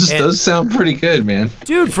 Those sound pretty good, man.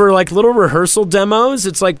 Dude, for like little rehearsal demos,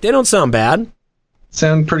 it's like they don't sound bad.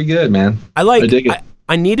 Sound pretty good, man. I dig it.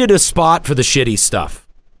 I needed a spot for the shitty stuff.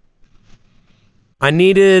 I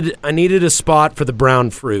needed a spot for the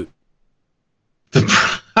brown fruit.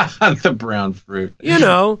 The brown fruit. You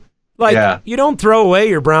know, like you don't throw away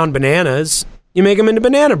your brown bananas. You make them into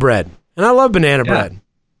banana bread. And I love banana bread.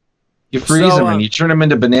 You freeze them and you turn them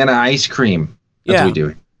into banana ice cream. That's what we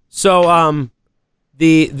do. So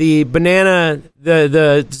the banana,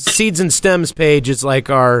 the seeds and stems page is like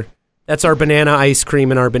that's our banana ice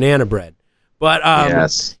cream and our banana bread. But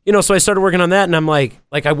you know, so I started working on that, and I'm like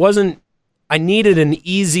I needed an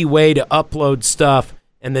easy way to upload stuff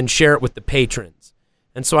and then share it with the patrons.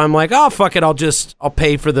 And so I'm like, oh fuck it, I'll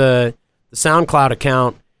pay for the SoundCloud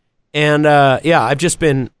account. And I've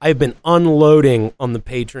been unloading on the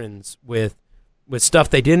patrons with stuff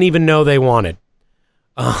they didn't even know they wanted.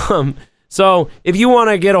 So if you want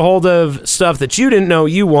to get a hold of stuff that you didn't know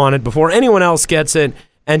you wanted before anyone else gets it,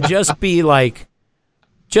 and just be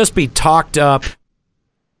talked up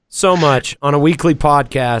so much on a weekly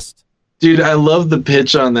podcast. Dude, I love the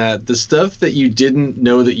pitch on that. The stuff that you didn't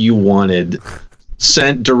know that you wanted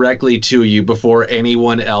sent directly to you before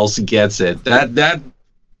anyone else gets it. That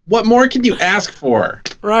what more can you ask for?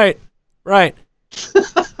 Right.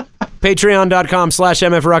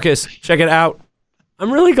 Patreon.com/MFRuckus. Check it out.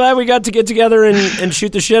 I'm really glad we got to get together and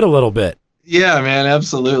shoot the shit a little bit. Yeah, man,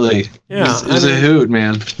 absolutely. Yeah, it was a hoot,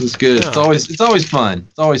 man. It was good. Yeah. It's always fun.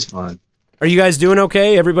 It's always fun. Are you guys doing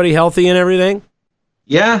okay? Everybody healthy and everything?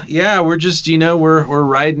 Yeah. We're just, we're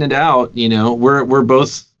riding it out. We're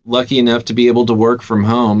both lucky enough to be able to work from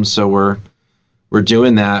home, so we're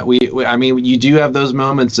doing that. I mean, you do have those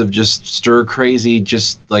moments of just stir crazy,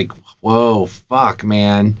 just like, whoa, fuck,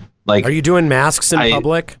 man. Like, are you doing masks in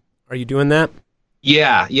public? Are you doing that?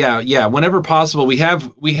 Yeah. Whenever possible, we've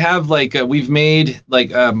made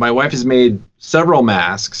my wife has made several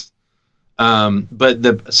masks.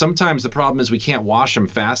 But sometimes the problem is we can't wash them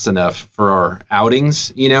fast enough for our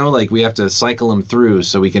outings. Like we have to cycle them through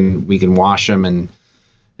so we can wash them and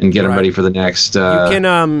get them ready for the next.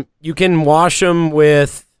 You can wash them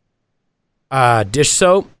with dish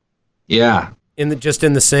soap. Yeah. In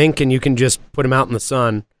the sink, and you can just put them out in the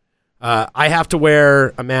sun. I have to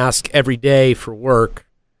wear a mask every day for work,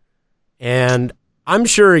 and I'm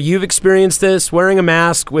sure you've experienced this. Wearing a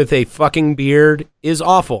mask with a fucking beard is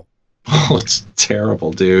awful. Oh, it's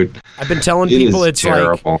terrible, dude. I've been telling people it's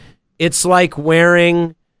terrible. It's like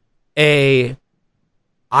wearing a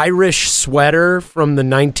Irish sweater from the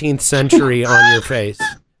 19th century on your face.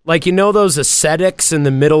 Like, those ascetics in the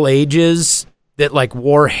Middle Ages that like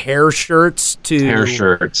wore hair shirts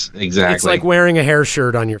exactly. It's like wearing a hair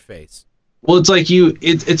shirt on your face. Well, it's like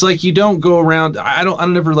it's like you don't go around. I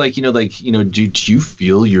don't ever do you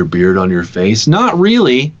feel your beard on your face? Not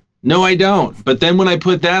really. No, I don't. But then when I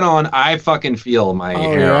put that on, I fucking feel my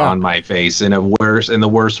hair on my face in the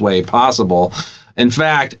worst way possible. In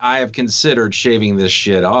fact, I have considered shaving this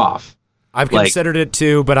shit off. I've considered it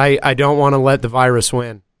too, but I don't want to let the virus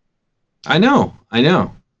win. I know.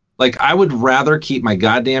 Like, I would rather keep my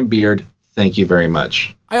goddamn beard. Thank you very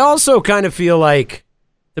much. I also kind of feel like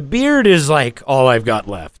the beard is like all I've got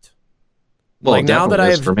left. Well, like, now that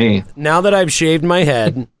I've shaved my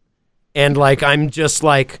head and like I'm just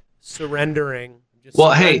like surrendering.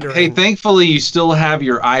 Hey, thankfully you still have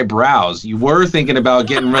your eyebrows. You were thinking about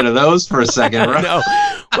getting rid of those for a second, right? No.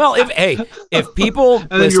 Well, if people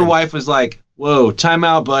and then your wife was like, "Whoa, time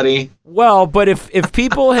out, buddy." Well, but if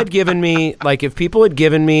people had given me like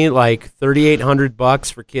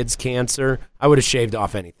 $3,800 for kids' cancer, I would have shaved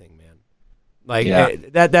off anything, man. Like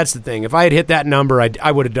that's the thing. If I had hit that number,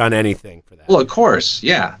 I would have done anything for that. Well, of course,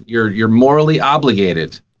 yeah. You're morally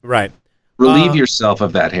obligated. Right. Relieve yourself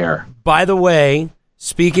of that hair. By the way,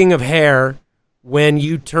 speaking of hair, when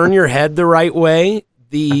you turn your head the right way,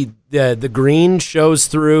 the green shows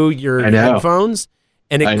through your headphones.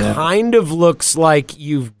 And it kind of looks like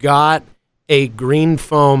you've got a green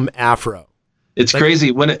foam afro. It's like,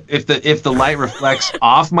 crazy if the light reflects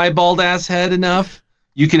off my bald ass head enough,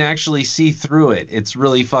 you can actually see through it. It's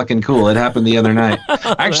really fucking cool. It happened the other night.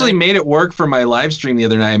 I actually made it work for my live stream the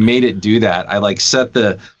other night. I made it do that. I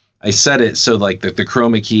set it so like the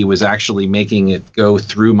chroma key was actually making it go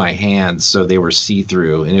through my hands, so they were see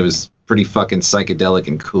through, and it was pretty fucking psychedelic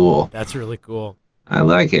and cool. That's really cool. I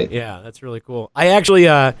like it. Yeah, that's really cool. I actually,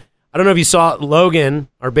 I don't know if you saw Logan,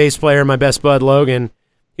 our bass player, my best bud Logan.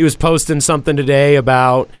 He was posting something today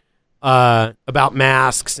about about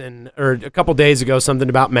masks, or a couple days ago, something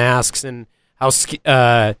about masks and how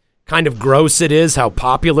kind of gross it is, how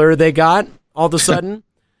popular they got all of a sudden,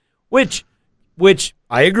 which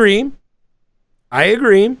I agree.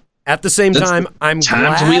 At the same time, I'm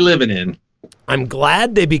times glad we living in. I'm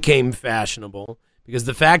glad they became fashionable, because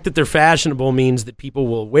the fact that they're fashionable means that people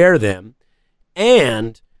will wear them.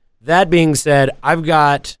 And that being said, I've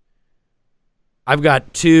got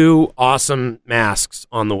 2 awesome masks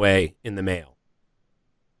on the way in the mail.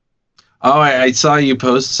 Oh, I saw you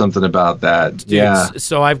post something about that. Dude, yeah.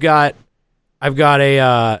 So I've got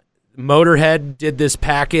a Motorhead did this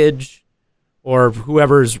package, or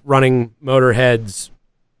whoever's running Motorhead's,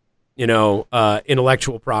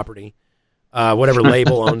 intellectual property, whatever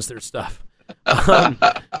label owns their stuff.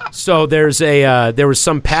 So there was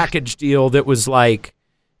some package deal that was like,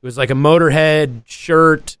 it was like a Motorhead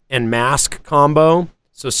shirt and mask combo.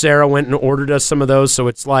 So Sarah went and ordered us some of those. So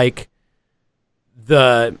it's like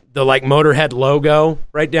the like Motorhead logo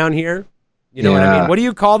right down here. You know what I mean? What do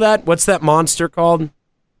you call that? What's that monster called?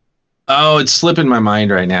 Oh, it's slipping my mind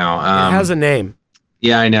right now. It has a name.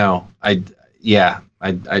 Yeah, I know. I can't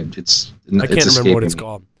remember what it's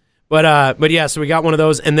called. But yeah, so we got one of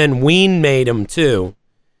those, and then Ween made them too.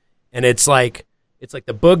 And it's like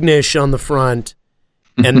the Boognish on the front,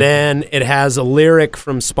 and then it has a lyric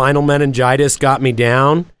from Spinal Meningitis, Got Me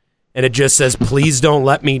Down, and it just says, "Please don't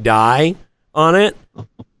let me die" on it.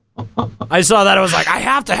 I saw that. I was like, I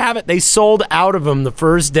have to have it. They sold out of them the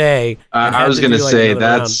first day. I was going to say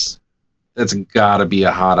that's got to be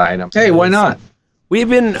a hot item. Hey, why not? We've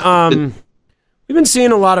been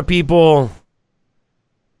seeing a lot of people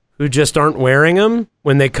who just aren't wearing them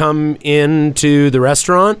when they come into the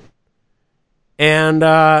restaurant. And,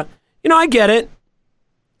 I get it.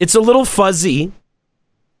 It's a little fuzzy.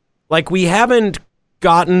 Like, we haven't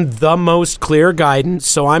gotten the most clear guidance,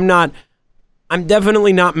 so I'm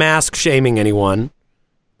definitely not mask shaming anyone.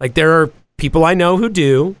 Like, there are people I know who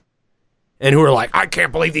do, and who are like, I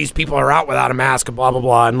can't believe these people are out without a mask, and blah, blah,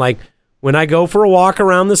 blah. And, like, when I go for a walk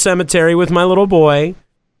around the cemetery with my little boy,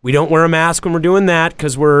 we don't wear a mask when we're doing that,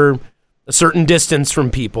 because we're a certain distance from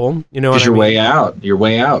people. You know what I mean? You're way out. You're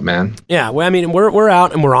way out, man. Yeah, well, I mean, we're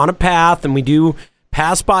out, and we're on a path, and we do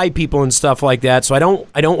pass by people and stuff like that. So I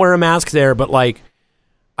don't wear a mask there, but, like,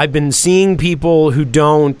 I've been seeing people who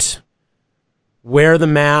don't wear the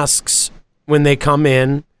masks when they come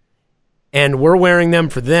in, and we're wearing them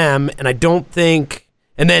for them, and I don't think,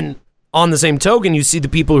 and then on the same token, you see the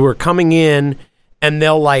people who are coming in, and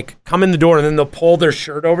they'll, like, come in the door, and then they'll pull their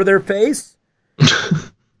shirt over their face,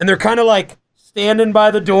 and they're kind of, like, standing by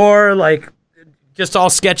the door, like, just all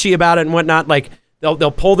sketchy about it and whatnot. Like,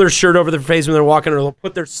 they'll pull their shirt over their face when they're walking, or they'll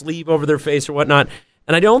put their sleeve over their face or whatnot,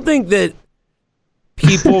 and I don't think that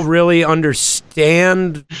people really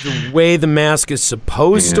understand the way the mask is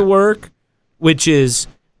supposed to work, which is,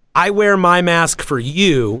 I wear my mask for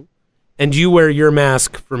you, and you wear your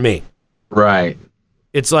mask for me. Right.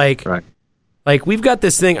 It's like, like, we've got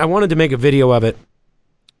this thing. I wanted to make a video of it.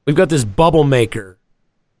 We've got this bubble maker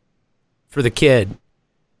for the kid,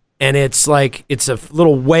 and it's like, it's a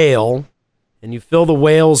little whale, and you fill the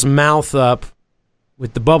whale's mouth up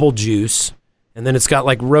with the bubble juice, and then it's got,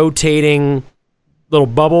 like, rotating little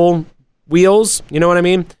bubble wheels, you know what I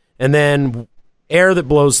mean? And then air that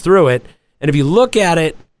blows through it. And if you look at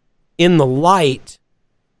it in the light,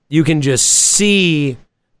 you can just see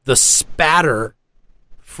the spatter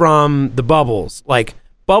from the bubbles. Like,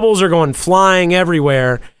 bubbles are going flying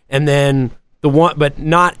everywhere, and then but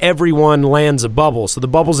not everyone lands a bubble. So the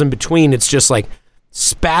bubbles in between, it's just like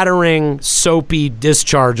spattering soapy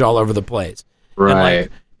discharge all over the place. Right.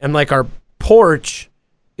 And like our porch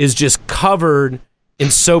is just covered in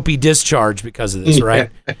soapy discharge because of this, right?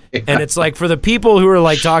 Yeah. And it's like, for the people who are,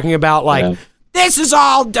 like, talking about, like, this is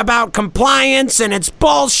all about compliance and it's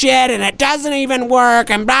bullshit and it doesn't even work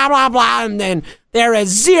and blah, blah, blah, and then there is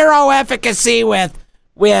zero efficacy with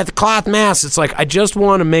cloth masks. It's like, I just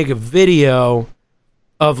want to make a video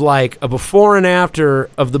of, like, a before and after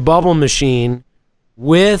of the bubble machine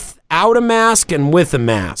without a mask and with a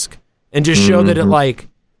mask, and just show that it, like,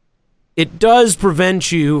 it does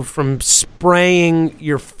prevent you from spraying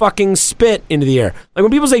your fucking spit into the air. Like,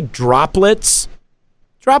 when people say droplets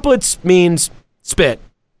means spit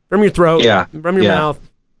from your throat, from your mouth.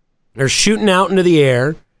 They're shooting out into the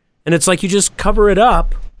air, and it's like, you just cover it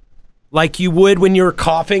up like you would when you're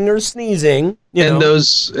coughing or sneezing. You know?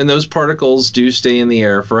 Those particles do stay in the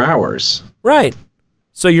air for hours. Right.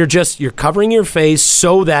 So you're covering your face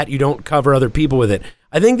so that you don't cover other people with it.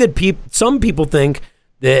 I think that some people think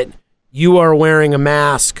that you are wearing a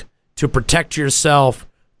mask to protect yourself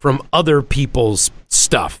from other people's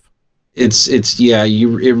stuff.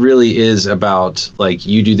 it really is about like,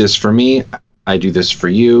 you do this for me, I do this for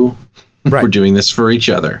you. Right. We're doing this for each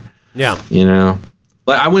other. Yeah. You know,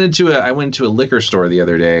 like I went into a liquor store the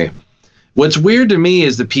other day. What's weird to me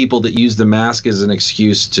is the people that use the mask as an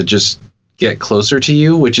excuse to just get closer to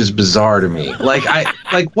you, which is bizarre to me. Like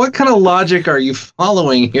what kind of logic are you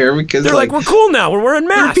following here? Because they're like, we're cool now. We're wearing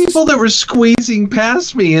masks. There are people that were squeezing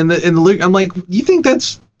past me in the I'm like, you think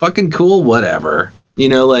that's fucking cool? Whatever. You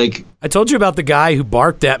know, like, I told you about the guy who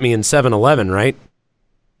barked at me in 7-Eleven, right?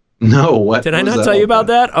 No, what? Did I not tell you about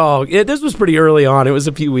that? Oh, this was pretty early on. It was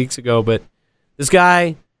a few weeks ago, but this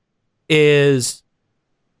guy is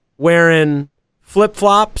wearing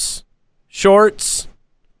flip-flops, shorts,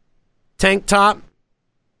 tank top,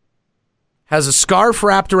 has a scarf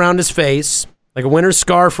wrapped around his face, like a winter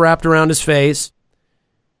scarf wrapped around his face,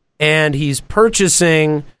 and he's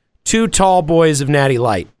purchasing 2 tall boys of Natty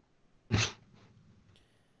Light.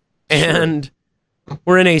 And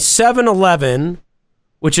we're in a 7-Eleven,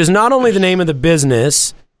 which is not only the name of the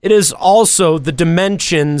business, it is also the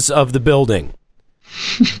dimensions of the building.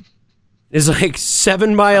 It's like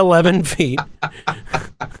 7 by 11 feet.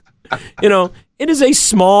 You know, it is a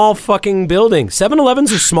small fucking building.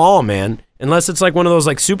 7-Elevens are small, man. Unless it's like one of those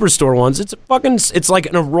like superstore ones. It's like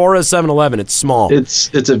an Aurora 7-Eleven. It's small.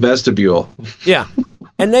 It's a vestibule. Yeah.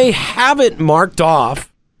 And they have it marked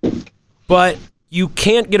off, but you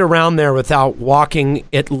can't get around there without walking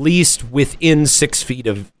at least within 6 feet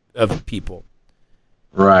of people.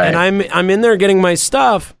 Right. And I'm in there getting my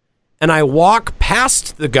stuff, and I walk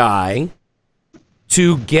past the guy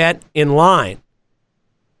to get in line.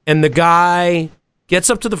 And the guy gets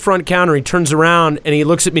up to the front counter, he turns around, and he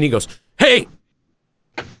looks at me and he goes, "Hey,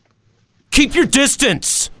 keep your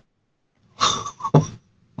distance."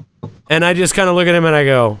 And I just kind of look at him and I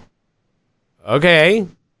go, "Okay."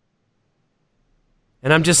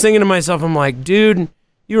 And I'm just thinking to myself, I'm like, dude,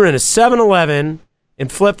 you were in a 7-Eleven in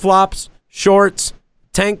flip-flops, shorts,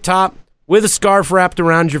 tank top, with a scarf wrapped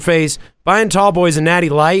around your face, buying tall boys and Natty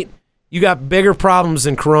Light. You got bigger problems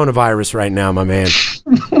than coronavirus right now, my man.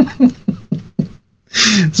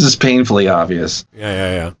 This is painfully obvious.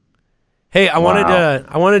 Yeah. Hey, I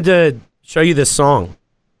wanted to show you this song.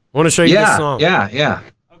 I want to show you this song. Yeah.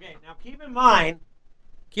 Okay, now keep in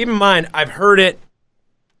mind, I've heard it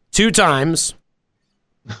 2 times.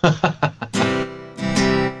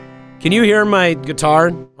 Can you hear my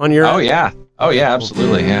guitar on your end? Oh yeah,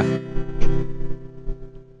 absolutely, yeah.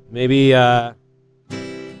 Maybe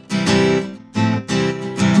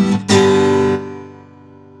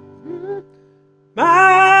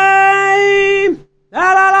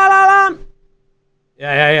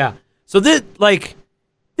Yeah. So this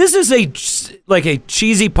is a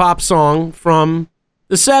cheesy pop song from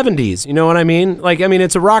the 70s, you know what I mean?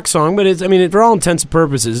 It's a rock song, but for all intents and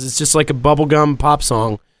purposes, it's just like a bubblegum pop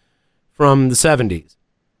song from the 70s.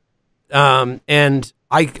 And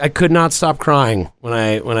I could not stop crying when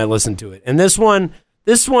I listened to it. And this one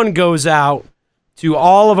goes out to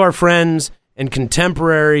all of our friends and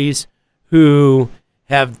contemporaries who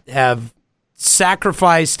have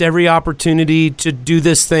sacrificed every opportunity to do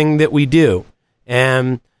this thing that we do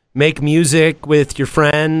and make music with your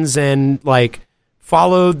friends and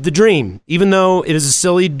follow the dream, even though it is a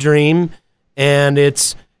silly dream and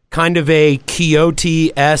it's kind of a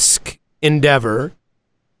Quixote-esque endeavor.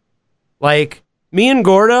 Like me and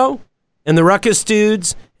Gordo and the Ruckus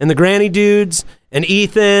dudes and the Granny dudes and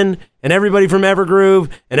Ethan and everybody from Evergroove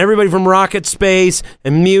and everybody from Rocket Space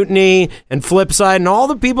and Mutiny and Flipside and all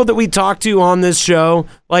the people that we talk to on this show,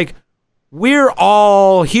 we're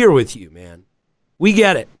all here with you, man. We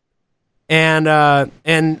get it. And I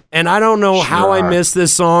don't know how I missed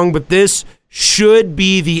this song, but this should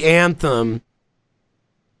be the anthem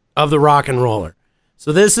of the rock and roller.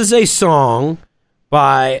 So this is a song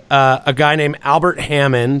by a guy named Albert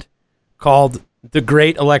Hammond called The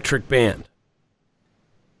Great Electric Band.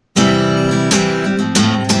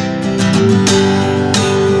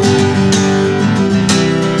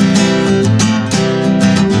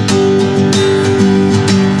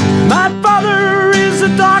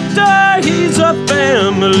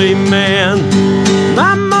 Family man.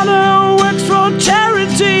 My mother works for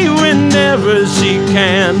charity whenever she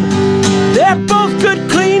can. They're both good,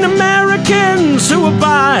 clean Americans who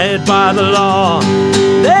abide by the law.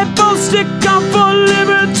 They both stick up for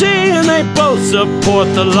liberty and they both support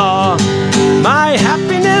the law. My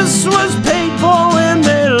happiness was paid for when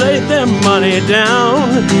they laid their money down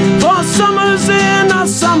for summers in a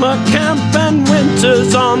summer camp and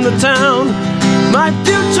winters on the town. My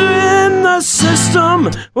future in the system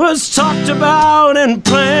was talked about and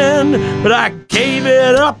planned, but I gave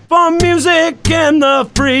it up for music and the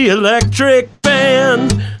Free Electric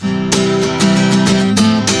Band.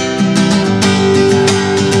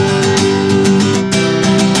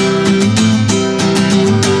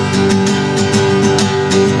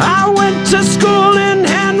 I went to school in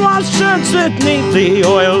hand-washed shirts with neatly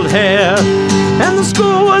oiled hair, and the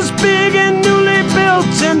school was big and newly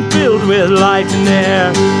built and filled with light and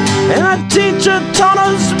air. And a teacher taught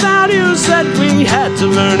us values that we had to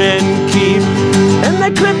learn and keep, and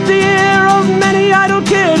they clipped the ear of many idle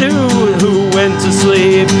kid who went to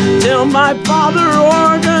sleep, till my father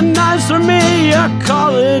organized for me a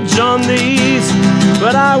college on the east.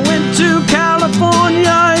 But I went to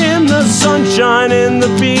California in the sunshine and the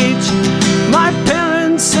beach. My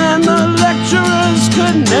parents and the lecturers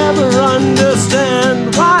could never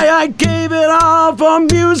understand why I gave it all for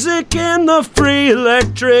music and the Free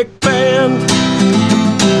Electric Band.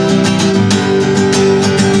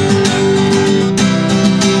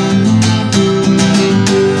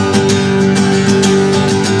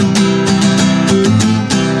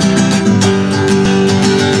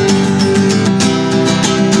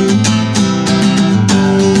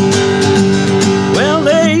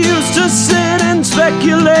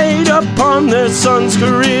 Speculate upon their son's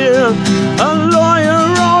career, a lawyer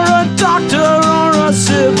or a doctor or a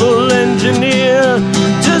civil engineer.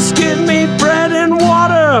 Just give me bread and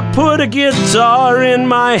water, put a guitar in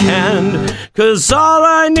my hand, 'cause all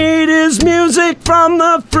I need is music from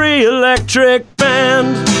the Free Electric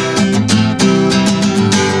Band.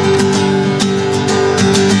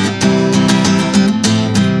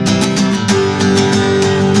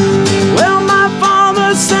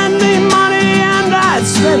 Send me money and I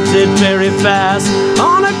spent it very fast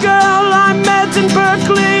on a girl I met in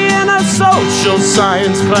Berkeley in a social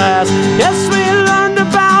science class. Yes, we learned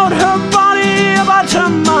about her body, about her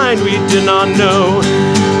mind we did not know,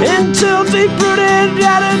 until deep-rooted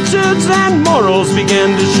attitudes and morals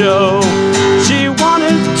began to show. She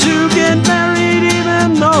wanted to get married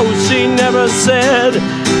even though she never said,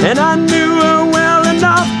 and I knew her well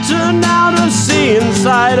enough to now to see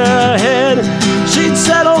inside her head. She'd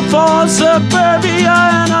settle for suburbia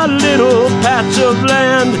and a little patch of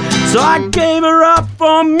land, so I gave her up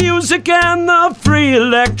for music and the Free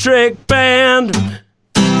Electric Band.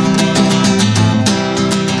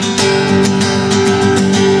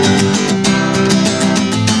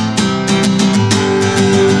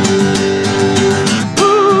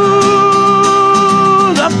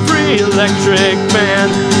 Ooh, the Free Electric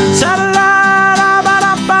Band.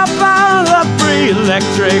 Sa-da-la-da-ba-da-ba-ba, the Free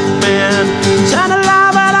Electric Band.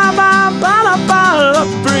 Sa-da-la-ba-da-ba-ba-da-ba, the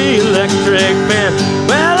Free Electric Band.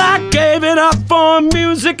 Well, I gave it up for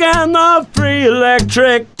music and the Free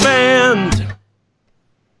Electric Band.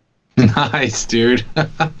 Nice, dude.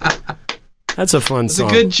 That's a fun song.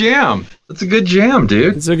 It's a good jam. That's a good jam,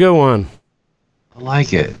 dude. It's a good one. I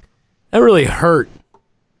like it. That really hurt.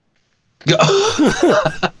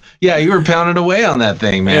 Yeah, you were pounding away on that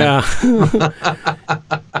thing, man. Yeah.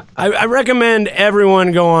 I recommend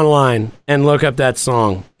everyone go online and look up that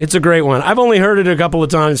song. It's a great one. I've only heard it a couple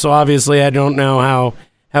of times, so obviously I don't know how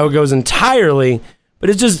it goes entirely,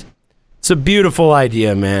 but it's a beautiful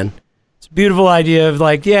idea, man. It's a beautiful idea of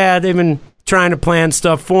like, yeah, they've been trying to plan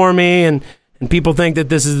stuff for me, and people think that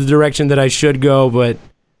this is the direction that I should go, but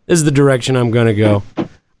this is the direction I'm going to go.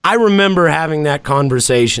 I remember having that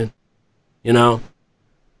conversation, you know?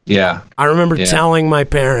 Yeah. I remember telling my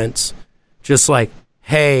parents, just like,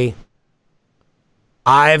 hey,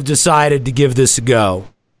 I've decided to give this a go.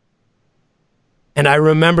 And I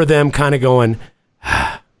remember them kind of going,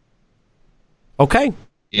 okay.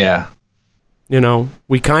 Yeah. You know,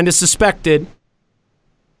 we kind of suspected,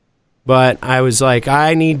 but I was like,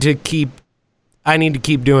 I need to keep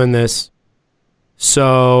doing this.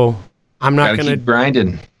 So I'm not going to keep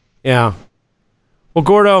grinding. Yeah. Well,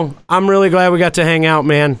 Gordo, I'm really glad we got to hang out,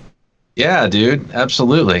 man. Yeah, dude.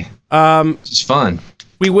 Absolutely. It's fun.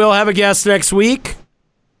 We will have a guest next week.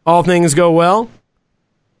 All things go well.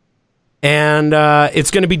 And it's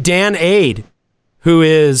going to be Dan Aid, who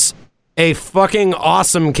is a fucking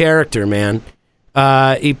awesome character, man.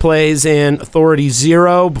 He plays in Authority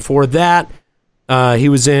Zero. Before that, he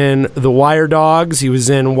was in The Wire Dogs. He was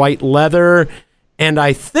in White Leather. And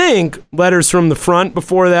I think Letters from the Front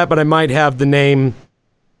before that, but I might have the name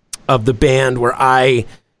of the band where I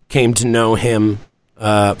came to know him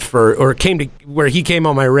where he came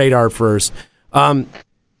on my radar first. I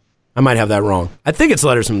might have that wrong. I think it's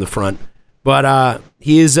Letters from the Front, but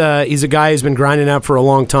he's a guy who's been grinding out for a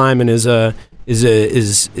long time and is an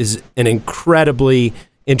incredibly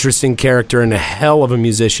interesting character and a hell of a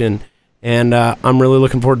musician. And I'm really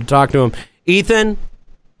looking forward to talking to him.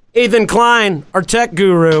 Ethan Klein, our tech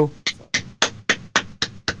guru.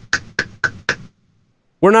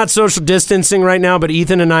 We're not social distancing right now, but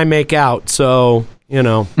Ethan and I make out, so, you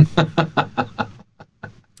know. All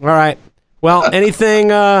right. Well, anything...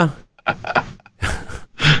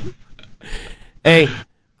 Hey,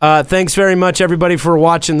 thanks very much, everybody, for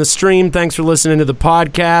watching the stream. Thanks for listening to the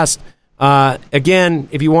podcast. Again,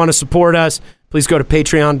 if you want to support us, please go to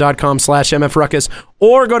patreon.com/mfruckus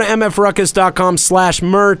or go to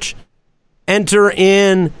mfruckus.com/merch. Enter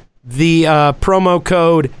in the promo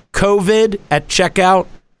code COVID at checkout.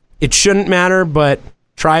 It shouldn't matter, but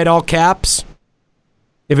try it all caps.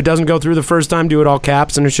 If it doesn't go through the first time, do it all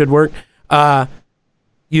caps and it should work.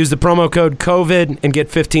 Use the promo code COVID and get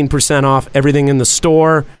 15% off everything in the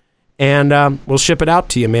store, and we'll ship it out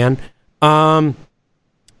to you, man.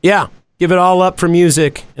 Yeah, give it all up for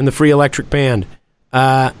music and the Free Electric Band.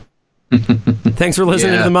 Thanks for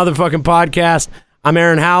listening to the motherfucking podcast. I'm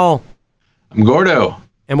Aaron Howell. I'm Gordo.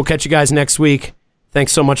 And we'll catch you guys next week.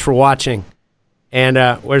 Thanks so much for watching. And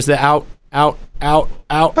where's the out? Bye.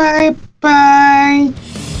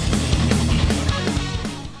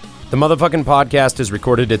 The motherfucking podcast is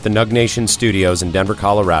recorded at the Nug Nation Studios in Denver,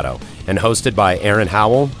 Colorado, and hosted by Aaron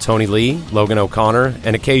Howell, Tony Lee, Logan O'Connor,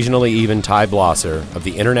 and occasionally even Ty Blosser of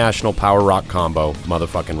the international power rock combo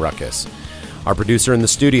Motherfucking Ruckus. Our producer in the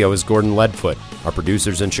studio is Gordon Leadfoot. Our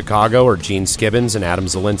producers in Chicago are Gene Skibbins and Adam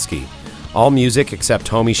Zielinski. All music except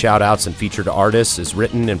homie shoutouts and featured artists is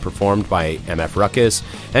written and performed by MF Ruckus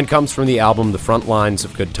and comes from the album The Front Lines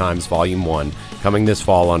of Good Times Volume 1, coming this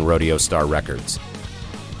fall on Rodeo Star Records.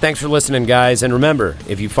 Thanks for listening, guys, and remember,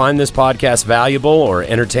 if you find this podcast valuable or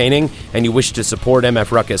entertaining and you wish to support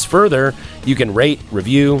MF Ruckus further, you can rate,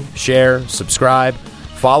 review, share, subscribe,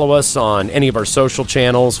 follow us on any of our social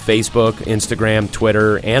channels, Facebook, Instagram,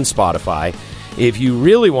 Twitter, and Spotify. If you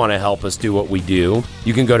really want to help us do what we do,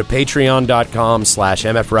 you can go to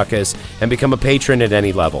patreon.com/mfruckus and become a patron at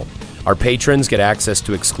any level. Our patrons get access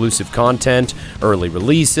to exclusive content, early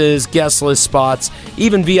releases, guest list spots,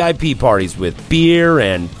 even VIP parties with beer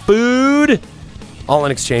and food, all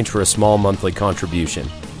in exchange for a small monthly contribution.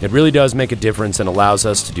 It really does make a difference and allows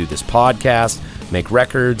us to do this podcast, make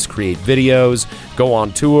records, create videos, go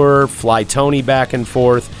on tour, fly Tony back and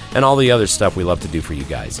forth, and all the other stuff we love to do for you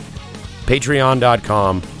guys.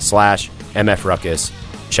 Patreon.com/mfruckus.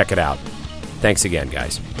 Check it out. Thanks again,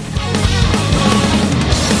 guys.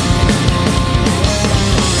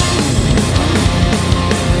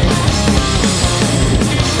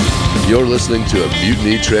 You're listening to a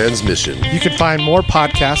Mutiny Transmission. You can find more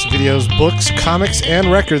podcasts, videos, books, comics,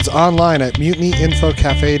 and records online at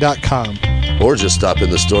mutinyinfocafe.com. Or just stop in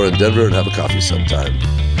the store in Denver and have a coffee sometime.